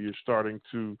boy where you're starting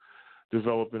to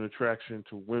develop an attraction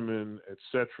to women,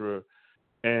 etc.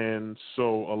 And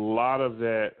so a lot of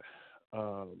that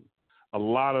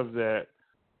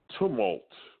tumult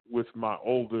with my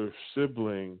older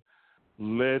sibling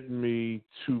led me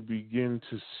to begin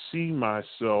to see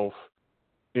myself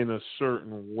in a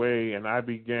certain way, and I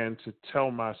began to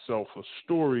tell myself a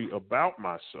story about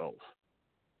myself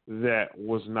that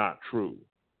was not true.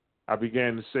 I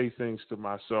began to say things to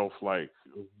myself like,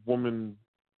 a woman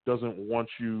doesn't want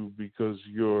you because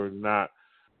you're not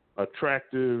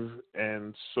attractive,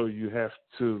 and so you have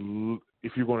to,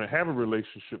 if you're going to have a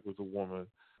relationship with a woman,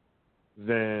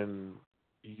 then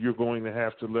you're going to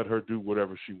have to let her do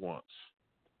whatever she wants.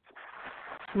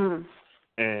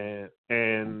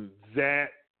 And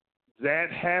that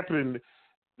happened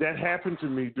to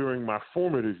me during my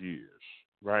formative years,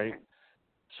 right?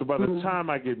 So by the time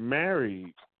I get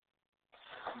married,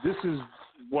 this is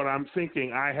what I'm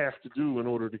thinking I have to do in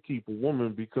order to keep a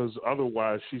woman, because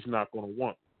otherwise she's not going to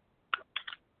want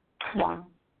me. Wow.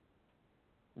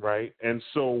 Right? And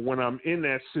so when I'm in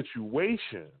that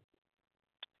situation,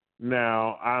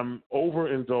 now I'm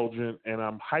overindulgent and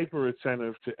I'm hyper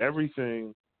attentive to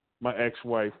everything my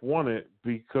ex-wife wanted,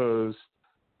 because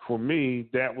for me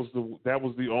that was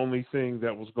the only thing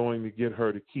that was going to get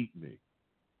her to keep me.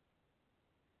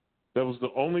 That was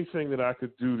the only thing that I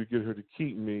could do to get her to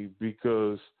keep me,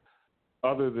 because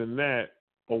other than that,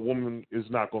 a woman is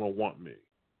not going to want me.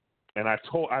 And I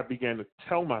began to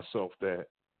tell myself that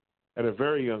at a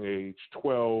very young age,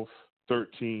 12,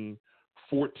 13,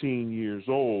 14 years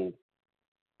old.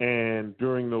 And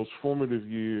during those formative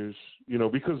years,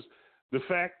 because the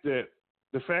fact that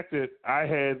I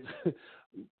had,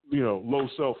 low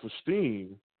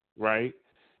self-esteem, right,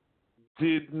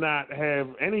 did not have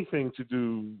anything to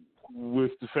do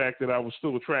with the fact that I was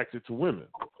still attracted to women.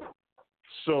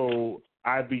 So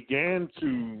I began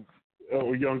to,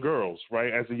 or young girls,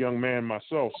 right, as a young man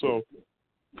myself. So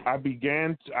I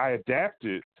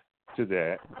adapted to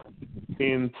that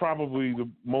in probably the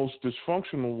most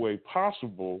dysfunctional way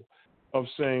possible, of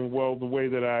saying, well, the way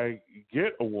that I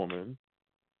get a woman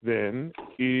then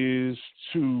is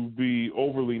to be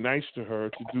overly nice to her,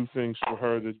 to do things for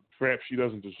her that perhaps she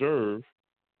doesn't deserve,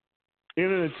 in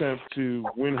an attempt to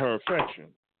win her affection.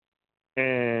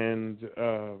 And,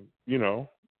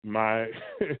 my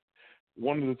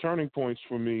one of the turning points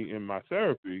for me in my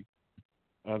therapy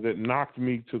that knocked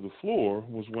me to the floor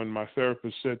was when my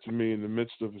therapist said to me in the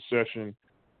midst of a session,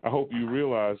 "I hope you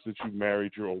realize that you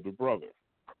married your older brother."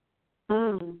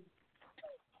 And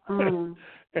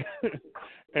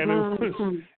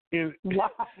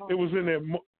it was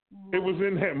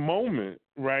in that moment,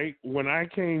 right, when I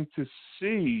came to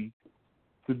see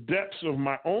the depths of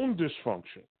my own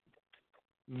dysfunction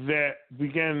that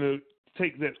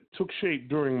took shape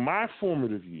during my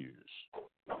formative years,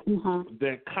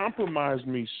 that compromised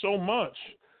me so much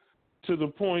to the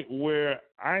point where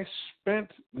I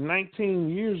spent 19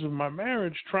 years of my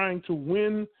marriage trying to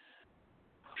win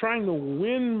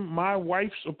my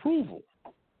wife's approval.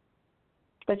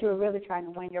 But you were really trying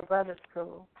to win your brother's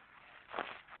approval.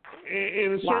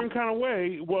 In a certain kind of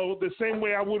way. Well, the same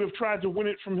way I would have tried to win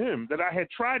it from him, that I had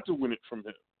tried to win it from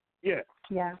him. Yeah.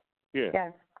 Yeah. Yeah.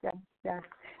 Yes. Yes. Yes.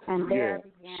 And there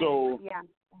began. So. Yeah.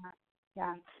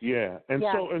 Yeah. And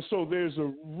so there's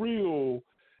a real,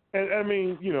 and I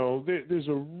mean, there's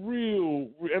a real,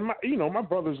 and my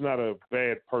brother's not a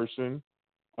bad person.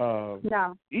 No,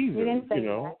 either. You didn't say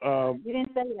that. You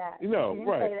didn't say that. No,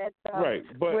 right, say that, so right.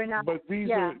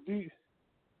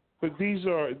 But these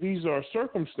are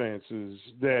circumstances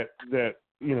that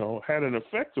had an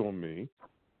effect on me,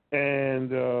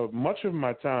 and much of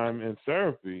my time in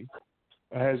therapy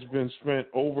has been spent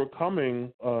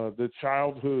overcoming the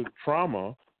childhood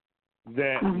trauma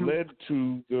that led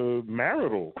to the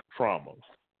marital trauma.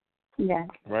 Yeah.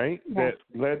 Right. Yeah. That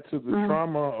led to the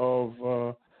trauma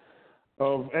of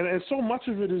and so much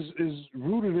of it is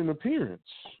rooted in appearance,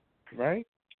 right?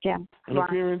 Yeah. An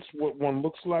appearance, what one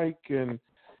looks like, and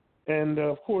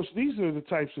of course these are the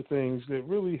types of things that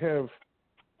really have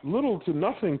little to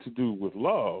nothing to do with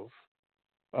love,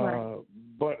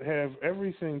 but have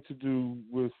everything to do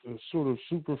with a sort of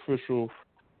superficial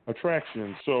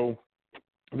attraction. So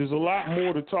there's a lot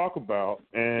more to talk about,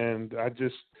 and I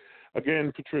just,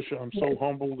 again, Patricia, I'm so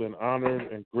humbled and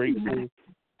honored and grateful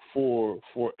for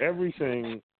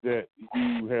everything that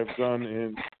you have done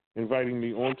in inviting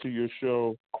me onto your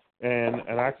show, and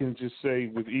I can just say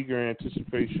with eager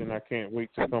anticipation, I can't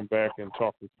wait to come back and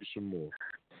talk with you some more.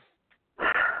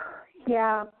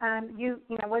 Yeah,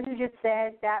 what you just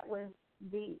said, that was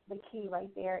the key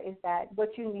right there, is that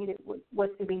what you needed was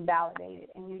to be validated,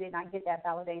 and you did not get that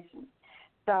validation.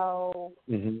 So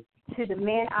to the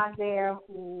men out there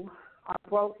who are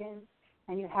broken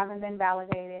and you haven't been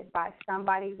validated by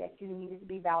somebody that you needed to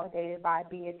be validated by,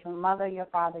 be it your mother, your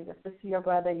father, your sister, your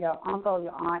brother, your uncle,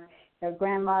 your aunt, your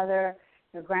grandmother,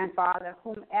 your grandfather,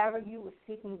 whomever you were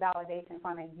seeking validation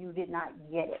from, and you did not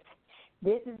get it.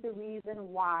 This is the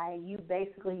reason why you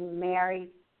basically married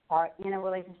or in a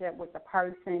relationship with a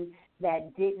person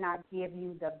that did not give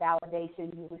you the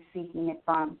validation you were seeking it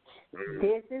from.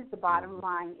 This is the bottom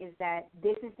line, is that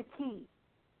this is the key.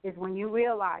 is when you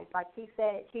realize, like he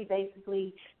said, he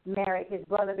basically married his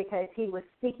brother because he was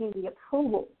seeking the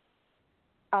approval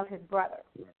of his brother.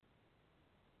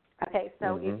 Okay,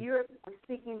 so if you're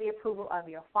seeking the approval of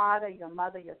your father, your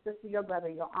mother, your sister, your brother,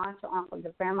 your aunt, your uncle,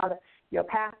 your grandmother, your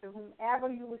pastor,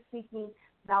 whomever you were seeking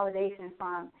validation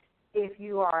from, if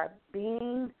you are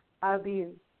being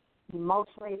abused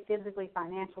emotionally, physically,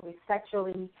 financially,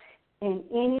 sexually, in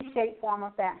any shape, form,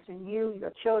 or fashion, you,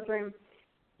 your children,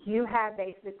 you have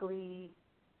basically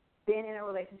been in a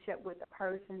relationship with the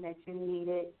person that you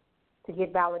needed to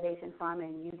get validation from,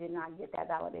 and you did not get that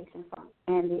validation from.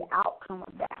 And the outcome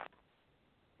of that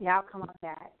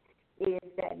is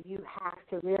that you have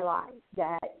to realize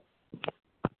that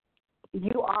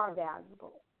you are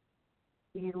valuable.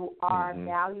 You are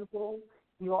valuable.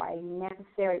 You are a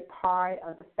necessary part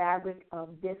of the fabric of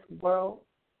this world,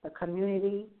 the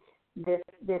community,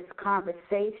 this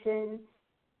conversation.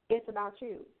 It's about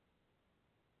you.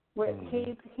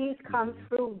 He's come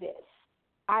through this.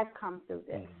 I've come through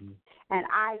this. And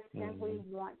I simply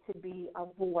want to be a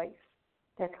voice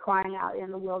that's crying out in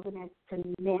the wilderness to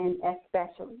men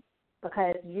especially,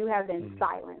 because you have been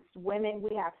silenced. Women,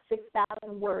 we have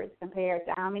 6,000 words compared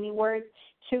to how many words?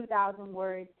 2,000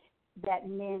 words that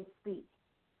men speak,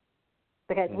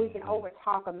 because we can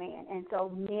overtalk a man. And so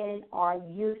men are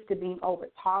used to being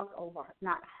overtalked,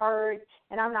 not heard.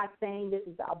 And I'm not saying this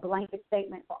is a blanket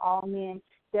statement for all men.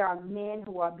 There are men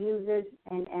who are abusers,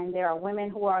 and there are women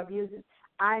who are abusers.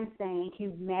 I'm saying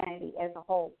humanity as a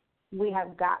whole. We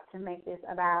have got to make this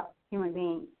about human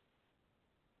beings.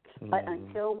 But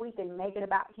until we can make it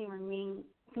about human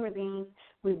beings,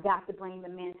 we've got to bring the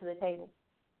men to the table.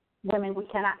 Women, we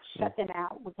cannot shut them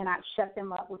out. We cannot shut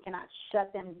them up. We cannot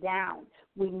shut them down.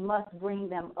 We must bring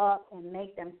them up and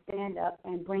make them stand up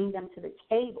and bring them to the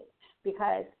table,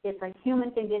 because it's a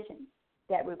human condition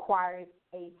that requires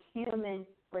a human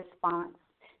response.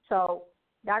 So,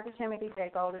 Dr. Timothy J.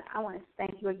 Golden, I want to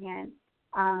thank you again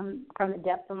from the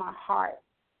depths of my heart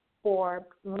for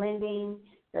lending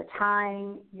your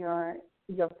time, your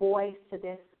voice to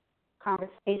this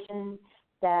conversation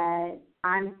that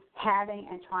I'm having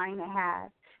and trying to have,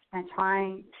 and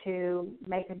trying to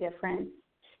make a difference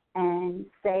and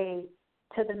say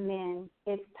to the men,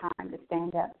 it's time to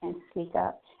stand up and speak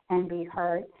up and be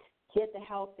heard. Get the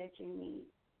help that you need.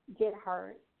 Get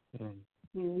heard.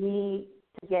 You need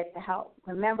to get the help.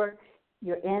 Remember,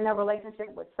 you're in a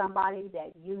relationship with somebody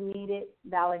that you needed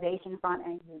validation from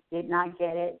and you did not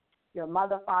get it. Your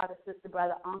mother, father, sister,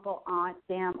 brother, uncle, aunt,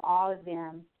 them, all of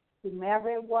them, whomever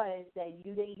it was that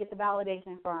you didn't get the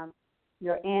validation from,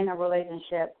 you're in a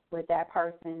relationship with that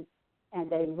person and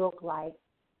they look like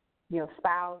your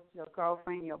spouse, your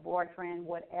girlfriend, your boyfriend,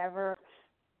 whatever.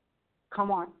 Come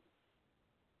on.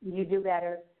 You do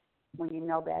better when you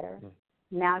know better.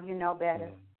 Now you know better.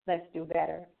 Let's do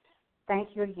better.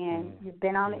 Thank you again. You've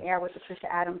been on the air with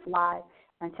Patricia Adams Live.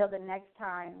 Until the next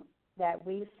time that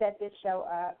we set this show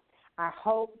up, I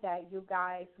hope that you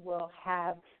guys will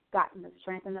have gotten the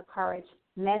strength and the courage.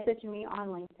 Message me on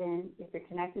LinkedIn if you're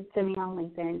connected to me on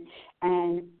LinkedIn,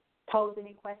 and pose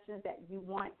any questions that you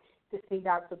want to see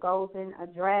Dr. Golden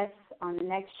address on the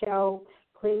next show.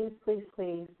 Please, please,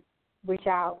 please reach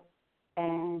out,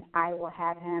 and I will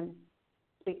have him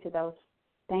speak to those.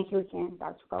 Thank you again,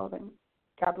 Dr. Golden.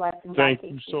 God bless you. Thank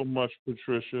you so much,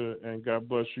 Patricia, and God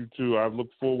bless you, too. I look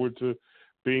forward to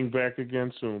being back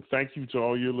again soon. Thank you to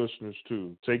all your listeners,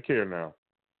 too. Take care now.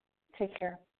 Take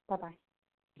care.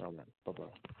 Bye-bye. All right.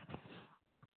 Bye-bye.